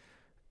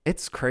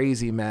 it's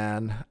crazy,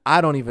 man. I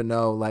don't even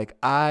know. Like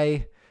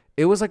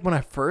it was like when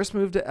I first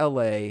moved to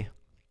LA,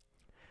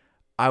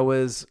 what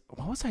was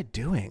I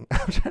doing?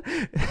 I'm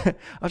trying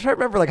to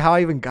remember like how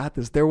I even got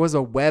this. There was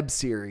a web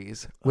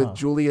series with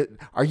Julia.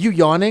 Are you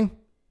yawning?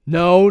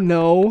 No.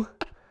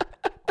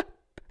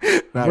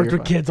 Worked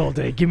with kids all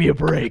day. Give me a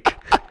break.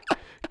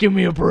 Give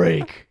me a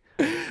break.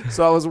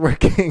 So I was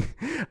working.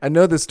 I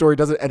know this story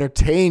doesn't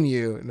entertain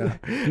you. No.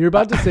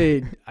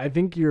 I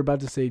think you're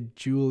about to say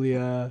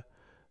Julia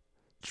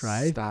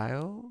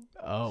Style?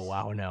 Oh,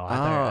 wow. No, I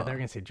thought you were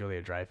going to say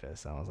Julia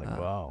Dreyfus. I was like,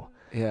 whoa.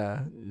 Yeah.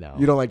 No.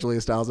 You don't like Julia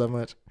Stiles that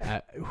much?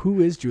 Who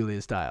is Julia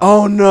Stiles?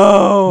 Oh,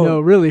 no. No,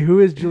 really. Who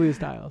is Julia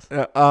Stiles?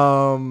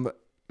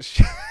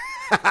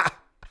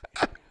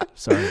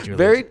 Sorry, Julia.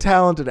 Very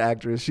talented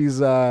actress.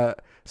 She's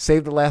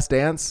Save the Last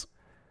Dance.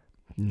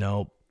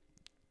 Nope.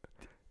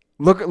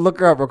 Look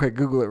her up real quick.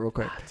 Google it real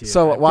quick. Dude,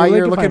 so while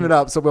you're looking it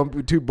up, so it won't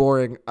be too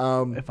boring.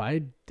 If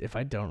I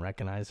don't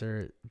recognize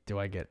her, do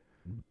I get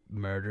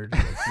murdered?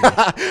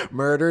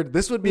 Murdered?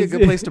 This would be a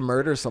good place to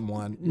murder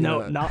someone.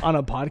 No, not on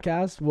a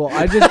podcast. Well,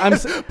 I'm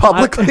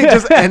publicly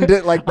just end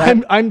it like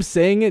that. I'm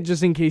saying it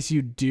just in case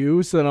you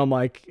do. So then I'm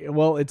like,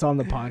 well, it's on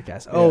the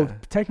podcast. Oh,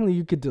 technically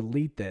you could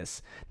delete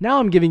this. Now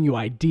I'm giving you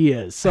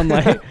ideas. So I'm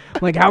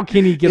like, how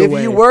can he get away?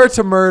 If you were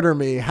to murder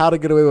me, how to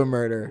get away with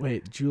murder?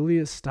 Wait,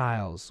 Julia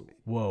Stiles.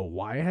 Whoa,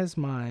 why is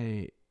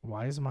my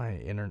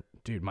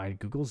dude, my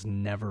Google's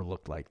never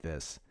looked like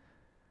this.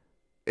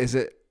 Is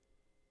it?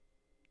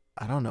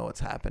 I don't know what's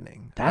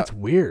happening. That's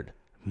weird.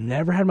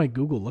 Never had my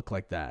Google look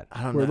like that.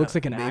 I don't know. Where it looks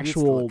like an Maybe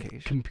actual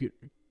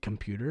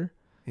computer.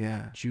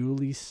 Yeah.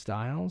 Julie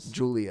Stiles?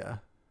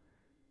 Julia.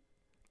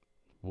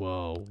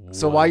 Whoa.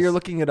 So while you're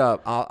looking it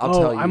up, I'll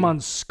tell you. I'm on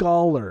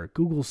Scholar.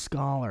 Google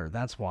Scholar.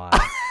 That's why.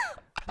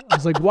 I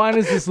was like, why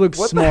does this look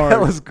smart? What the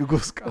hell is Google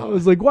Scholar? I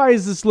was like, why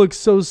does this look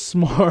so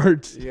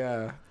smart?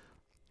 Yeah.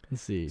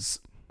 Let's see.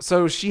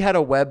 So she had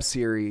a web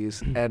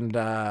series, and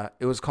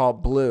it was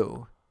called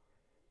Blue.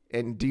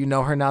 And do you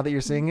know her now that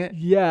you're seeing it?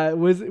 Yeah.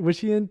 Was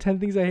she in 10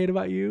 Things I Hate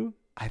About You?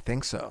 I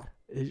think so.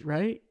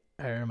 Right?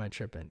 Or am I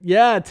tripping?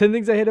 Yeah, 10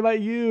 Things I Hate About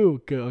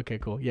You. Good. Okay,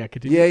 cool. Yeah,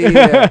 continue.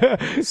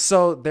 Yeah.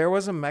 So there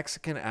was a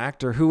Mexican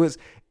actor who was,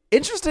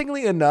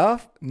 interestingly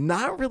enough,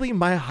 not really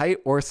my height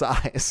or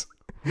size.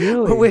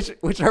 Really?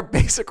 Which are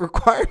basic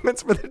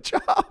requirements for the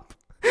job.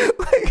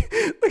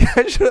 like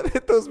I should have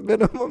hit those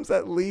minimums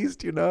at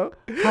least, you know?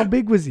 How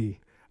big was he?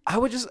 He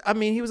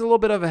was a little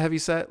bit of a heavy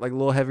set, like a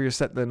little heavier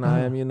set than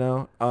I am, you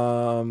know?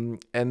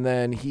 And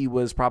then he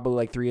was probably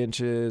like 3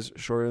 inches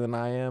shorter than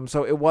I am.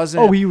 So it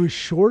wasn't. Oh, he was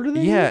shorter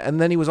than you? Yeah. And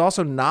then he was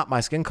also not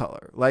my skin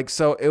color. Like,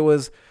 so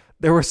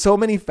there were so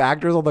many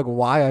factors of like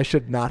why I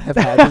should not have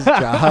had this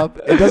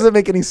job. It doesn't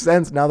make any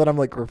sense now that I'm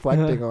like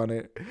reflecting on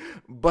it.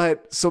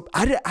 But so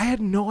I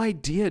had no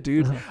idea,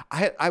 dude.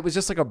 I was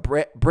just like a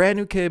brand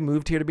new kid,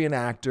 moved here to be an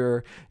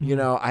actor. You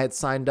know, I had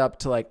signed up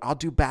to like, I'll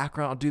do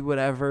background, I'll do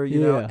whatever,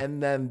 you know.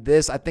 And then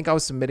I think I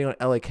was submitting on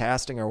LA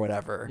Casting or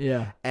whatever.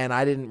 Yeah. And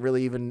I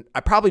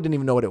probably didn't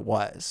even know what it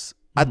was.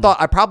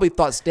 I probably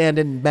thought stand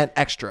in meant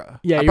extra.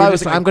 Yeah, I probably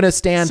was like, I'm going to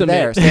stand submit.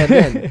 there,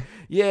 stand in.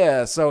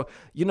 Yeah. So,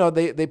 you know,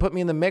 they put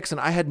me in the mix and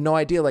I had no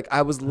idea. Like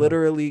I was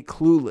literally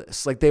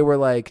clueless. Like they were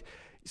like,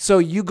 so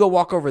you go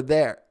walk over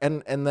there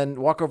and then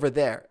walk over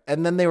there.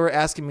 And then they were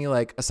asking me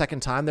like a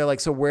second time. They're like,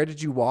 so where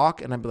did you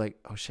walk? And I'd be like,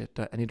 oh shit,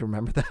 I need to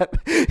remember that,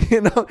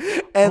 you know?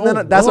 And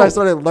then that's when I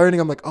started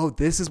learning. I'm like, oh,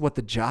 this is what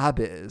the job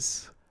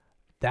is.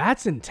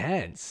 That's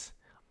intense.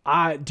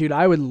 Dude,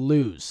 I would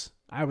lose.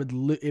 I would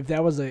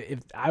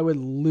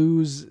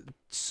lose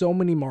so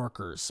many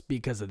markers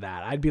because of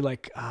that. I'd be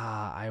like,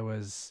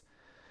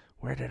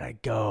 where did I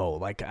go?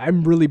 Like,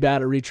 I'm really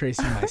bad at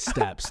retracing my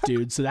steps,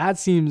 dude. So that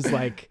seems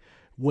like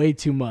way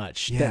too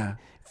much. Yeah.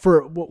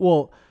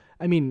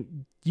 I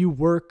mean, you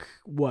work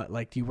what?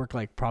 Like, do you work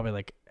like probably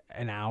like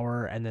an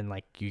hour and then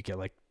like you get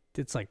like,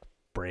 it's like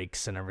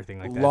breaks and everything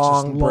like that.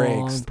 Long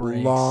breaks.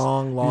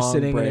 Long You're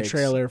sitting breaks. in a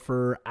trailer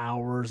for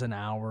hours and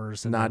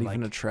hours. And not then,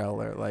 even like, a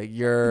trailer. Like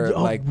you're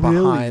really?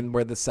 behind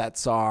where the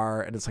sets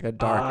are and it's like a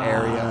dark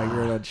area.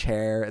 You're in a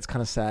chair. It's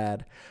kind of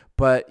sad.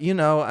 But you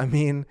know, I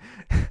mean,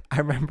 I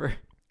remember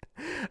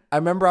I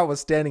was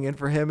standing in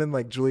for him and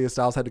like Julia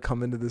Stiles had to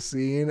come into the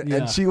scene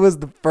and she was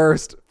the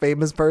first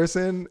famous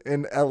person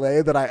in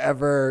LA that I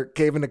ever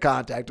came into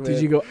contact with.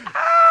 Did you go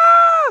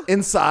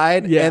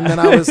inside? Yeah. And then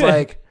I was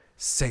like,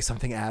 say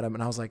something, Adam.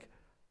 And I was like,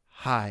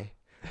 hi.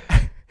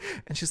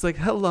 And she's like,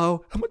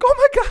 hello. I'm like, oh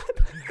my God.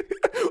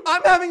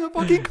 I'm having a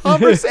fucking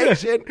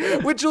conversation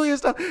with Julia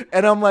Stiles.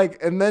 And I'm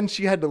like, and then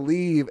she had to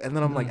leave. And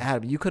then I'm like,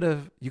 Adam, you could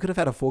have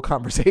had a full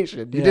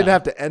conversation. You didn't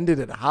have to end it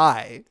at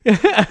hi.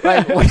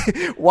 Like,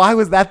 why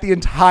was that the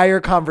entire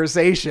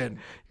conversation?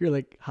 You're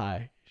like,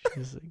 hi.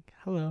 She's like,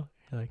 hello.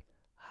 You're like,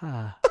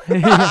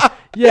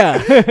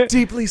 yeah.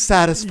 Deeply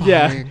satisfying.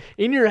 Yeah.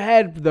 In your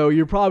head, though,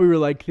 you probably were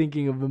like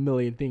thinking of a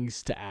million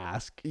things to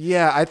ask.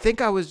 Yeah. I think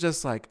I was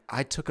just like,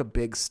 I took a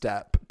big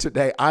step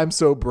today. I'm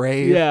so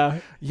brave. Yeah.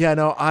 Yeah.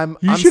 No,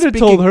 You should have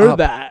told her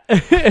that.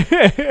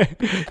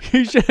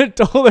 You should have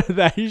told her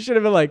that. You should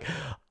have been like,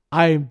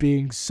 I am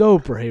being so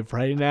brave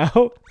right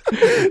now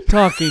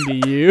talking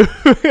to you.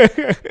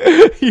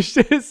 You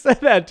should have said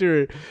that to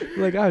her.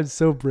 You're like, I'm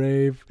so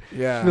brave.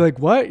 Yeah. You're like,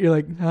 what? You're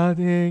like,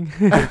 nothing.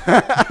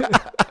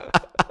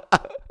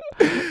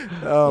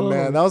 Oh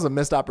man, that was a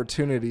missed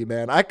opportunity,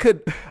 man. I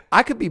could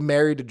be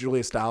married to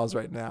Julia Stiles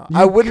right now.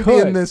 I wouldn't be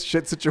in this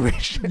shit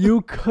situation.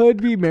 You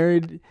could be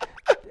married.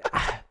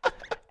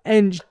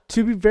 And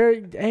to be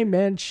very, hey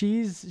man,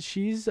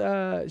 she's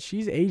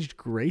aged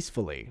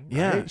gracefully. Right?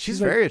 Yeah, she's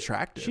very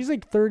attractive. She's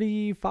like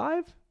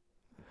 35.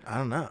 I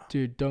don't know,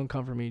 dude. Don't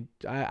come for me.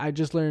 I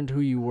just learned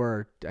who you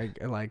were. I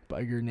like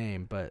your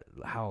name, but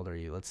how old are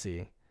you? Let's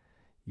see.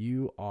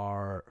 You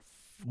are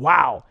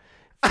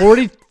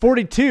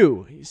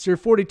 42. So you're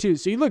 42.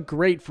 So you look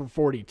great for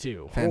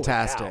 42.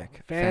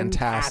 Fantastic.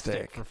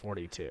 Fantastic for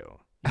 42.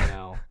 You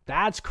know,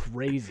 that's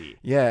crazy.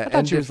 Yeah. I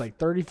thought she was like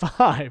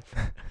 35.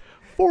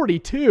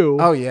 42.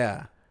 Oh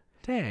yeah.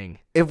 Dang.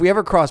 If we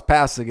ever cross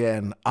paths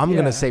again, I'm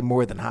going to say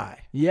more than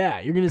hi. Yeah,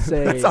 you're going to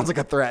say... That sounds like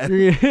a threat.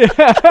 You're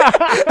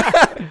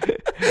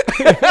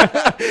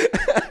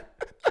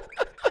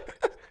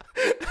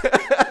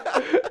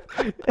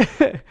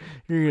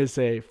going to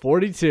say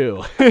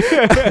 42.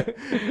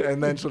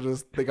 And then she'll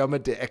just think I'm a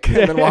dick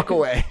and then walk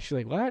away. She's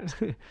like, what?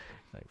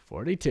 Like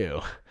 42.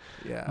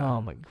 Yeah.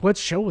 Oh my... What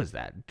show was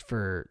that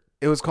for?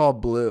 It was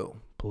called Blue.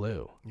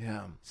 Blue.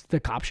 Yeah. It's the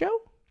cop show?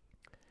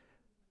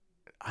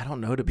 I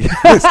don't know, to be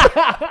honest.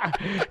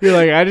 You're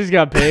like, I just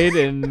got paid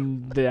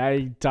and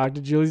I talked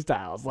to Julie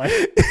Stiles. Like,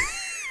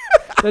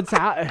 that's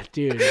how,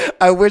 dude.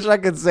 I wish I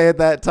could say at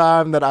that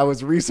time that I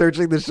was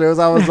researching the shows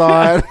I was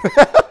on.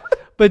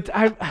 But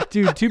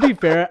dude, to be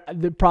fair,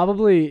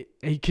 probably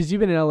because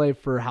you've been in LA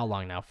for how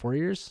long now? 4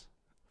 years?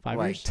 5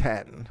 years?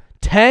 10.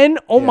 10?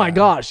 Oh my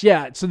gosh.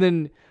 Yeah. So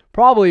then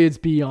probably it's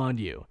beyond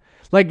you.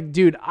 Like,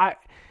 dude,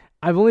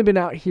 I've only been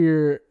out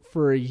here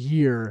for a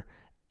year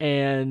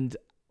and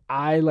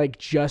I like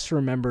just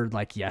remembered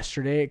like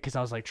yesterday because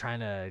I was like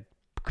trying to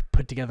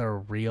put together a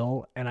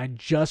reel and I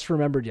just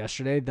remembered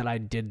yesterday that I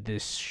did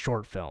this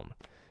short film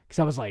because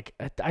I was like,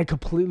 I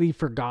completely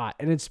forgot.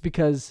 And it's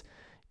because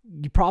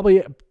you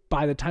probably,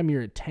 by the time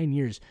you're at 10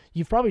 years,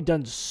 you've probably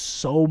done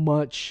so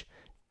much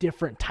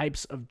different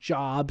types of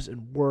jobs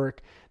and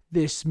work,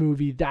 this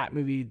movie, that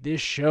movie,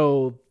 this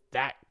show,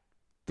 that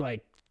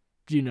like,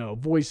 you know,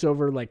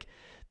 voiceover, like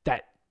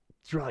that.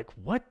 You're like,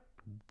 what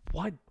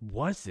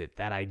was it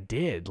that I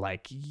did?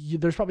 Like,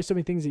 there's probably so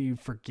many things that you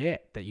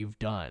forget that you've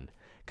done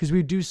because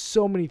we do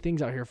so many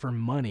things out here for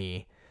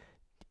money.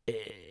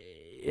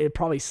 It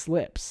probably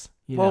slips.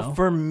 You know?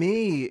 For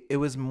me, it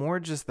was more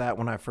just that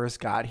when I first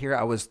got here,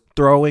 I was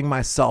throwing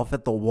myself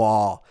at the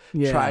wall,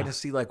 trying to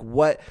see like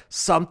what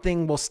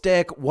something will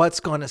stick, what's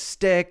going to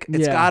stick.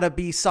 It's got to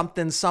be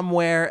something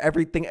somewhere,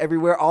 everything,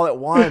 everywhere, all at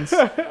once.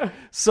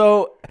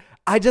 So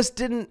I just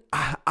didn't,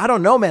 I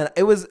don't know, man.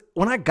 It was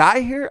when I got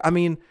here, I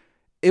mean,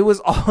 it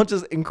was all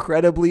just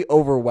incredibly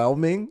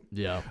overwhelming.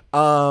 Yeah.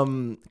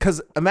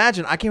 'Cause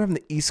imagine I came from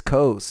the East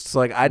Coast. So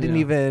like I didn't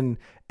even,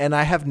 and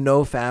I have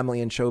no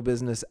family in show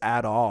business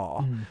at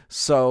all.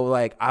 So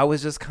like I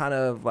was just kind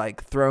of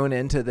like thrown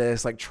into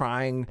this, like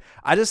trying,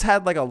 I just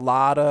had like a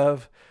lot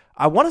of,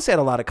 I want to say I had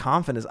a lot of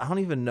confidence. I don't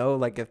even know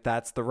like if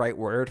that's the right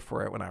word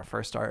for it when I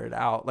first started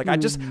out. Like I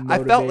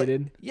felt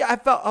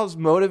like, I was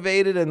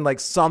motivated and like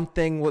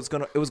something was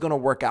it was going to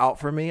work out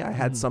for me. I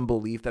had some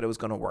belief that it was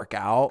going to work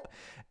out.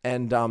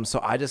 And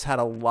so I just had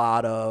a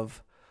lot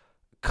of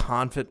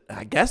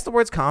I guess the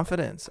word's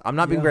confidence. I'm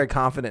not being very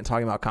confident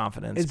talking about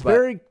confidence. It's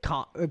very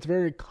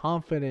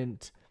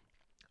confident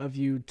of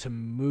you to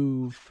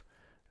move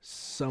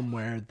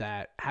somewhere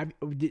that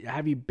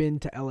have you been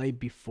to LA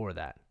before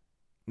that?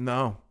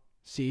 No.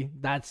 See,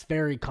 that's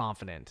very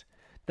confident.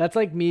 That's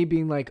like me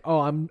being like,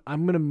 "Oh, I'm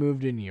going to move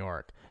to New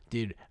York."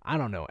 Dude, I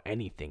don't know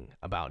anything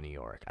about New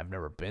York. I've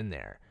never been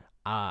there.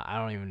 I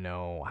don't even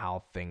know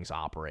how things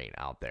operate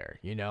out there,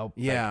 you know?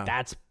 Yeah. Like,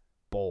 that's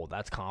bold.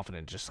 That's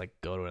confident. Just like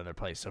go to another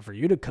place. So for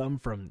you to come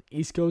from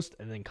East Coast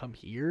and then come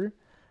here,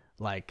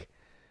 like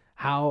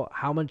how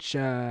much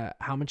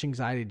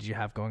anxiety did you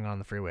have going on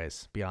the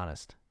freeways? Be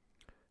honest.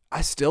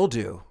 I still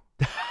do.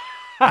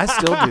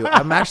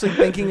 I'm actually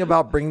thinking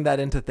about bringing that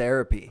into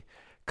therapy.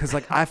 'Cause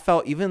like I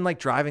felt even like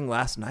driving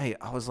last night,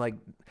 I was like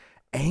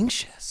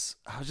anxious.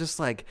 I was just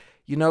like,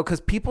 you know, 'cause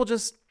people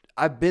just,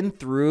 I've been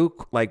through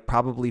like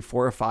probably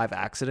 4 or 5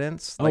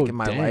 accidents like in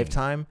my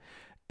lifetime.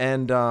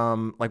 And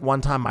like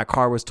one time my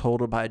car was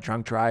totaled by a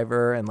drunk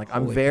driver and like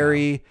and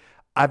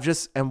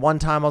one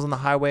time I was on the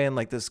highway and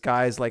like this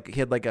guy's like, he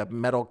had like a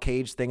metal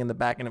cage thing in the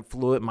back and it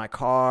flew at my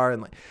car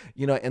and like,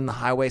 you know, in the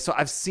highway. So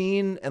I've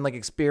seen and like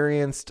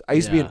experienced, I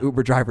used to be an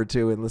Uber driver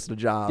too and listen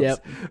to Jobs.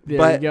 Yep. There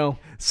but, you go.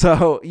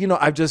 So, you know,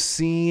 I've just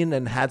seen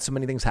and had so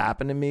many things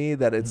happen to me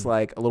that it's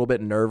like a little bit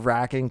nerve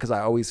wracking because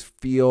I always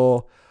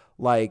feel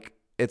like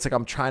it's like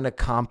I'm trying to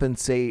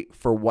compensate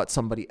for what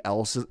somebody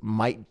else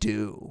might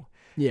do.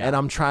 Yeah. And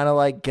I'm trying to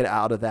like get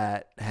out of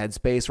that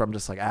headspace where I'm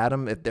just like,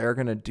 Adam, if they're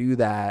going to do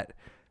that,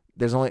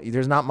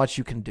 there's not much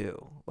you can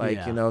do.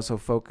 Like, you know, so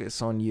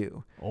focus on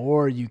you.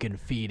 Or you can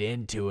feed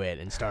into it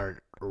and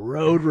start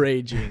road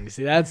raging.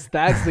 See, that's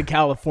the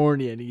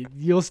Californian.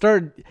 You'll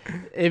start,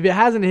 if it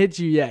hasn't hit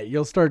you yet,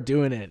 you'll start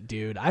doing it,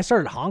 dude. I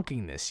started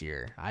honking this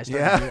year.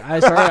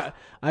 I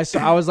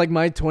was like,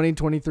 my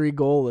 2023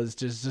 goal is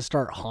just to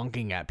start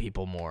honking at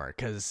people more,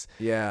 because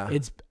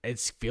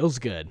it feels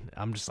good.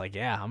 I'm just like,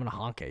 yeah, I'm gonna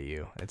honk at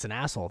you. It's an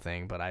asshole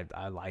thing, but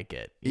I like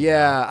it.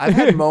 Yeah, I've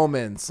had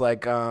moments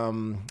like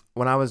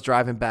when I was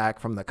driving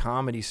back from the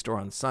Comedy Store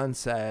on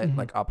Sunset,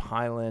 like up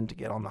Highland to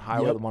get on the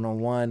highway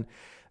 101.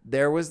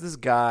 There was this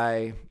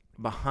guy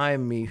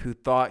behind me who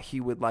thought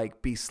he would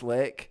like be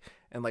slick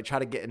and like try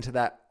to get into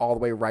that all the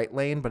way right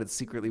lane, but it's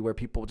secretly where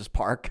people just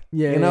park,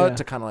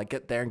 to kind of like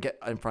get there and get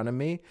in front of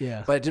me.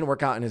 Yeah. But it didn't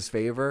work out in his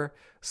favor.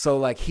 So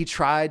like he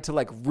tried to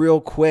like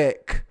real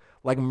quick,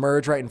 like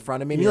merge right in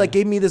front of me. And he like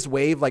gave me this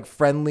wave, like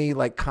friendly,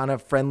 like kind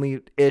of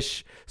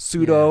friendly-ish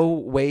pseudo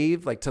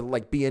wave, like to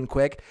like be in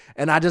quick.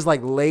 And I just like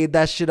laid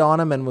that shit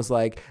on him and was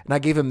like, and I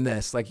gave him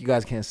this, like you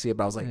guys can't see it,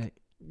 but I was like,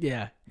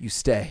 yeah, you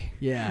stay.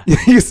 Yeah,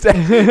 you stay.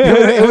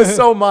 It was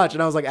so much,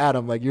 and I was like,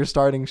 Adam, like you're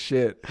starting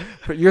shit.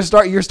 You're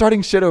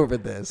starting shit over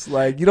this.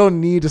 Like you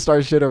don't need to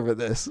start shit over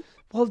this.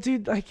 Well,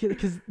 dude, like,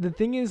 because the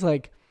thing is,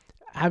 like,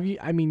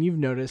 you've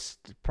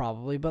noticed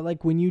probably, but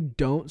like when you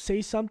don't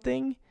say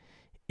something,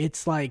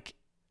 it's like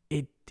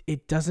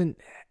it doesn't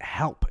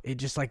help. It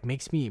just like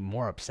makes me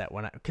more upset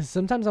because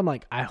sometimes I'm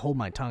like, I hold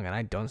my tongue and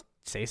I don't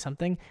say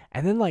something,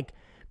 and then like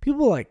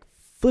people like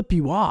flip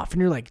you off, and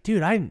you're like,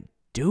 dude, I didn't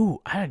do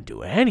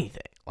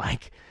anything.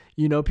 Like,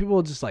 people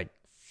will just like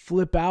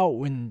flip out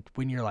when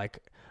you're like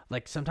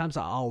sometimes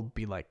I'll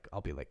be like,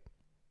 you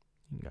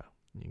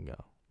can go.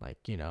 Like,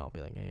 I'll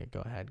be like, hey,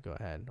 go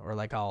ahead. Or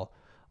like I'll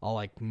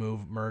like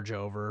merge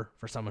over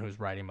for someone who's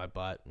riding my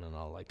butt, and then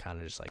I'll like kind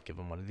of just like give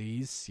them one of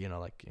these, and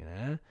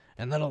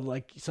then I'll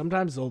like,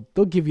 sometimes they'll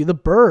give you the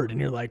bird, and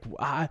you're like,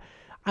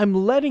 I'm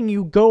letting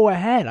you go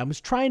ahead. I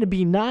was trying to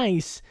be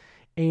nice.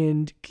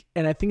 And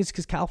I think it's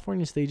because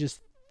Californians, they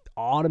just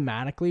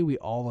automatically, we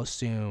all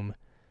assume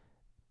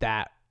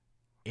that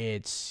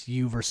it's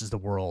you versus the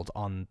world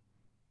on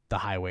the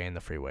highway and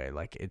the freeway.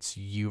 Like it's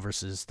you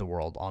versus the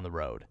world on the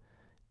road.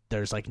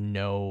 There's like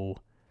no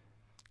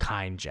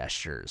kind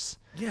gestures.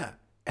 Yeah.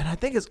 And I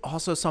think it's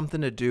also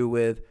something to do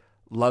with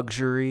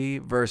luxury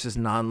versus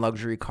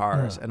non-luxury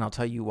cars. And I'll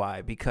tell you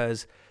why.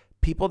 Because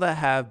people that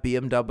have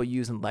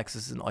BMWs and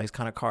Lexus and all these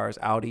kind of cars,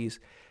 Audis,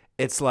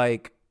 it's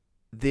like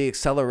the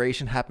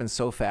acceleration happens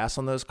so fast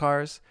on those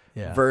cars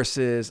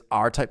versus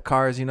our type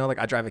cars. Like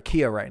I drive a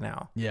Kia right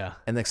now. Yeah.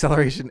 And the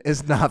acceleration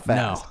is not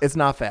fast. No. It's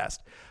not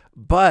fast.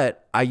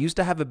 But I used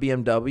to have a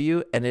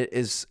BMW, and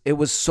it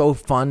was so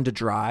fun to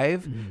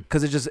drive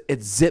because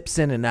it zips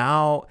in and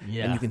out,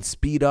 and you can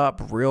speed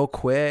up real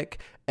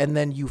quick. And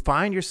then you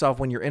find yourself,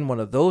 when you're in one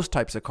of those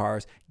types of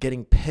cars,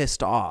 getting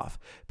pissed off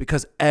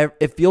because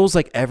it feels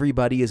like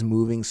everybody is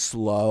moving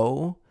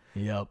slow.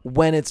 Yep.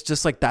 When it's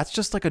just like, that's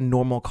just like a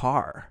normal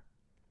car.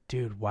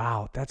 Dude,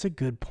 wow, that's a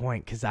good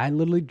point. Because I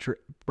literally,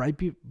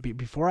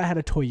 before I had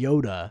a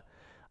Toyota,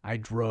 I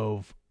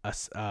drove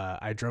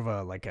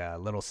a like a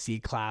little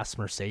C-Class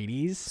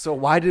Mercedes. So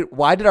why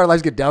did our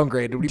lives get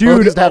downgraded? We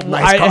both just have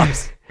nice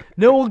cars.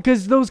 No,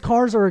 because those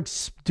cars are,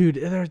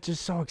 they're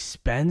just so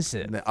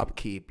expensive. And the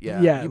upkeep,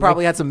 yeah. You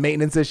probably had some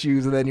maintenance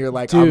issues, and then you're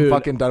like, I'm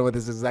fucking done with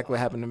this. This is exactly what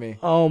happened to me.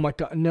 Oh my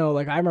God, no!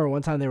 Like I remember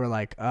one time they were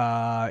like,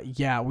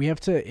 we have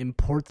to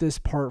import this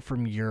part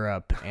from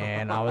Europe,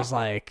 and I was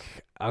like,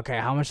 okay,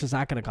 how much is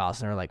that going to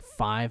cost? And they're like,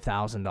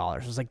 $5,000. I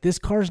was like, this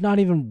car's not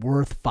even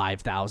worth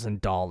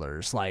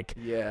 $5,000. Like,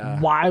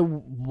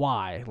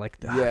 why?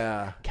 Like,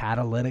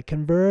 catalytic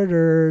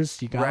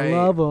converters, you gotta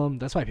love them.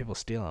 That's why people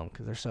steal them,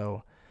 because they're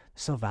so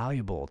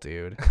valuable,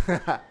 dude.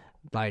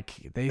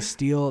 Like they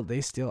steal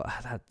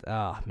that.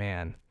 Oh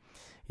man,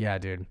 yeah,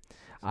 dude.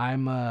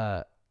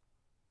 It's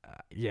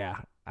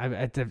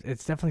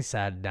definitely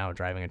sad now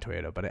driving a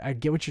Toyota, but I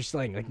get what you're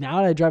saying. Like now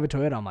that I drive a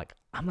Toyota,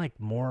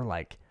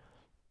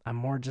 I'm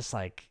more just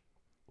like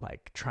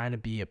trying to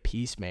be a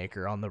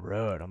peacemaker on the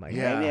road. I'm like,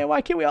 hey man, why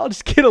can't we all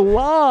just get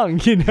along?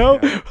 When you're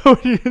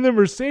in the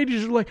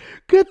Mercedes, you're like,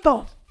 get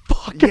the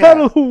fuck out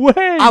of the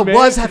way, I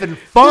was having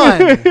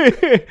fun.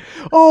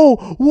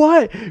 Oh,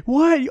 what?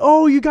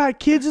 Oh, you got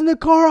kids in the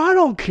car? I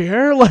don't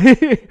care.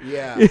 Like,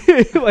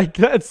 like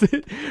that's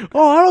it.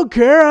 Oh, I don't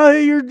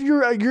care.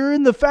 You're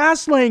in the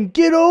fast lane.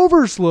 Get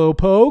over,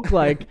 slowpoke.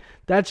 Like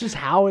that's just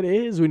how it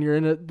is when you're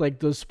in like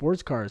those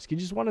sports cars. You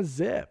just want to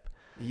zip.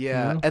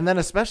 Yeah, and then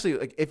especially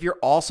like if you're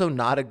also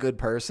not a good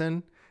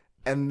person,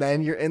 and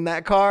then you're in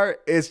that car,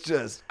 it's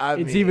just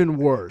it's even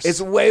worse.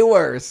 It's way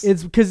worse.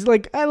 It's because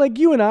like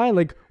you and I,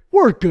 like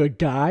we're good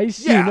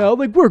guys,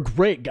 like we're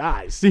great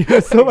guys.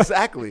 So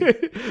exactly.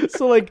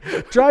 So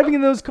like driving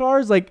in those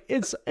cars, like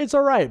it's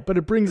all right, but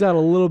it brings out a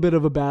little bit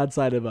of a bad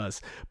side of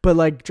us. But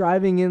like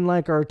driving in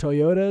like our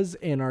Toyotas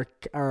and our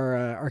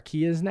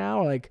Kias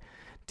now, like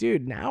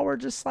dude, now we're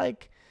just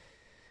like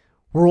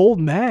We're old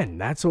men.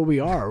 That's what we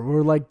are.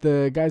 We're like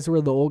the guys who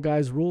wear the old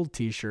guys rule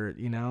t-shirt,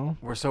 you know?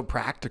 We're so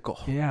practical.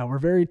 Yeah, we're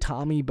very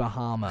Tommy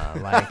Bahama.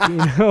 Like, you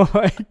know,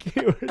 like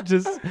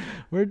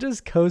we're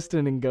just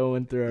coasting and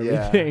going through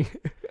everything.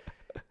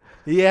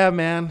 Yeah,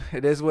 man,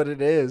 it is what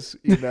it is,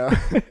 you know.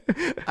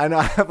 I know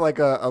I have like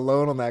a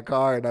loan on that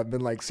car, and I've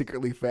been like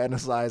secretly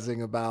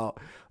fantasizing about.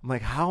 I'm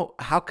like, how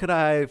could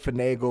I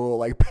finagle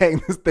like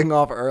paying this thing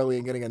off early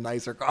and getting a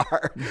nicer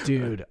car?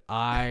 Dude,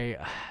 I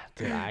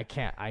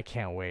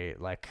can't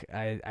wait. Like,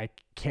 I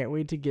can't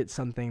wait to get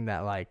something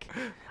that like.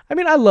 I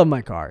mean, I love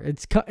my car.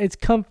 It's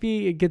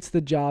comfy. It gets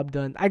the job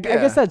done. I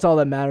guess that's all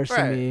that matters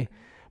to me.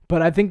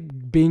 But I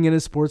think being in a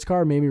sports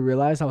car made me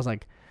realize I was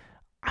like,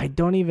 I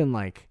don't even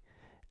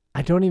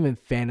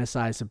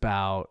fantasize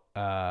about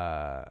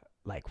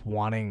like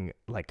wanting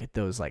like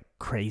those like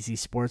crazy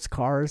sports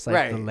cars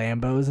like the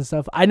Lambos and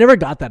stuff. I never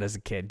got that as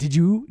a kid. Did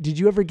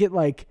you ever get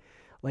like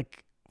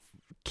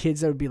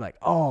kids that would be like,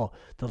 oh,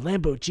 the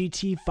Lambo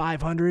GT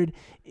 500,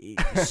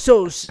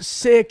 so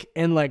sick,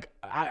 and like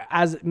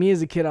as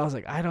a kid, I was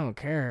like, I don't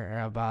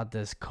care about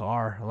this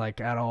car like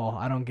at all.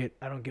 I don't get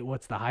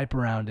what's the hype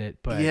around it.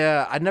 But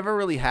yeah, I never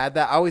really had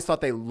that. I always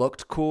thought they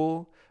looked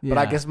cool. But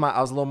I guess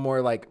I was a little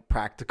more like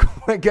practical,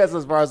 I guess,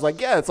 as far as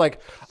like, yeah, it's like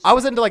I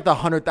was into like the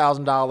 $100,000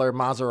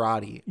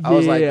 Maserati. I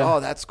was like, oh,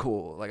 that's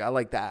cool. Like, I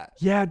like that.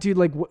 Yeah, dude.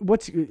 Like,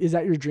 is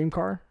that your dream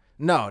car?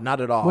 No, not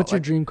at all. What's your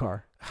dream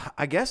car?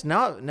 I guess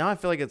now I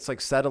feel like it's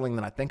like settling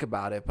that I think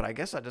about it, but I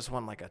guess I just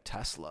want like a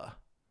Tesla.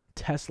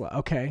 Tesla.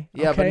 Okay.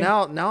 Yeah. Okay.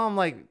 But now I'm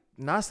like,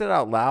 now I said it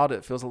out loud,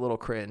 it feels a little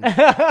cringe.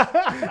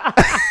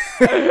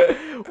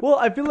 Well,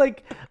 I feel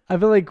like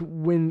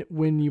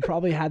when you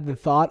probably had the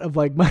thought of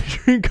like my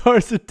dream car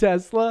is a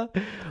Tesla,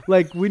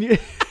 like when you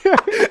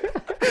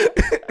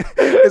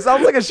it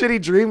sounds like a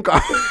shitty dream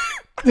car.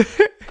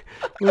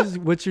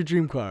 What's your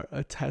dream car?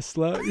 A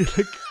Tesla? You're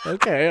like,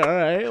 okay, all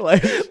right.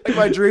 Like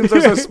my dreams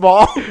are so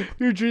small.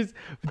 Your dreams,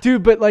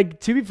 dude. But like,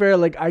 to be fair,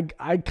 like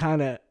I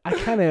kind of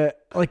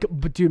like,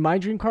 but dude, my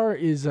dream car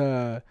is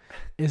a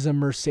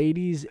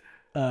Mercedes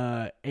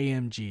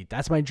AMG.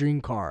 That's my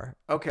dream car.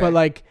 Okay. But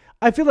like,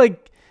 I feel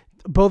like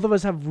both of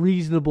us have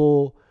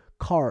reasonable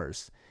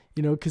cars,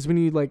 you know, because when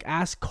you like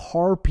ask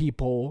car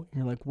people,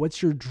 you're like,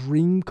 what's your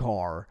dream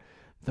car?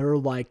 They're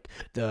like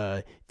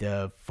the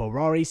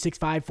Ferrari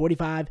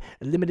 6545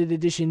 limited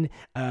edition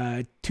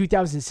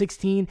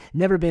 2016,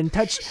 never been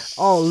touched,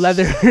 all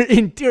leather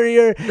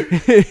interior.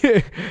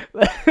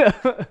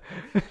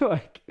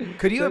 Like,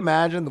 could you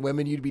imagine the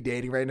women you'd be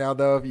dating right now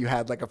though if you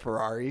had like a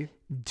Ferrari?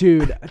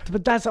 Dude,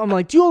 but I'm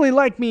like, do you only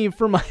like me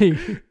for my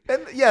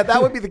And yeah,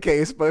 that would be the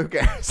case, but who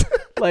cares?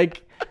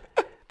 Like,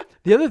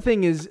 the other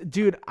thing is,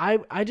 dude,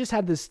 I just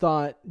had this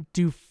thought,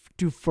 do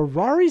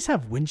Ferraris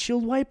have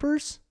windshield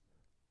wipers?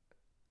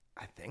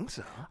 I think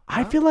so.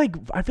 I feel like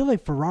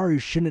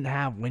Ferraris shouldn't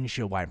have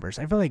windshield wipers.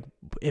 I feel like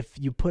if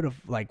you put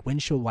like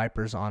windshield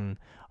wipers on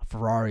a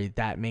Ferrari,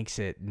 that makes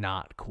it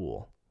not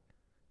cool.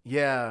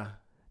 Yeah.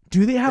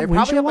 Do they have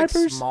windshield wipers?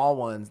 Like small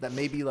ones that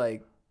maybe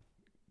like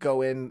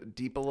go in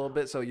deep a little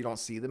bit so you don't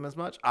see them as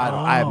much.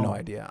 I have no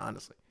idea,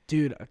 honestly.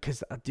 Dude,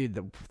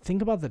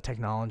 think about the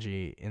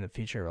technology in the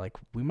future. Like,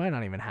 we might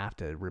not even have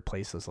to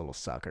replace those little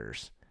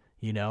suckers.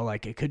 You know,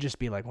 like it could just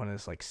be like one of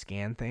those like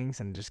scan things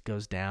and it just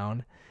goes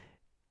down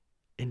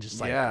and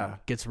just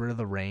like gets rid of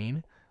the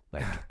rain,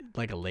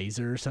 like a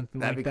laser or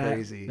something like that. That'd be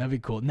crazy. That'd be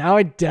cool. Now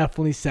I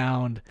definitely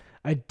sound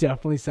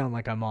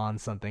like I'm on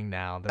something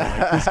now. That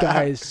like, this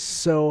guy is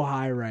so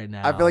high right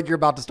now. I feel like you're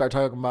about to start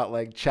talking about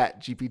like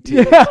Chat GPT.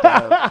 And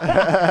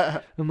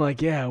stuff. I'm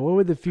like, yeah, what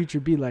would the future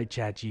be like,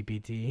 Chat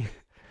GPT?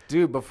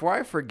 Dude, before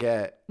I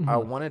forget, I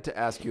wanted to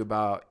ask you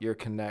about your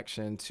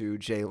connection to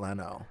Jay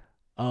Leno.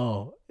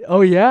 Oh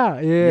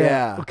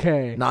yeah.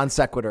 Okay. Non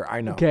sequitur. I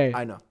know. Okay.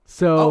 I know.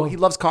 So he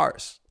loves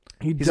cars.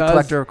 He's a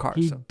collector of cars.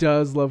 He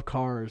does love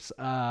cars.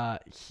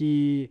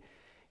 Okay.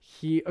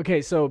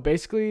 So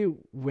basically,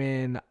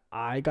 when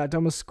I got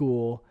done with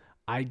school,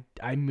 I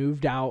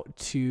moved out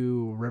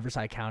to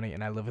Riverside County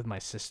and I lived with my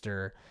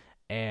sister,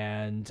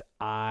 and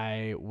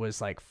I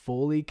was like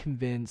fully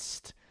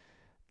convinced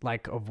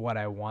like of what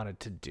I wanted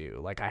to do.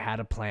 Like, I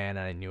had a plan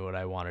and I knew what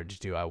I wanted to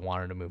do. I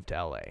wanted to move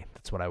to LA.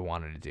 That's what I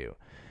wanted to do.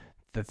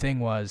 The thing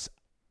was,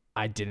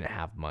 I didn't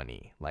have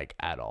money, like,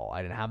 at all.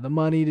 I didn't have the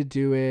money to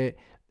do it.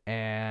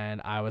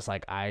 And I was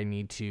like, I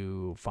need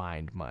to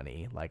find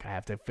money. Like, I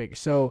have to figure.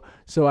 So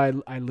I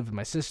lived with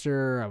my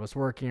sister. I was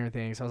working and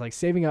everything. So I was like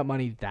saving up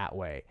money that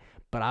way.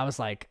 But I was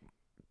like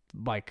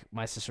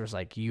my sister was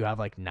like, you have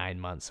like 9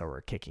 months or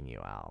we're kicking you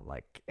out.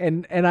 Like,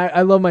 and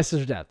I love my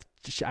sister to death.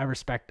 I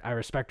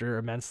respect her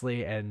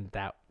immensely. And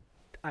that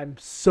I'm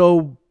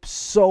so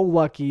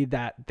lucky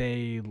that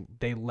they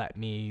let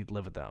me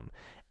live with them.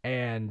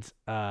 And,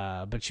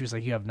 but she was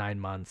like, you have 9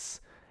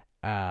 months,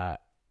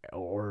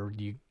 or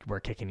we're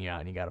kicking you out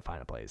and you got to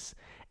find a place.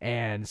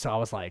 And so I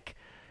was like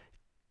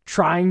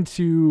trying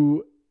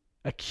to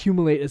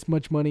accumulate as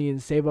much money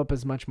and save up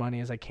as much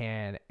money as I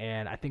can.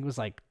 And I think it was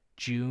like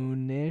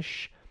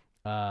June-ish,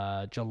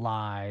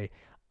 July,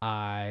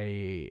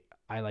 I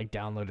like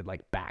downloaded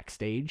like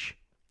Backstage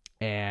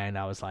And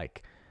I was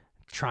like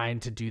trying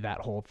to do that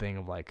whole thing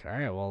of like, all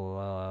right,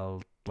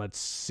 well, let's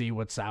see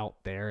what's out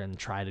there and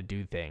try to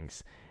do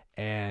things.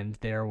 And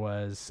there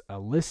was a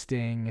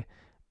listing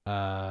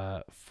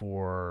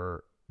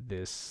for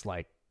this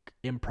like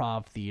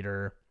improv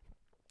theater,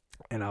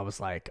 and I was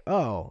like,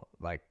 oh,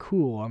 like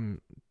cool.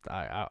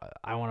 I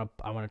want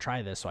to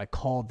try this. So I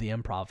called the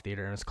improv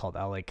theater, and it's called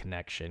LA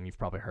Connection. You've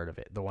probably heard of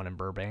it. The one in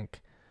Burbank.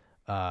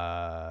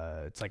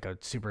 It's like a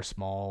super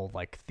small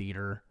like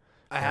theater.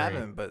 I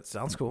haven't, but it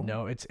sounds cool.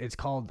 No, it's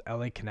called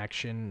LA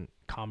Connection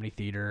Comedy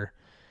Theater.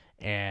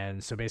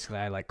 And so basically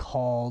I like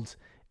called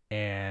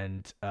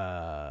and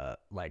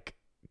like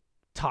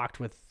talked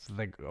with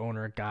the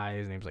owner guy.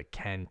 His name's like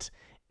Kent,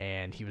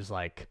 and he was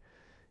like,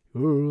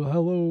 oh,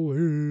 hello.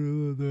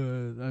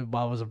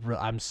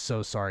 I'm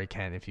so sorry,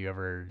 Kent, if you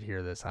ever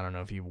hear this. I don't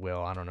know if you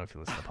will. I don't know if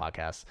you listen to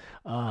podcasts.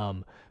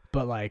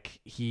 But like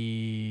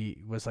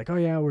he was like, oh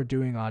yeah, we're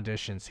doing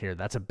auditions here.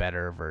 That's a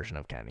better version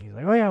of Ken. He's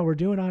like, oh yeah, we're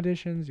doing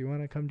auditions. You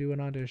want to come do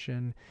an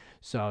audition?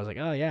 So I was like,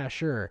 oh yeah,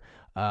 sure.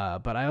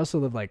 But I also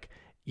live like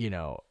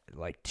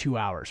 2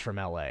 hours from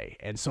LA.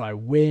 And so I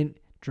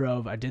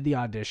drove, I did the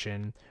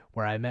audition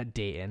where I met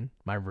Dayton,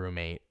 my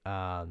roommate,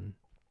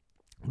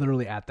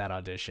 literally at that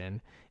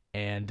audition,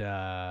 and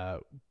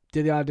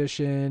did the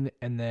audition,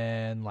 and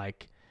then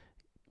like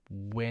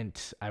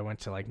I went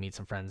to like meet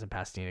some friends in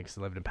Pasadena because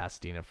I lived in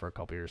Pasadena for a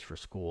couple years for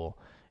school.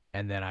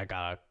 And then I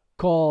got a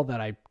call that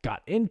I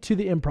got into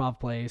the improv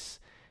place,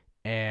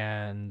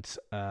 and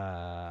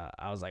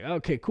I was like,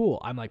 okay, cool.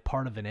 I'm like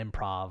part of an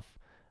improv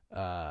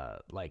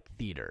like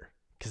theater,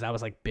 because that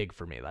was like big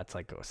for me. That's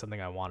like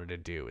something I wanted to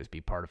do, is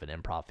be part of an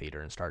improv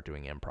theater and start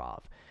doing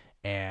improv.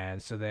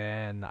 And so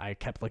then I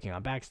kept looking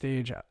on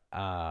Backstage,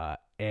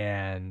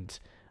 and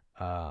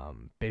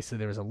basically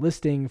there was a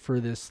listing for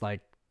this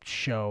like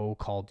show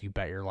called You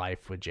Bet Your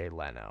Life with Jay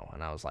Leno.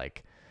 And I was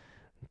like,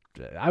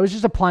 I was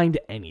just applying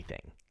to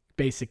anything.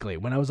 Basically,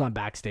 when I was on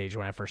Backstage,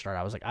 when I first started,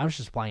 I was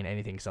just applying to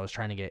anything because I was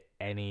trying to get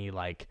any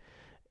like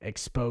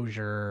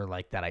exposure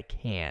like that I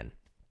can.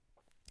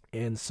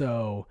 And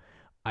so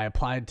I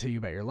applied to You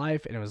Bet Your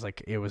Life, and it was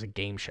a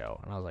game show.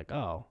 And I was like,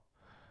 oh,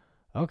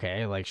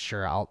 okay, like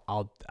sure,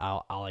 I'll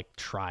like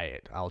try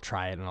it. I'll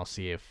try it, and I'll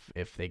see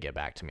if they get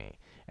back to me.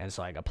 And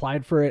so I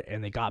applied for it,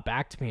 and they got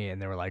back to me, and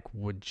they were like,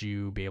 would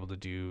you be able to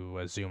do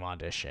a Zoom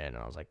audition? And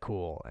I was like,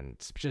 cool. And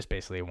it's just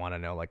basically want to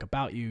know like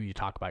about you. You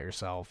talk about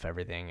yourself,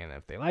 everything, and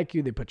if they like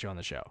you, they put you on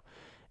the show.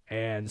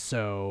 And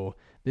so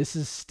this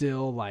is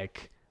still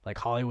like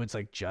Hollywood's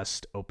like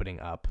just opening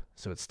up,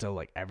 so it's still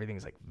like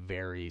everything's like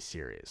very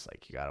serious.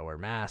 Like you gotta wear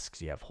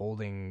masks, you have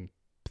holding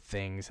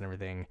things and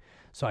everything.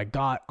 So I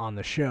got on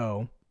the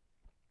show,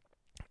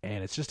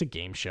 and it's just a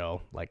game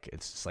show. Like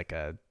it's just like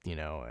a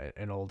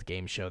an old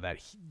game show that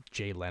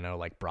Jay Leno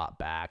like brought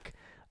back.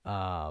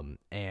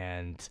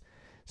 And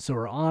so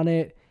we're on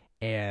it,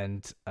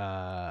 and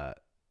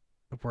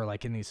we're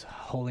like in these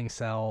holding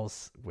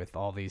cells with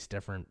all these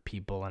different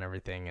people and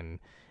everything, and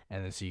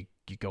then so you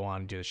go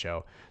on and do the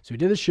show. So we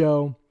did the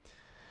show,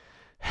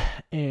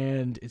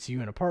 and it's you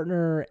and a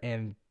partner,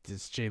 and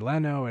it's Jay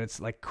Leno, and it's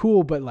like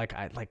cool, but like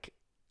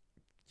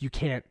you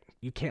can't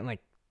like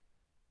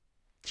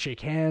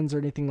shake hands or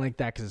anything like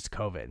that because it's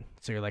COVID.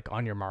 So you're like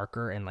on your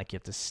marker, and like you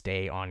have to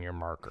stay on your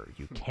marker.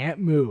 You can't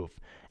move.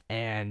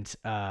 And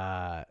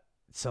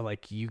so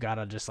like you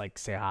gotta just like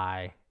say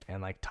hi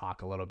and like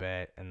talk a little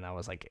bit, and that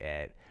was like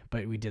it.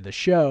 But we did the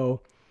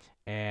show,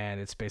 and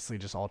it's basically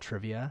just all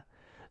trivia.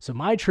 So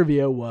my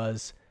trivia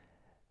was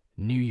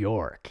New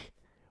York,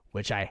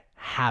 which I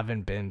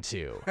haven't been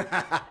to.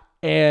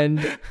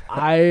 And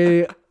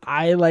I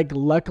like,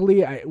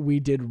 luckily we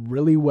did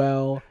really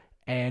well,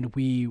 and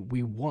we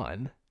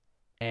won,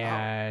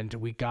 and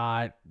we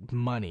got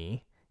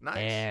money. Nice.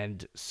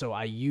 And so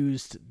I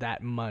used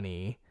that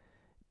money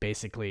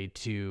basically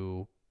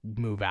to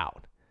move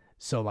out.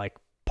 So like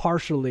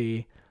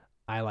partially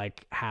I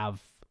like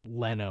have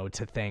Leno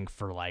to thank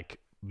for like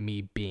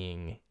me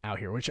being out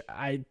here, which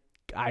I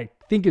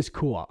think is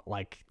cool.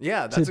 Like,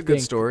 yeah, that's a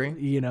good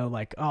story.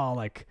 Like, oh,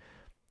 like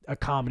a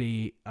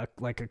comedy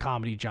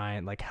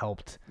giant like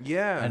helped.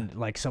 Yeah. And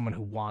like someone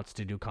who wants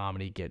to do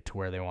comedy get to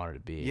where they wanted to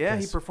be. Yeah,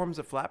 he performs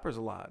at Flappers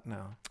a lot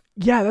now.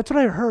 Yeah, that's what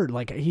I heard.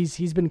 Like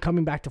he's been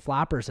coming back to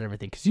Flappers and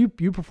everything, because you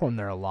perform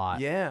there a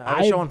lot. Yeah, I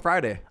have a show on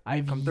Friday.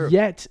 I've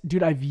yet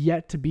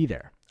to be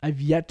there.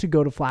 I've yet to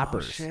go to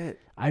Flappers. Oh shit.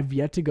 I've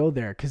yet to go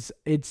there because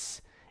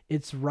it's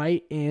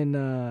right in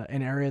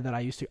an area that I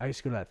used to go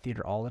to that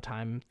theater all the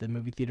time, the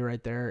movie theater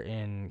right there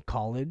in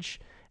college.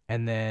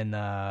 And then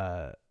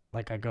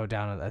like I go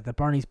down to the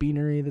Barney's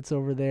Beanery that's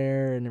over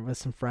there, and with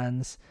some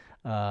friends.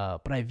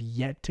 But I've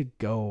yet to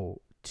go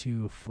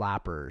to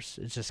Flappers.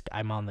 It's just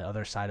I'm on the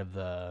other side of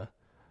the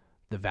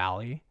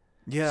valley.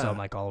 Yeah. So I'm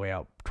like all the way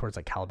out towards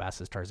like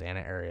Calabasas,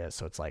 Tarzana area.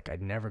 So it's like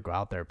I'd never go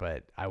out there,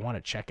 but I want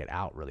to check it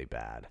out really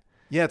bad.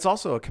 Yeah, it's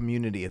also a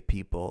community of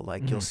people.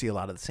 Like you'll see a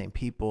lot of the same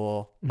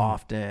people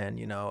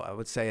often. I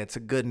would say it's a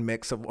good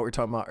mix of what we were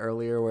talking about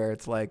earlier, where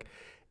it's like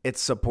it's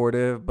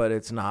supportive, but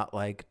it's not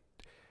like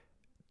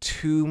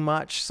too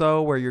much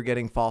so where you're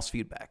getting false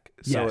feedback.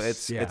 So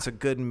Yes, it's a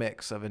good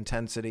mix of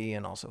intensity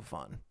and also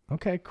fun.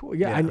 Okay, cool.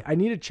 Yeah. I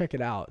need to check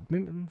it out.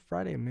 Maybe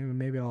Friday.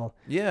 Maybe I'll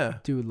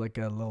do like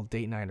a little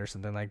date night or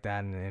something like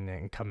that,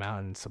 and come out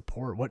and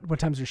support. What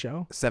time's your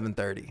show?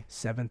 7:30.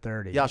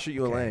 7:30. Yeah, I'll shoot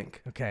you a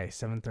link. Okay,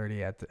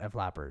 7:30 at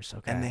Flappers.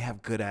 Okay. And they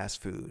have good ass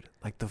food.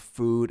 Like the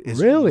food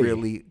is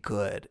really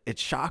good. It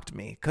shocked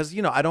me because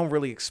I don't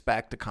really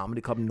expect a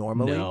comedy club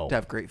normally to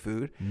have great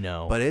food.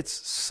 No, but it's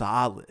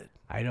solid.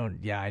 I don't.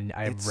 Yeah,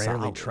 I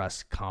rarely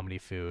trust comedy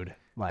food.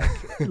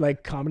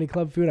 Like comedy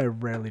club food, I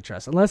rarely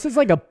trust unless it's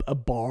like a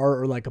bar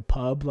or like a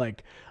pub.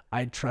 Like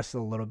I trust it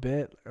a little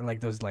bit, or like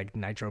those like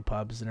nitro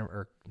pubs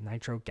or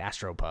nitro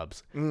gastro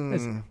pubs. What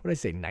did I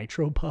say?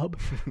 Nitro pub.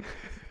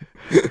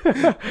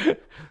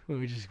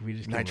 we just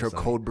nitro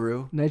cold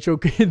brew.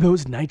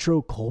 Those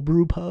nitro cold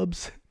brew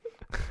pubs.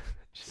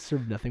 Just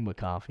serve nothing but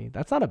coffee.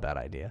 That's not a bad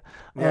idea.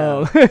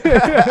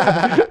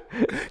 Yeah.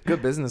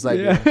 Good business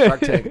idea.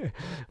 Shark Tank.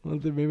 Well,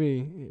 then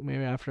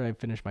maybe after I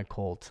finish my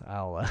Colt,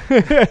 I'll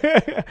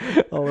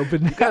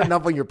open. You got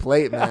enough on your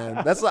plate,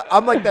 man.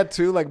 I'm like that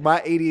too. Like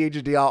my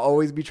ADHD, I'll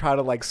always be trying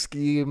to like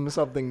scheme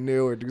something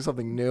new or do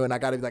something new, and I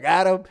gotta be like,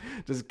 Adam,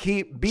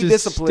 be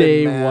disciplined,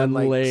 stay man. One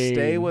like lane.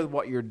 Stay with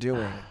what you're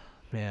doing,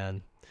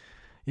 man.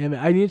 Yeah, man.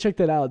 I need to check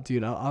that out,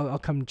 dude. I'll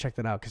come check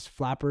that out because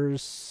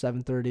Flappers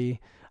 7:30.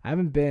 I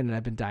haven't been, and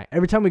I've been dying.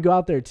 Every time we go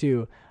out there,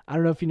 too, I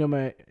don't know if you know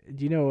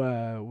do you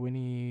know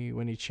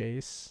Winnie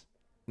Chase?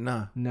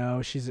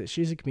 No, she's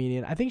a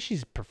comedian. I think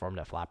she's performed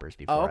at Flappers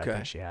before. Oh, okay. I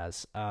think she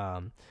has.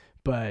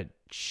 But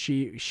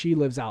she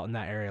lives out in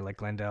that area, like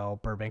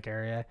Glendale, Burbank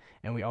area,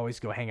 and we always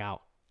go hang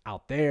out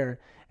there,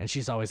 and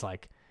she's always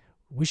like,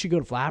 we should go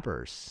to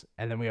Flappers.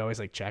 And then we always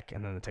like check,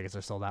 and then the tickets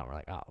are sold out. And we're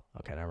like, oh,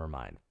 okay, never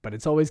mind. But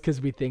it's always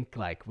because we think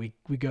like we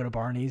go to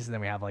Barney's, and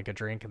then we have like a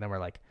drink, and then we're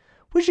like,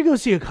 we should go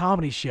see a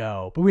comedy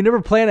show, but we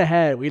never plan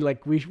ahead. We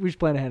should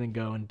plan ahead and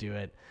go and do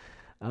it.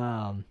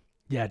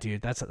 Yeah,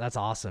 dude, that's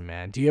awesome,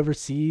 man. Do you ever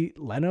see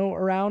Leno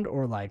around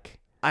or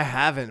like? I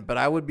haven't, but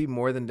I would be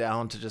more than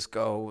down to just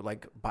go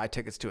like buy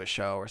tickets to a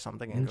show or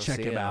something and go check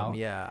see him out.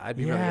 Yeah, I'd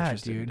be really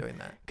interested in doing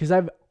that. Because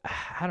I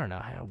don't know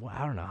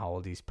how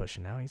old he's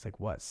pushing now. He's like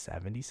what,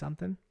 70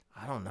 something?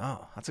 I don't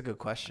know. That's a good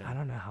question. I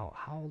don't know how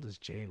old is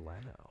Jay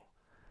Leno.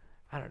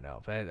 I don't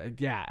know, but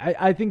yeah,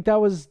 I think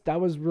that was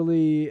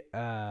really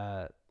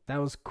that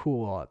was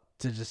cool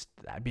to just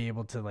be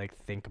able to like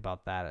think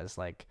about that as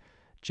like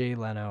Jay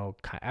Leno.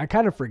 I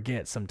kind of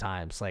forget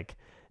sometimes like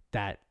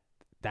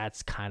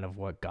that's kind of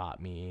what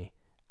got me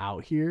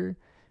out here,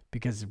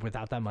 because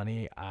without that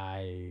money,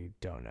 I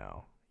don't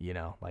know,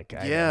 like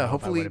I don't know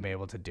hopefully if I would have been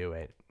able to do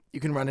it. You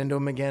can run into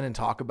him again and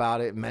talk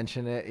about it,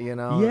 mention it,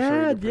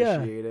 Yeah,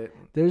 appreciate it.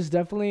 There's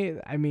definitely,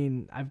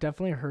 I've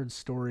definitely heard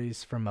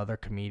stories from other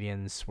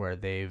comedians where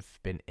they've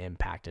been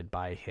impacted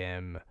by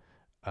him,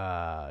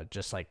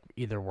 just like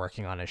either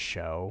working on a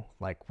show,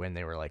 like when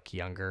they were like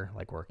younger,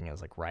 like working as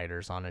like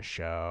writers on a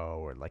show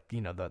or like,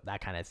 that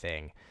kind of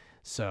thing.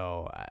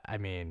 So,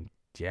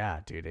 yeah,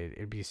 dude,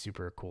 it'd be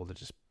super cool to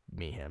just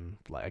meet him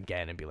like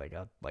again and be like,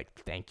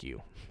 thank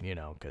you,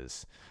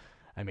 because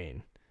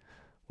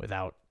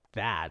without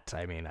that,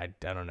 I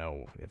don't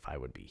know if I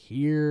would be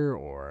here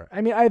or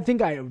I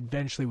think I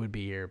eventually would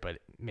be here, but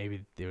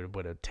maybe it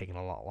would have taken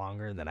a lot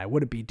longer than I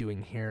would be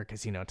doing here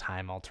because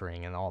time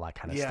altering and all that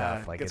kind of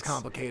stuff. Like it's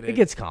complicated. It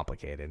gets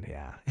complicated,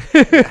 yeah.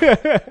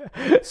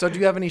 So do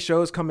you have any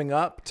shows coming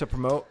up to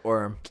promote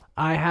or?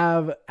 I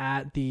have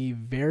at the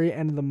very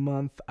end of the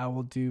month, I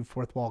will do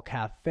Fourth Wall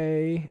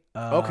Cafe.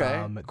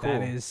 Okay, cool.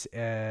 That is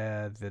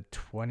the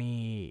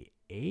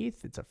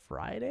 28th. It's a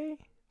Friday.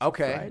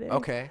 Okay.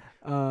 Okay.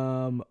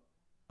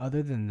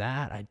 Other than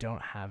that, I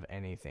don't have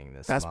anything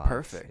this month. That's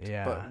perfect.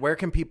 Yeah. But where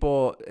can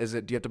people, do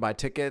you have to buy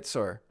tickets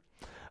or?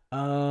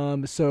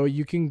 So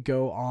you can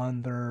go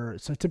on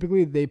so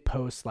typically they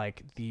post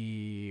like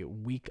the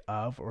week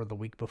of or the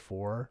week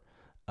before.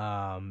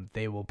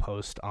 They will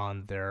post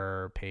on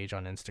their page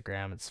on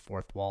Instagram. It's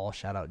Fourth Wall.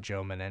 Shout out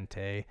Joe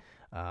Menente,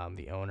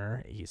 the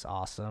owner. He's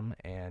awesome.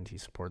 And he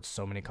supports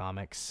so many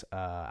comics,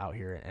 out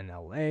here in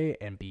LA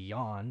and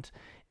beyond.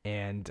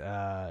 And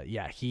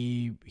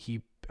he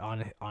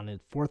on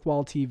Fourth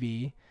Wall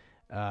TV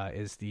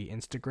is the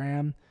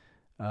Instagram.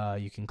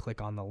 You can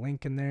click on the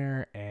link in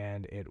there,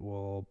 and it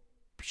will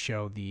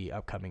show the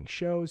upcoming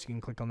shows. You can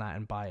click on that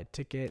and buy a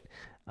ticket.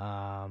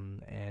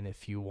 And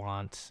if you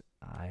want,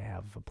 I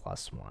have a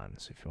 +1.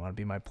 So if you want to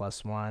be my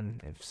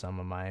 +1, if some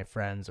of my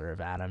friends or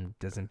if Adam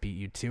doesn't beat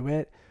you to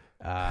it,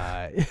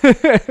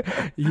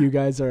 you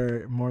guys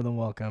are more than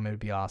welcome. It'd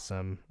be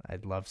awesome.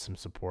 I'd love some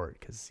support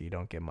because you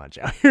don't get much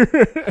out here.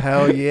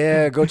 Hell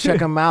yeah, go check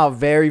him out.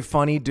 Very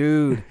funny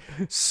dude.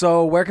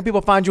 So where can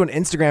people find you on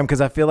Instagram? Because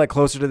I feel like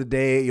closer to the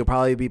date you'll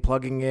probably be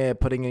plugging it,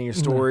 putting in your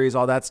stories,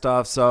 all that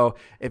stuff. So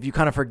if you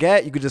kind of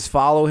forget, you could just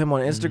follow him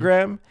on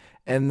Instagram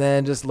and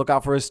then just look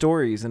out for his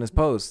stories and his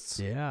posts.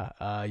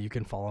 Yeah, you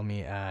can follow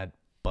me at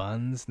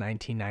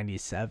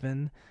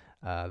Buns1997.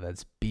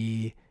 That's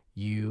BUNS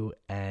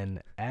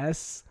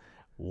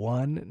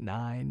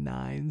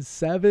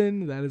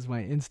 1997. That is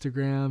my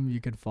Instagram. You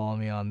can follow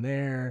me on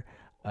there.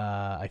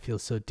 I feel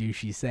so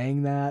douchey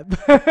saying that,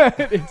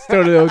 but it's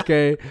totally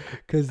okay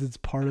because it's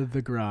part of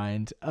the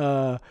grind.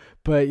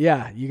 But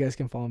yeah, you guys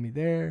can follow me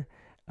there.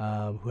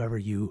 Whoever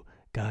you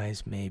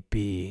guys may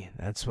be,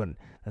 that's what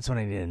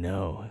I need to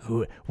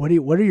know.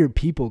 What are your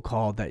people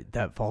called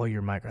that follow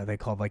your mic? Are they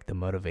called like the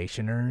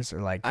motivationers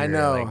or like I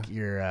know like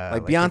your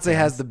like Beyonce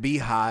has the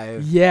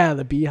Beehive? Yeah,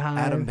 the Beehive.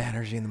 Adam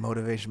Banerjee and the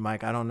motivation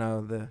mic. I don't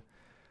know the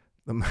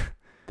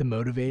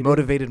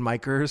motivated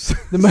micers.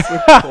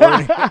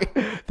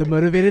 The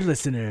motivated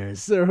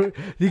listeners. So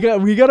you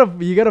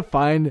gotta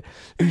find.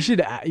 You should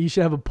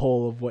have a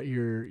poll of what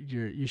you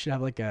should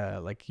have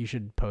you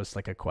should post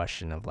like a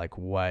question of like,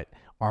 what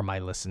are my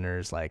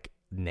listeners like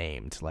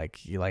named, like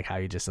how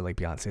you just said like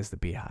Beyonce's the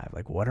Beehive,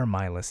 like what are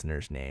my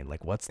listeners named,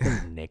 like what's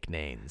their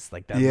nicknames,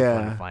 like that'd be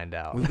fun to find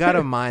out. We've got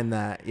to mine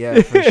that.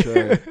 Yeah, for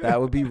sure.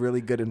 That would be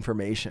really good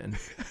information.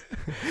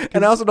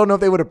 And I also don't know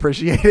if they would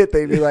appreciate it.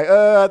 They'd be like,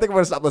 I think I'm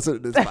gonna stop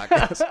listening to this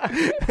podcast.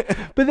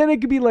 But then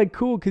it could be like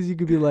cool because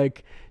you'd be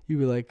like,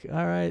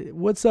 all right,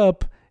 what's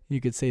up? You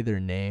could say their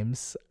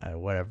names,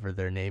 whatever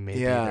their name may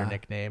be, their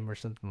nickname or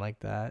something like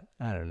that.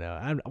 I don't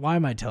know. Why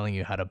am I telling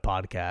you how to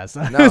podcast?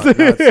 No,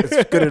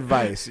 it's good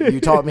advice.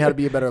 You taught me how to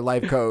be a better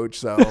life coach,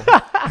 so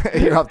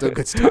you're off to a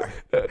good start.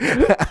 All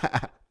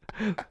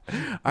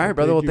right,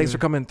 brother. Well, thanks for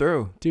coming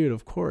through. Dude,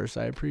 of course.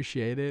 I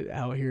appreciate it.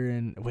 Out here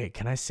in... Wait,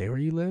 can I say where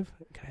you live?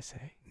 Can I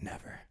say?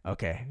 Never.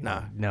 Okay.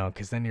 No,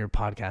 because then your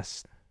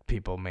podcast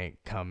people may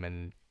come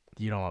and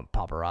you don't want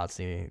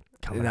paparazzi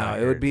coming out.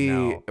 No, it would be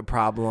a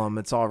problem.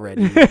 It's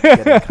already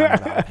getting kind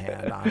of out of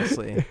hand,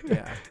 honestly.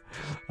 Yeah.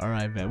 All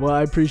right, man. Well,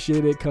 I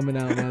appreciate it coming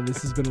out, man.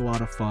 This has been a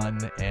lot of fun.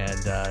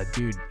 And,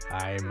 dude,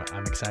 I'm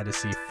excited to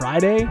see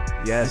Friday.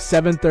 Yes.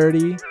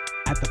 7:30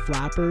 at the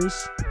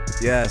Flappers.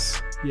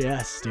 Yes.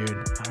 Yes, dude.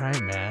 All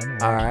right, man.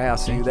 All right. I'll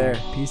see you there.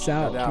 Peace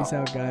out. Peace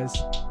out, guys.